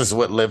courses is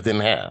what Liv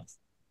didn't have.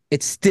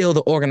 It's still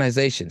the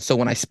organization. So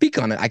when I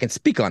speak on it, I can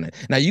speak on it.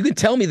 Now, you can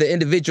tell me the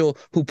individual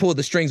who pulled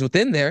the strings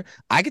within there.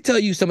 I can tell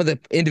you some of the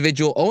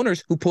individual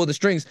owners who pulled the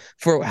strings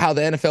for how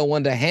the NFL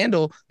wanted to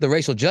handle the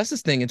racial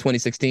justice thing in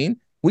 2016.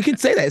 We can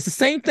say that. It's the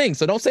same thing.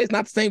 So don't say it's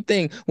not the same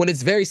thing when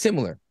it's very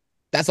similar.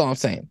 That's all I'm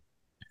saying.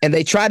 And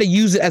they try to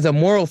use it as a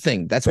moral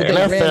thing. That's what they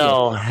ran with.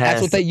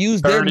 That's what they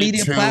use their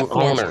media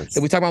platforms.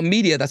 If we talk about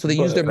media, that's what they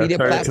use their media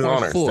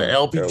platforms for. The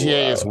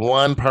LPGA is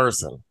one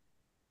person.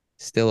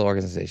 Still an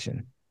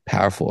organization.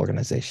 Powerful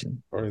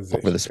organization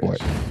over the sport.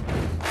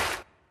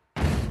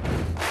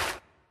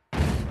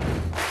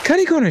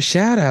 Cuddy Corner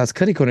shoutouts.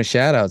 Cuddy Corner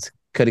shoutouts.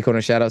 Cuddy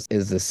Corner shoutouts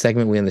is the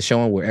segment we end the show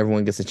on where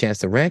everyone gets a chance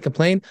to rant,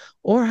 complain,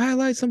 or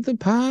highlight something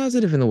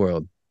positive in the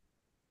world.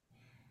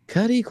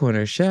 Cuddy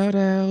Corner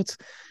shoutouts.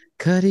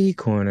 Cuddy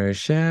Corner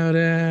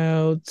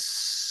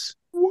shoutouts.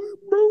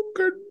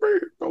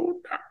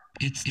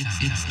 It's time.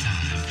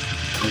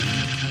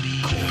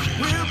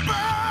 We're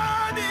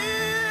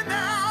burning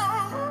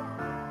now.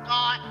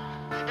 God,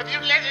 if you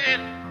let it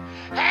in,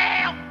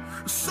 hell.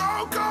 So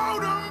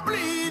cold and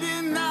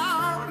bleeding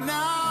now,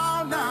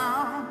 now,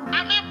 now.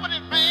 I'm in with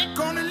it, man.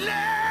 Gonna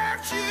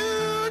let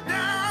you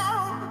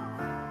down.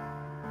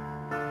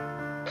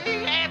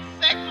 He had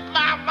sex with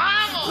my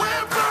mama.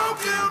 We're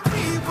broken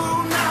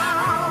people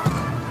now.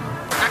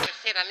 I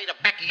just said I need a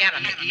bacchiata.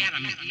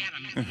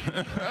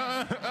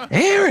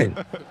 Aaron!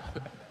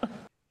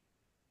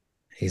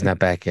 He's not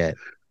back yet.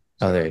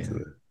 Oh, there he is.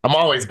 I'm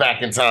always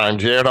back in time,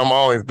 Jared. I'm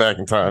always back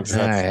in time. Just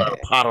have to start a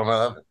pot on the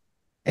oven.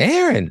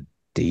 Aaron,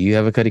 do you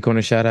have a Cuddy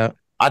Corner shout out?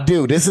 I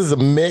do. This is a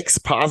mix,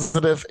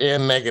 positive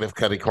and negative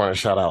Cuddy Corner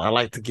shout out. I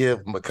like to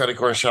give a Cuddy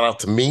Corner shout out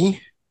to me.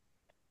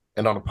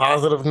 And on a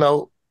positive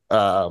note,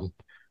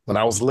 when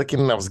I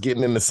was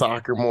getting into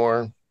soccer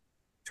more,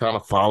 trying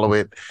to follow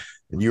it.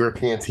 The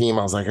European team,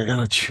 I was like, I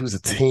gotta choose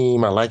a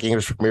team. I like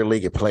English Premier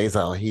League. It plays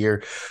out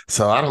here.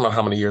 So I don't know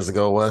how many years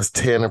ago it was,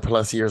 10 or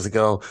plus years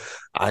ago,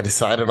 I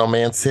decided on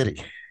Man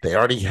City. They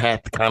already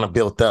had kind of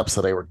built up,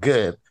 so they were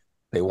good.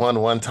 They won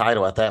one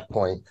title at that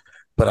point.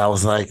 But I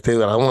was like,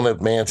 dude, I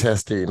wanted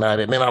Manchester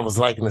United. And then I was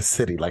liking the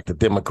city, like the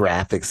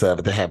demographics of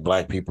it. They had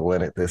black people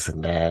in it, this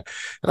and that.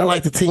 And I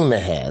liked the team they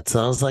had.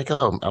 So I was like,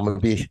 oh, I'm going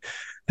to be,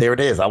 there it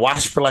is. I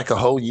watched for like a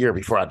whole year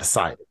before I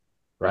decided.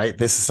 Right.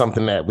 This is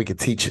something that we could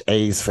teach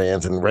A's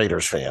fans and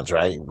Raiders fans,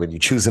 right? When you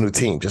choose a new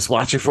team, just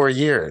watch it for a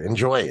year,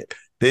 enjoy it,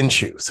 then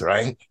choose,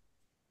 right?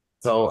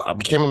 So I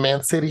became a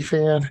Man City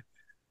fan.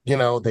 You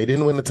know, they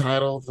didn't win the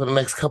title for the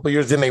next couple of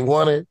years. Then they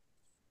won it.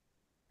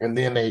 And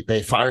then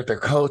they fired their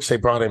coach. They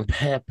brought in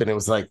Pep. And it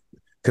was like,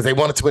 because they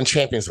wanted to win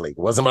Champions League.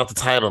 It wasn't about the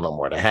title no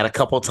more. They had a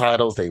couple of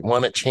titles. They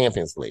won at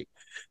Champions League.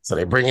 So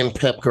they bring in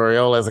Pep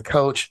Guardiola as a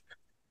coach.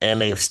 And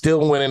they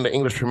still winning the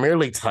English Premier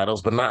League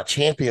titles, but not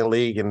Champions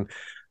League. And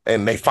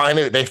they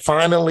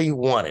finally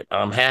won it.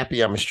 I'm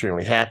happy. I'm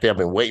extremely happy. I've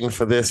been waiting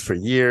for this for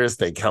years.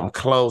 They come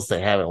close.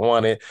 They haven't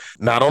won it.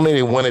 Not only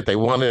they won it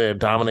in a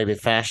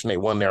dominated fashion. They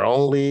won their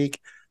own league.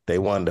 They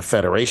won the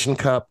Federation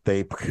Cup.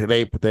 They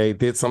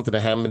did something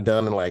that hadn't been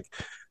done in like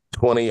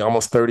 20,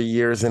 almost 30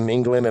 years in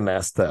England, and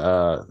that's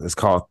it's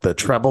called the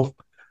treble.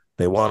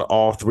 They won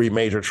all three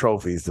major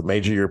trophies: the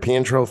major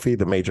European trophy,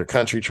 the major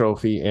country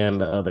trophy,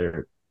 and the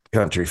other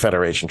country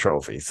federation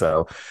trophy.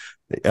 So.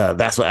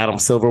 That's what Adam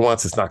Silver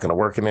wants. It's not going to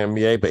work in the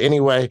NBA. But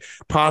anyway,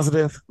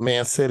 positive,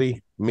 Man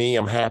City. Me,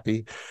 I'm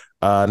happy.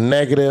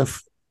 Negative,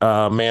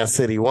 Man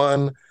City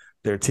won.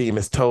 Their team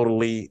is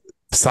totally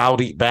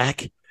Saudi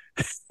back.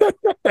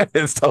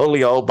 It's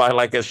totally owned by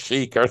like a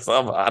sheik or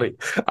somebody.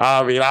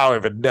 I mean, I don't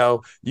even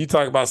know. You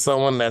talk about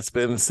someone that's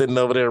been sitting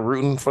over there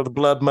rooting for the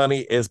blood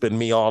money. It's been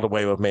me all the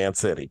way with Man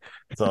City.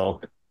 So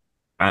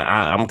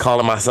I'm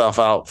calling myself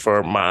out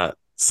for my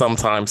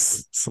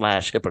sometimes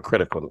 /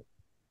 hypocritical.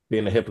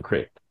 Being a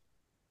hypocrite.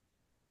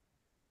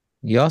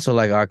 You also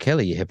like R.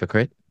 Kelly, you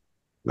hypocrite.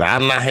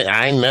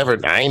 I ain't never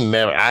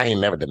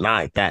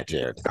denied that,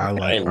 Jared. I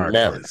like R.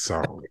 Kelly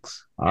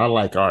songs. I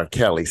like R.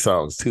 Kelly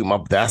songs too.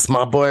 That's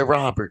my boy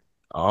Robert.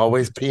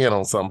 Always peeing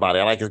on somebody.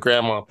 I like his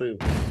grandma too.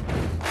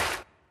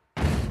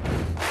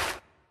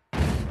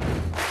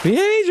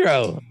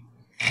 Pedro,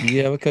 do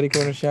you have a Cuddy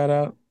Corner shout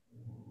out?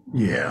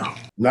 Yeah,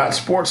 not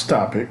sports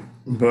topic,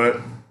 but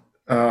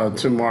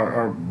to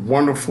our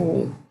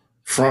wonderful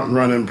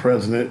front-running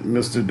president,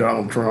 Mr.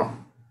 Donald Trump.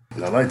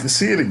 And I'd like to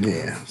see it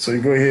again. So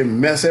you go ahead and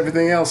mess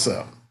everything else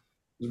up.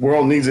 The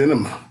world needs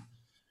enema.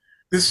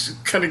 This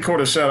Cuddy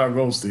Corner shout-out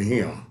goes to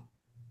him.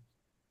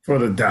 for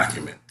the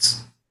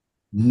documents,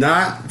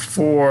 not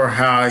for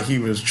how he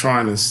was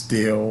trying to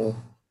steal,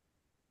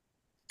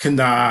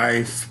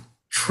 connive,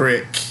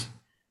 trick,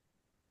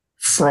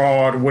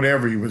 fraud,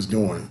 whatever he was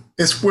doing.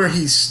 It's where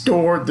he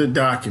stored the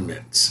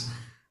documents.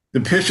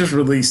 The pictures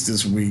released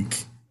this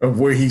week of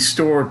where he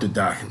stored the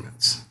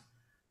documents.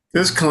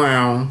 This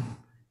clown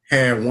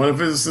had one of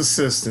his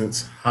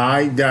assistants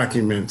hide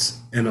documents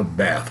in a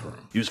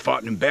bathroom. You was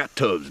farting in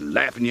bathtubs and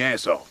laughing your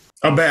ass off.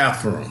 A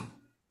bathroom.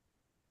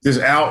 Just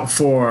out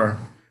for,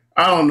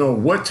 I don't know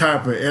what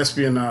type of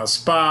espionage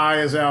spy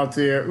is out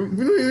there.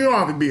 You don't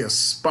have to be a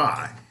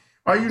spy.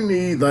 All you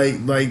need,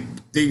 like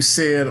they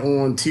said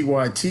on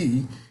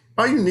TYT,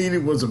 all you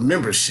needed was a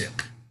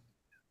membership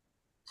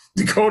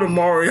to go to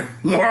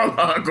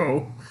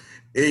Mar-a-Lago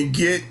and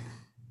get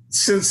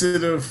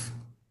sensitive,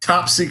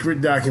 top secret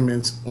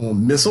documents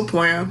on missile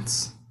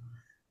plans,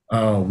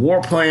 war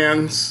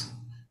plans,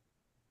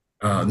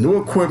 new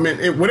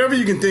equipment, whatever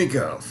you can think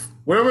of.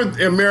 Whatever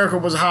America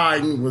was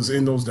hiding was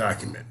in those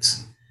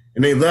documents.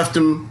 And they left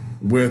him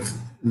with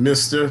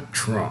Mr.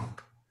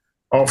 Trump,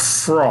 a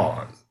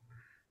fraud.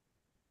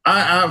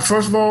 I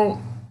first of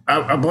all,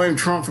 I blame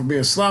Trump for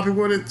being sloppy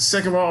with it.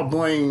 Second of all, I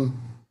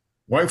blame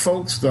white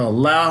folks to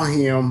allow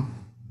him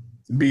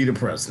to be the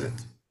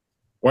president.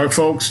 White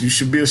folks, you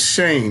should be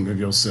ashamed of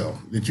yourself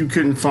that you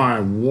couldn't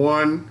find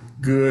one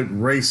good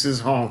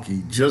racist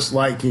honky just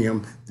like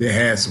him that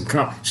had some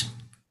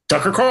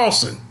Tucker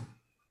Carlson.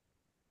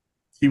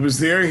 He was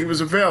there. He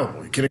was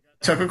available. You could have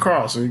got Tucker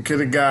Carlson. You could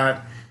have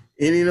got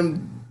any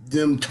of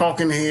them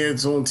talking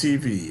heads on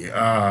TV.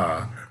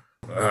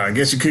 I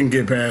guess you couldn't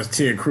get past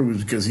Ted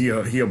Cruz because he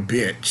a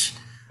bitch.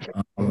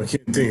 I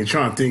can't think.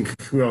 Trying to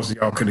think who else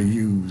y'all could have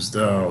used.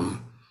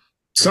 Some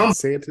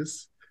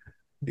DeSantis.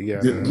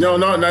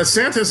 No.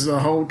 Santos is a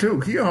hoe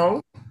too. He a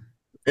hoe.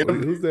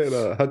 Who's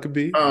that?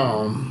 Huckabee.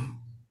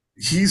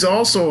 He's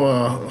also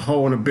a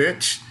hoe and a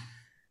bitch.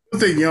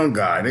 Who's the young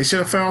guy? They should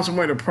have found some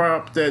way to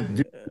prop that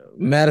dude.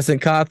 Madison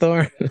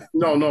Cawthorn.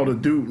 No, the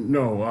dude.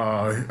 No,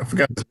 I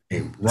forgot his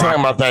name. Talking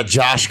about that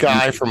Josh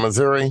guy from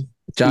Missouri.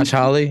 Josh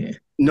Hawley.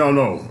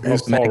 No.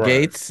 It's Matt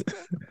Gates.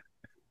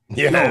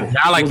 Yeah, no,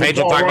 I like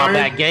Pedro talking about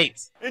Matt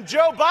Gates. In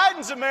Joe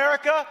Biden's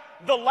America,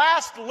 the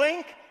last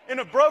link in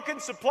a broken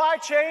supply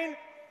chain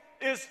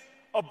is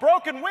a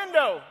broken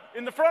window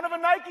in the front of a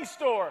Nike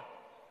store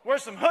where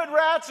some hood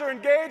rats are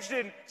engaged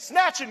in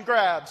snatch and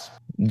grabs.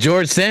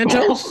 George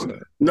Santos?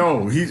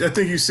 No, I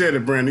think you said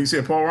it, Brandon. You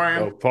said Paul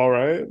Ryan? Oh, Paul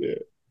Ryan, yeah.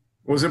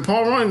 Was it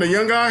Paul Ryan, the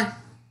young guy?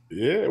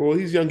 Yeah, well,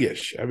 he's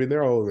youngish. I mean,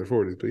 they're all in their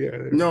 40s, but yeah.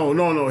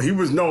 No. He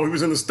was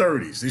in his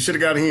 30s. They should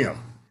have got him.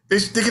 They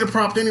could have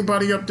propped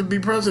anybody up to be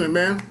president,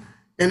 man.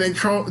 And they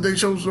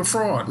chose a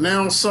fraud.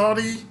 Now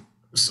Saudi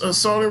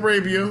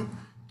Arabia,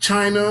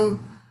 China,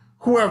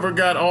 whoever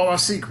got all our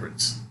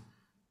secrets.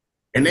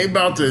 And they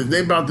about to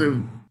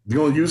they're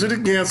gonna use it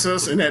against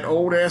us and that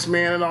old ass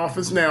man in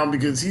office now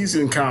because he's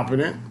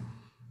incompetent.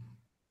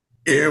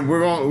 And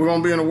we're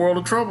gonna be in a world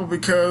of trouble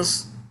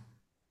because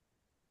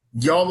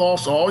y'all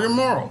lost all your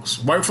morals.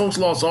 White folks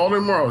lost all their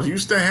morals.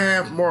 Used to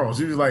have morals.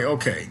 You was like,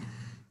 okay,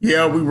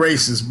 yeah, we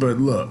racist, but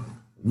look,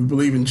 we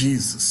believe in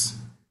Jesus.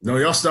 No,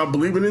 y'all stop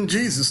believing in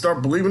Jesus.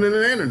 Start believing in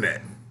the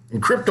internet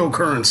and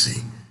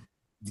cryptocurrency.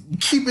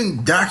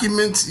 Keeping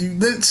documents, you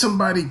let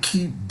somebody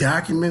keep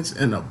documents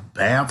in a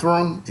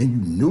bathroom and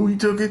you knew he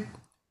took it?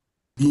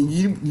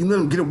 You let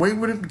him get away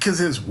with it because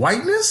of his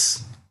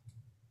whiteness?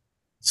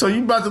 So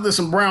you about to let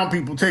some brown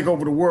people take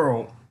over the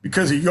world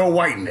because of your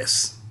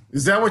whiteness.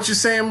 Is that what you're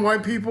saying,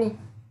 white people?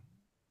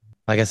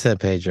 Like I said,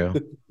 Pedro,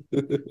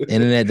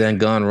 internet done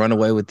gone run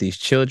away with these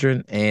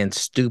children and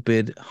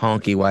stupid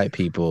honky white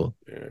people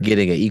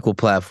getting an equal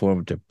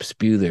platform to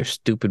spew their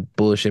stupid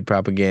bullshit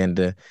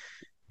propaganda.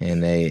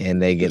 And they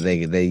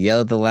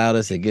yell at the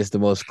loudest. It gets the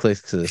most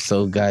clicks because it's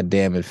so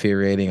goddamn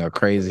infuriating or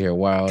crazy or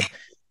wild.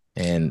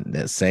 And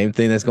that same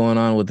thing that's going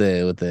on with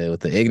the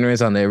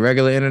ignorance on the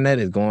regular internet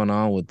is going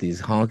on with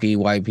these honky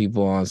white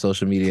people on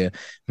social media,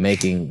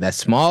 making that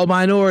small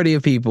minority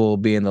of people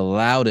being the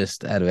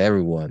loudest out of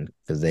everyone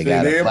because they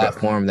got a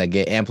platform that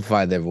get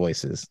amplified their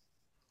voices.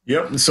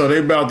 Yep. So they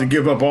about to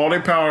give up all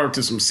their power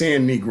to some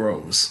sand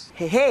Negroes.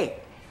 Hey,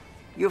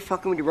 you're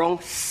fucking with the wrong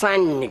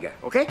son, nigga,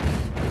 okay?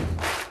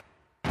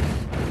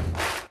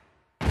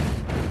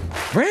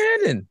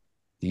 Brandon,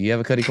 do you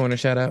have a Cuddy Corner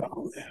shout out?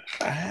 Oh,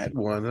 I had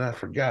one and I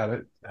forgot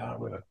it.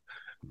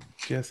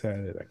 Just had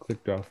it. I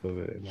clicked off of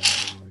it. And I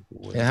was like,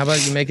 what? Yeah, how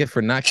about you make it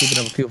for not keeping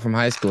up with people from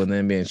high school and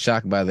then being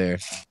shocked by their.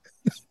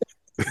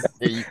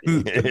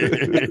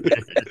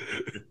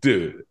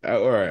 Dude,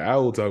 all right. I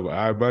will talk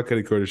about my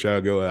Cuddy Corner shout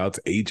out go out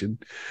to aging,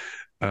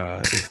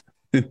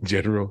 in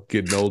general,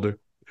 getting older.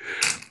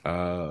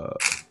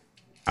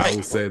 I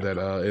will say that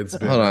it's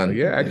been. Hold on.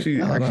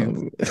 Actually,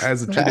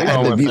 as a tradition, I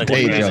had to mute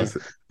Pedro.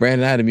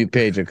 Brandon, I had to mute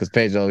Pedro because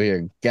Pedro over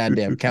here,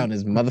 goddamn, counting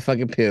his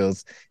motherfucking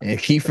pills and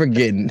keep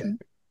forgetting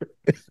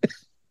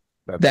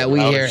that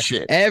we hear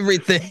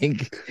everything.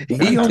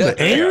 He on the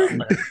air?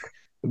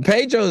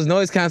 Pedro's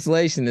noise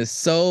cancellation is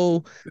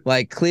so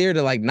like clear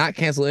to like not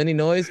cancel any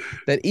noise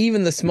that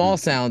even the small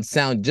sounds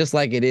sound just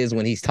like it is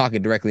when he's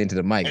talking directly into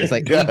the mic. It's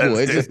like equal.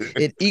 It's just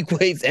it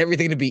equates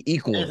everything to be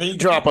equal. If he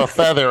drop a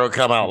feather, it'll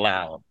come out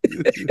loud.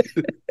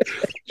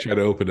 Try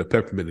to open a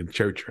peppermint in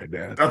church right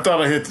now. I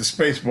thought I hit the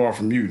space bar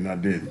from you, and I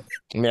didn't.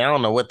 Man, I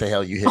don't know what the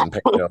hell you hitting,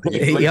 Pedro.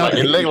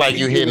 It looked like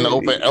you hitting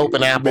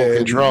open Apple Man,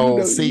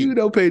 control C. You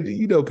know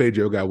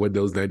Pedro got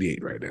Windows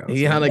 98 right now.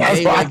 He on a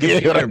gateway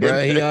computer,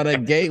 bro. He on a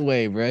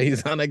gateway, bro.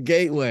 He's on a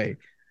gateway.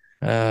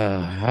 All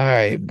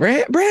right,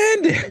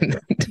 Brandon.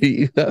 Do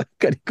you got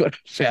to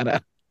shout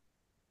out?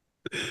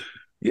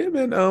 Yeah,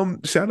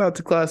 man. Shout out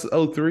to class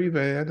 03,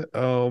 man.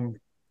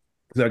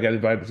 So I got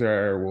invited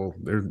to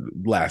their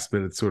last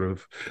minute sort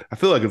of. I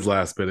feel like it's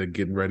last minute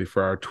getting ready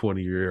for our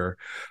 20-year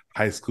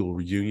high school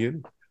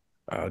reunion.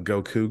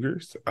 Go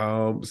Cougars.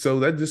 So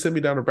that just sent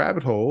me down a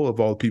rabbit hole of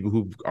all the people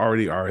who've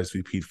already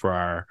RSVP'd for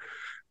our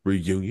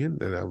reunion,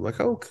 and I'm like,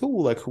 oh,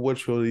 cool. Like,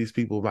 which one of these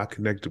people am I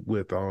connected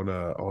with on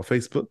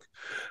Facebook?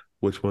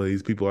 Which one of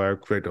these people are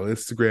connected on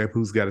Instagram?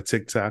 Who's got a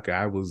TikTok?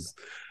 I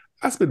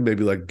spent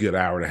maybe like a good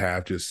hour and a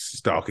half just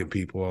stalking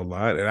people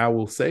online, and I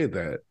will say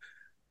that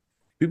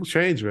people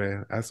change,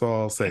 man. That's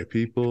all I'll say.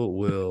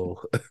 People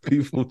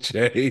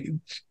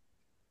change,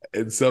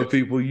 and some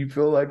people you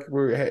feel like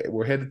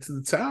we're headed to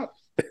the top,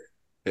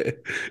 and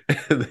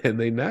then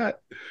they not.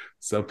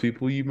 Some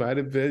people you might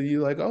have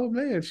been like, oh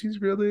man, she's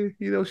really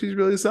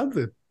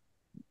something.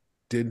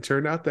 Didn't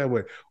turn out that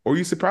way, or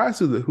you surprised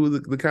who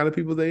the kind of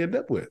people they end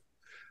up with,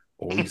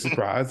 or you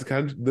surprised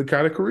the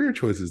kind of career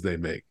choices they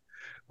make,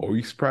 or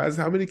you surprised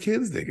how many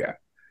kids they got.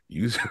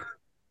 You're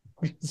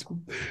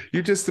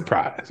just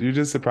surprised. You're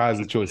just surprised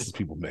the choices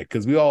people make,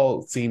 because we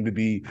all seem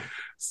to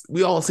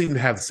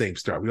have the same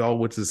start. We all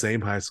went to the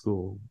same high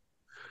school.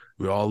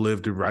 We all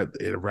lived around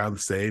the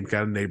same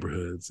kind of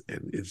neighborhoods,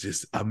 and it's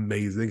just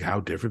amazing how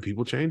different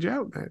people change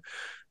out, man.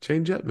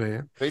 Change up,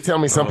 man. They tell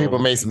me some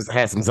people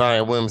had some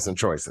Zion Williamson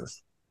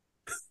choices.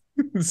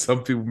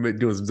 Some people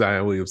doing some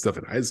Zion Williamson stuff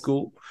in high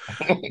school.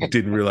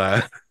 Didn't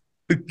realize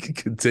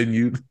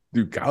continued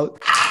through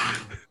college.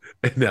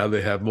 And now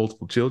they have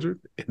multiple children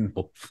and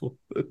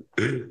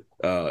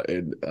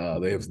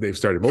they've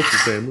started multiple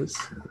families.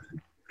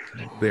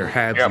 They're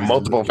happy.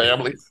 Multiple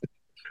families.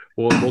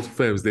 Well, multiple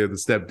families. They're the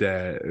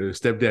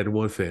stepdad in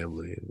one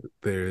family.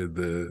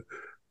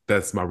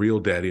 That's my real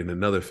daddy in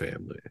another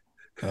family.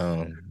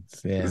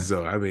 Yeah.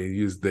 So I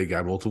mean, they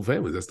got multiple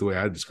families. That's the way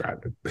I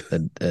described it.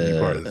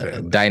 Part of the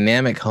family.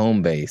 Dynamic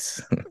home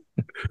base.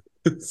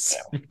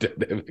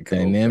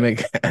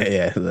 Dynamic,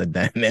 yeah, the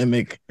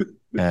dynamic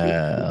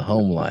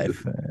home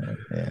life.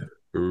 Yeah.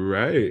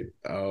 Right.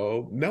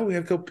 Now we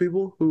have a couple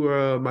people who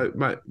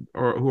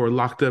who are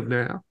locked up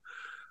now.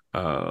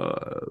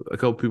 A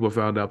couple people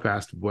found out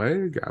passed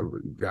away.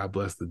 God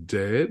bless the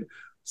dead.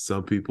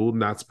 Some people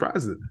not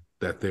surprising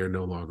that they're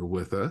no longer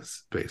with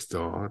us based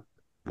on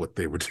what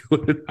they were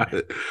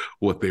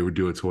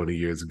doing 20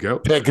 years ago.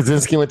 Ted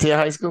Kaczynski went to your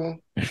high school?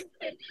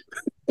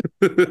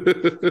 Go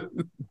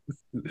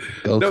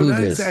no,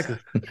 Cougars.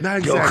 Not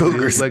exactly. Go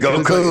Cougars.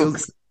 Go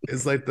Cougars.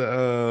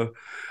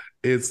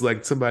 It's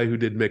like somebody who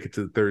didn't make it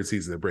to the third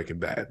season of Breaking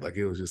Bad. Like,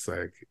 it was just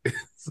like,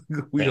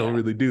 we don't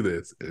really do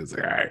this. And it's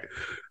like, all right,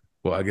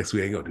 well, I guess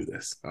we ain't gonna do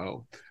this.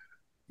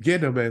 Yeah,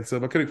 no, man. So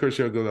my critical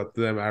show goes up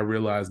to them. I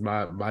realized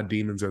my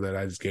demons are that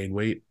I just gained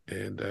weight,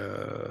 and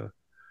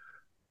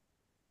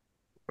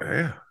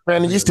yeah.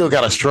 Brandon, you still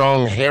got a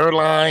strong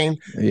hairline.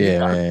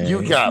 Yeah,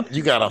 you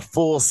got a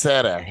full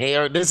set of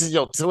hair. This is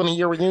your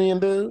 20-year reunion,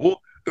 dude.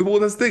 Well,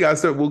 that's the thing.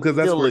 Because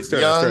that's where it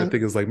started. I started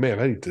thinking, it's like, man,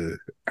 I need to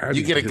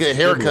get a good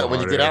haircut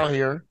when you get out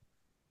here.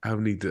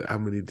 I'm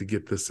gonna need to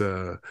get this.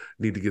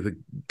 Need to get a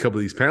couple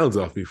of these pounds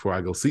off me before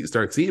I go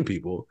start seeing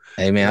people.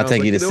 Hey man, I'll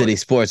take you to City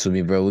Sports with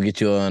me, bro. We'll get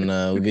you on.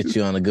 We'll get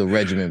you on a good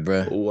regimen,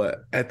 bro.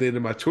 What at the end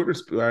of my Twitter,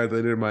 at the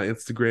end of my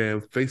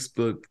Instagram,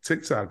 Facebook,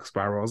 TikTok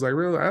spiral, I was like,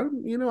 really,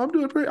 I'm doing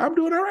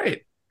all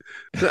right.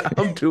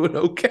 I'm doing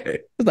okay.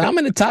 I'm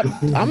in the top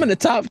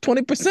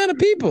 20% of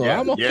people.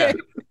 I'm okay.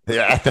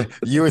 Yeah.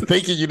 You were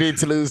thinking you need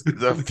to lose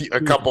a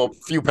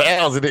few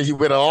pounds, and then you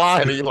went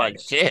online, and you're like,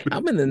 shit.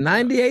 I'm in the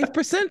 98th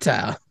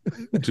percentile.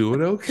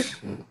 Doing okay.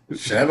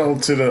 Shout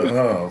out to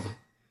the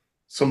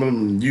some of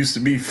them used to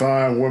be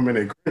fine women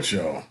at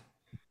Crenshaw.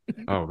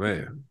 Oh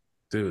man,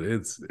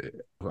 dude,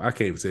 I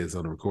can't even say it's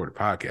on a recorded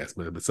podcast,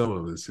 man. But some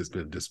of it's just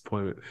been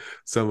disappointment.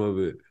 Some of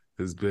it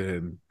has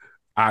been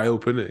eye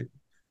opening.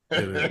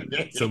 And then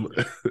some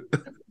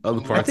other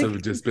parts of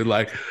it just been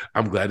like,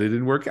 I'm glad it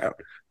didn't work out.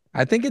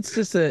 I think it's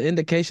just an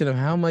indication of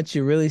how much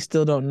you really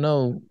still don't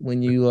know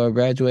when you are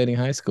graduating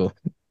high school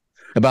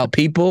about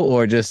people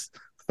or just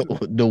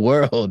the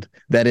world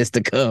that is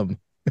to come.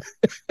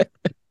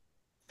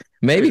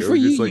 Maybe for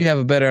you, you have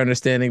a better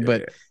understanding,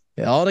 but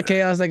all the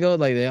chaos that goes,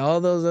 like all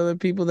those other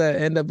people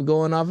that end up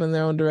going off in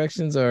their own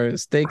directions or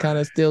stay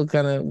still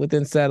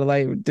within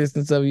satellite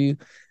distance of you.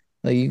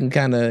 Like you can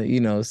kind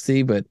of,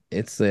 see, but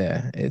it's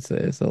a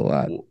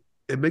lot. Well,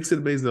 it makes it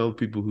amazing all the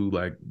people who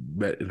like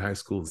met in high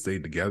school and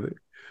stayed together.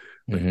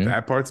 Like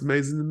that part's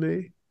amazing to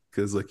me.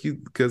 because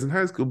in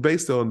high school,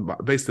 based on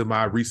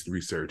my recent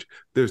research,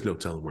 there's no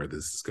telling where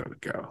this is going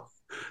to go.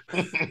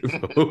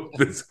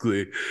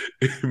 Physically,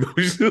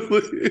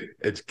 emotionally,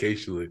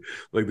 educationally,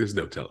 like there's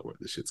no telling where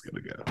this shit's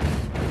going to go.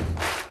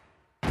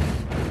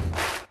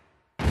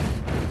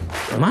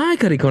 My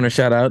Cuddy Corner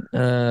shout out,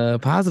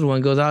 positive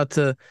one, goes out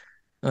to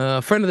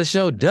a friend of the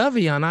show,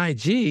 Dovey on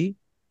IG,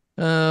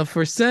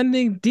 for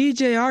sending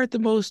DJ Art the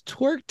most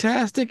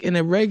twerk-tastic and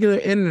irregular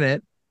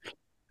internet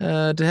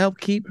to help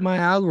keep my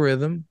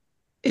algorithm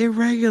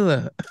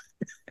irregular.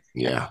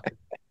 Yeah.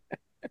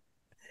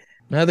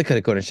 My other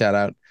Cuddy Corner shout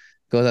out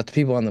goes out to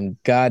people on them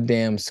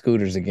goddamn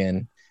scooters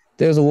again.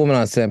 There's a woman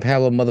on San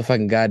Pablo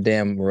motherfucking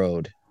goddamn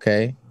road,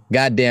 okay?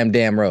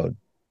 Goddamn road.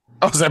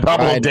 Oh, San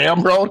Pablo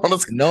damn road? On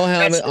the no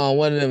helmet on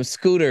one of them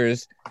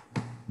scooters.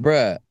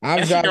 Bruh,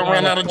 I'm driving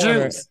run out of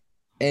juice.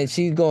 And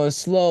she's going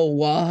slow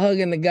while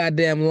hugging the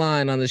goddamn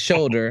line on the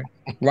shoulder,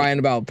 riding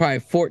about probably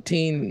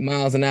 14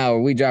 miles an hour.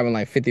 We driving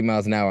like 50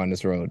 miles an hour on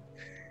this road.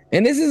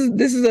 And this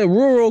is a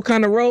rural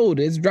kind of road.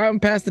 It's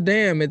driving past the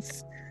dam.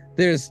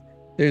 There's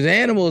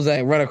animals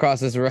that run across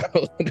this road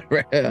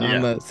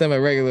on a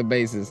semi-regular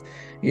basis.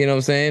 You know what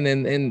I'm saying?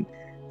 And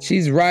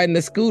she's riding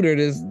a scooter,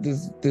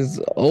 this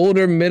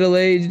older,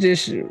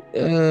 middle-aged-ish,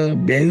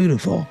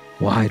 beautiful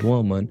white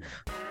woman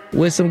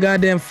with some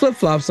goddamn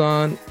flip-flops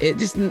on, it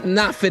just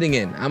not fitting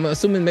in. I'm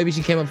assuming maybe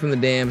she came up from the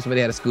dam,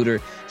 somebody had a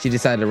scooter, she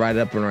decided to ride it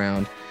up and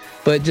around.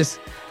 But just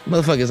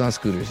motherfuckers on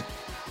scooters.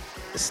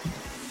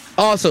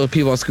 Also,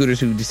 people on scooters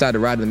who decide to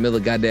ride in the middle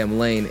of the goddamn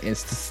lane and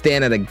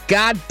stand at a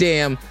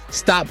goddamn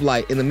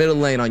stoplight in the middle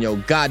lane on your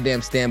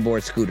goddamn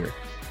standboard scooter.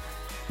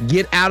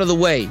 Get out of the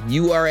way.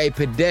 You are a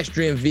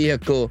pedestrian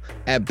vehicle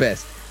at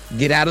best.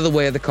 Get out of the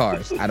way of the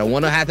cars. I don't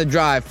want to have to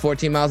drive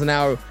 14 miles an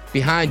hour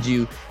behind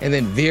you and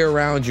then veer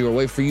around you or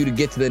wait for you to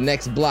get to the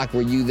next block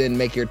where you then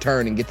make your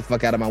turn and get the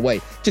fuck out of my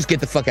way. Just get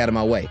the fuck out of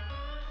my way.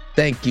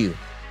 Thank you.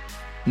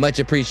 Much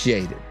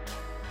appreciated.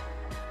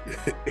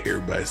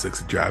 Everybody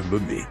sucks at driving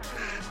but me.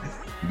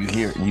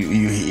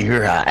 You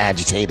hear how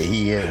agitated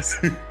he is.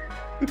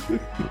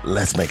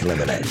 Let's make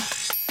lemonade.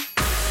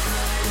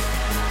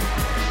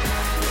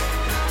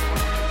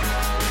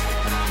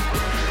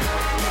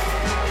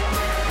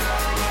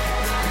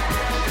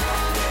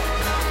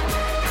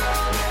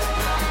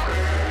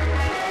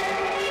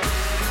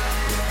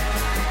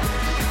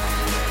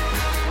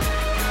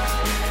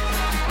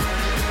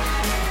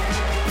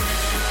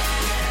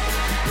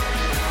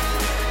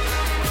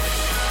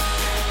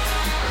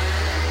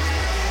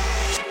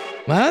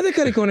 My other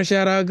Cuddy Corner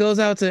shout out goes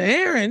out to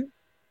Aaron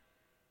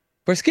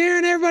for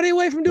scaring everybody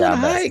away from doing the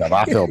hike.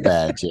 I feel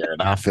bad,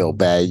 Jared. I feel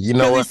bad. You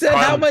know what? He said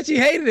how much he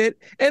hated it,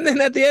 and then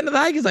at the end of the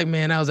hike, he's like,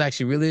 "Man, that was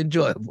actually really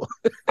enjoyable."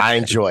 I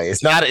enjoy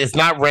it. It's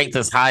not ranked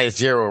as high as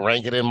Jared will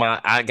rank it in my.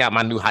 I got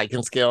my new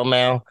hiking scale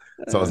now,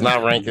 so it's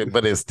not ranked,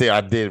 but it's still. I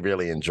did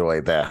really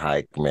enjoy that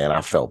hike, man. I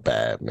felt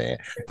bad, man.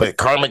 But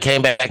karma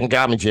came back and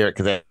got me, Jared,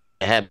 because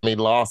had me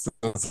lost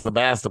in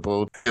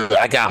Sebastopol.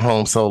 I got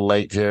home so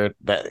late, Jared,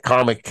 that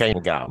karma came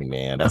and got me,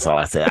 man. That's all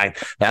I said.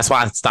 That's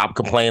why I stopped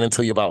complaining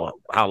to you about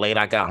how late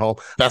I got home.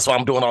 That's why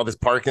I'm doing all this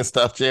parking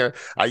stuff, Jared.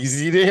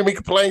 You didn't hear me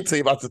complain to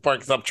you about this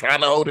parking because I'm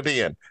trying to hold it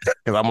in.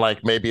 Because I'm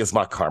like, maybe it's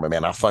my karma,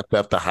 man. I fucked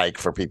up the hike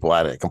for people.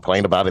 I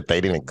complained about it.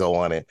 They didn't go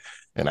on it,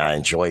 and I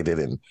enjoyed it.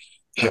 And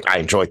I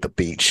enjoyed the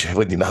beach,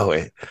 wouldn't you know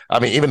it? I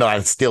mean, even though I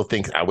still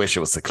think I wish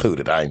it was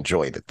secluded, I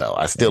enjoyed it, though.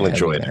 I still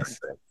enjoyed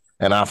everything.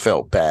 And I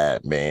felt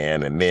bad,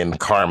 man. And then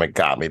karma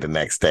got me the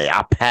next day.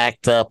 I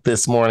packed up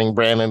this morning,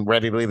 Brandon,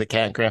 ready to leave the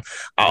campground.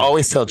 I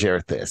always tell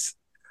Jared this.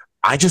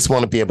 I just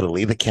want to be able to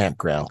leave the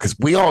campground because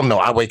we all know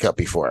I wake up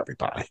before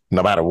everybody,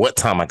 no matter what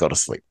time I go to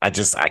sleep. I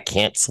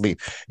can't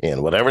sleep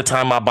in. Whatever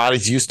time my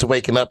body's used to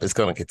waking up, it's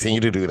going to continue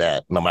to do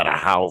that, no matter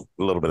how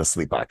little bit of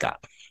sleep I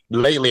got.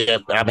 Lately,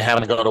 I've been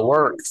having to go to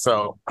work,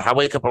 so I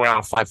wake up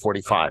around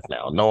 5:45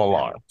 now. No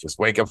alarm. Just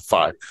wake up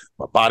 5.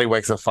 My body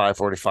wakes up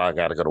 5:45.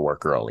 Got to go to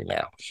work early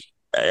now.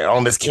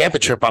 On this camping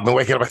trip, I've been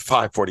waking up at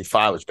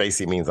 5:45, which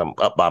basically means I'm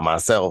up by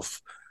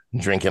myself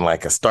drinking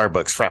like a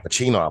Starbucks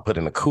Frappuccino I put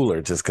in the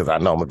cooler just because I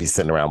know I'm going to be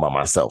sitting around by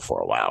myself for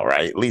a while,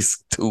 right? At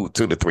least 2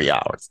 to 3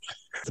 hours.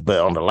 But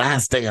on the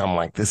last day, I'm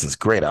like, this is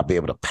great. I'll be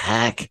able to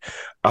pack.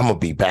 I'm going to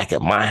be back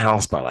at my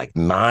house by like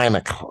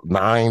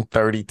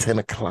 9:30, 10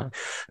 o'clock.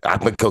 I'm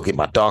going to go get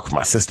my dog from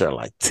my sister at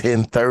like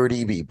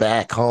 10:30, be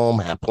back home,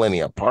 have plenty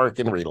of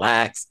parking,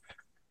 relax.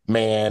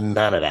 Man,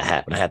 none of that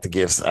happened. I had to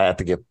give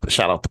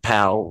shout out to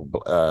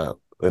Powell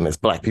in his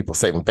Black People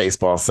Saving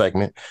Baseball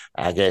segment.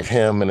 I gave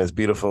him and his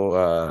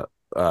beautiful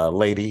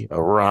lady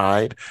a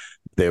ride.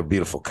 They're a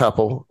beautiful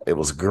couple. It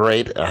was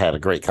great. I had a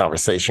great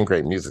conversation,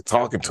 great music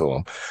talking to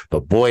them.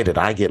 But boy, did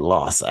I get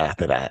lost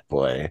after that,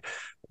 boy.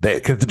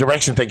 Because the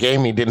directions they gave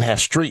me didn't have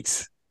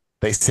streets.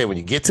 They said when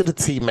you get to the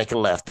T, make a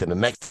left. And the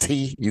next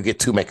T, you get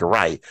to make a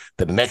right.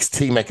 Then the next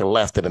T, make a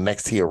left. And the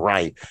next T, a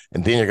right.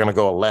 And then you're going to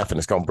go a left and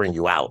it's going to bring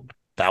you out.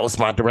 That was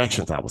my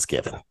directions I was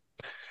given.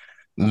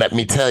 Let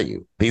me tell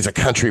you, these are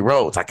country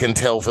roads. I couldn't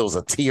tell if it was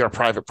a T or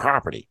private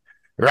property,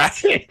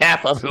 right?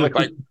 Half of it looked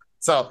like.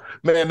 So,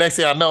 man, next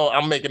thing I know,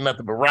 I'm making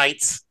nothing but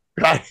rights.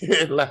 Right?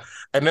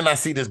 And then I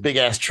see this big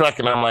ass truck,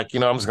 and I'm like,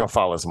 I'm just gonna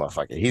follow this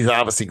motherfucker. He's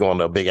obviously going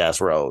to a big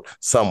ass road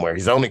somewhere.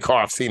 He's the only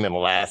car I've seen in the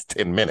last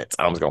 10 minutes.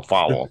 I'm just gonna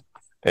follow him.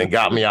 And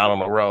got me out on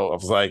the road. I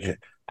was like,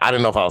 I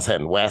didn't know if I was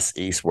heading west,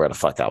 east, where the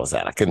fuck I was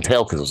at. I couldn't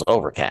tell because it was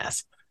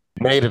overcast.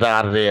 Made it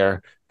out of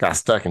there, got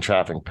stuck in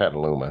traffic in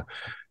Petaluma.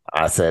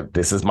 I said,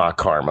 this is my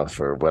karma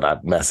for what I'm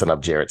messing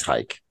up Jared's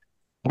hike.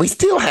 We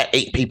still had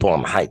 8 people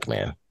on the hike,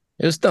 man.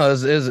 It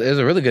was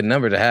a really good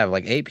number to have,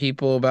 like 8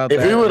 people about if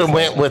that. If we would have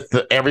went with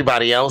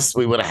everybody else,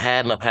 we would have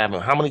ended up having,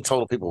 how many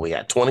total people we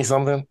had? 20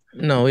 something?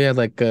 No, we had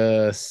like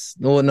no,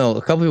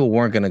 a couple people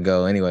weren't gonna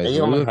go anyway.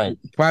 We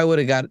probably would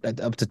have got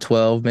up to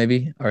 12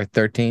 maybe, or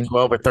 13.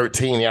 12 or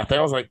 13. Yeah, I think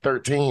it was like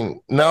 13.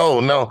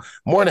 No,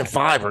 more than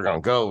 5 are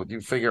gonna go.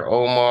 You figure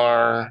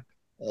Omar.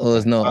 It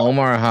was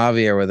Omar and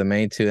Javier were the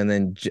main 2, and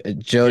then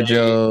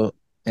JoJo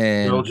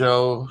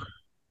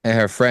and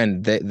her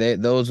friend.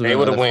 Those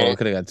would have went.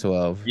 Could have got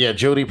 12. Yeah,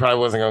 Judy probably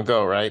wasn't gonna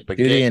go, right? But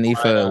Judy and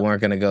Aoife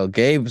weren't gonna go.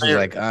 Gabe was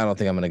like, I don't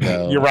think I'm gonna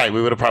go. You're right. We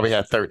would have probably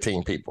had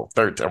 13 people.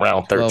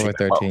 Around 13. 12 or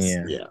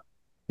 13.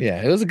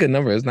 Yeah. It was a good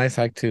number. It was a nice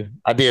hike too.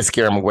 I did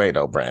scare him away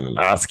though, Brandon.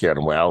 I scared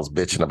him away. I was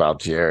bitching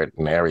about Jared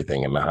and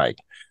everything in the hike,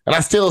 and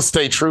I still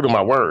stay true to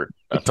my word.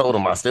 I told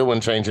him I still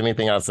wouldn't change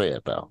anything I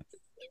said though.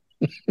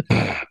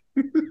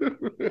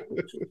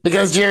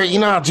 Because Jared, you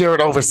know how Jared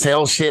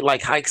oversells shit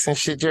like hikes and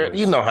shit, Jared?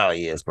 You know how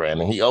he is,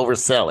 Brandon. He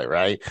oversell it,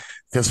 right?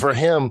 Because for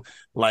him,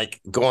 like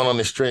going on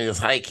this strenuous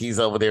hike, he's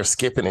over there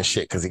skipping and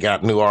shit because he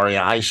got new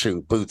REI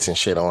boots and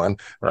shit on,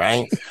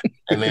 right?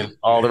 And then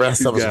all the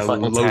rest of us are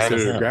fucking low tired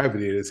center of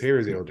gravity, and his hair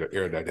is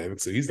aerodynamic,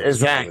 so he's not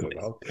exactly.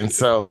 And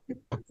so,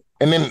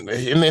 and then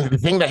the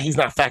thing that he's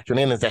not factoring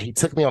in is that he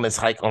took me on this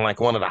hike on like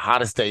one of the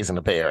hottest days in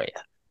the Bay Area.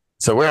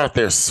 So we're out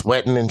there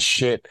sweating and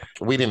shit.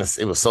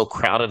 It was so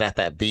crowded at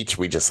that beach.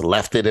 We just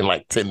left it in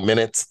like 10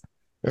 minutes.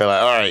 We're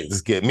like, all right,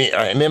 let's get me.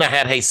 And then I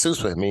had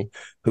Jesus with me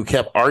who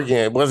kept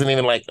arguing. It wasn't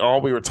even like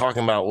all we were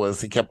talking about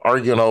was he kept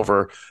arguing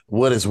over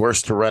what is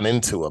worse to run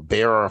into, a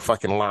bear or a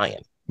fucking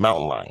lion,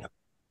 mountain lion.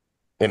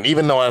 And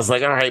even though I was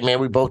like, all right, man,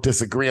 we both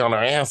disagree on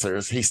our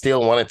answers, he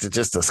still wanted to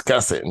just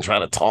discuss it and try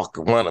to talk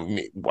one of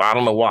me. I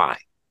don't know why.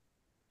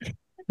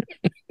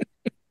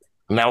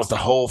 And that was the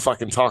whole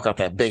fucking talk up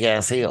that big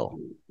ass hill.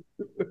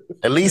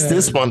 At least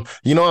this one,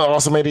 you know, it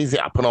also made it easy.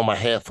 I put on my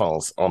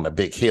headphones on the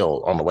big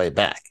hill on the way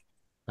back,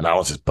 and I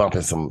was just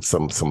bumping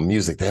some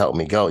music to help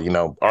me go. You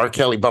know, R.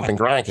 Kelly bumping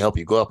grind can help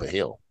you go up a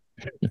hill.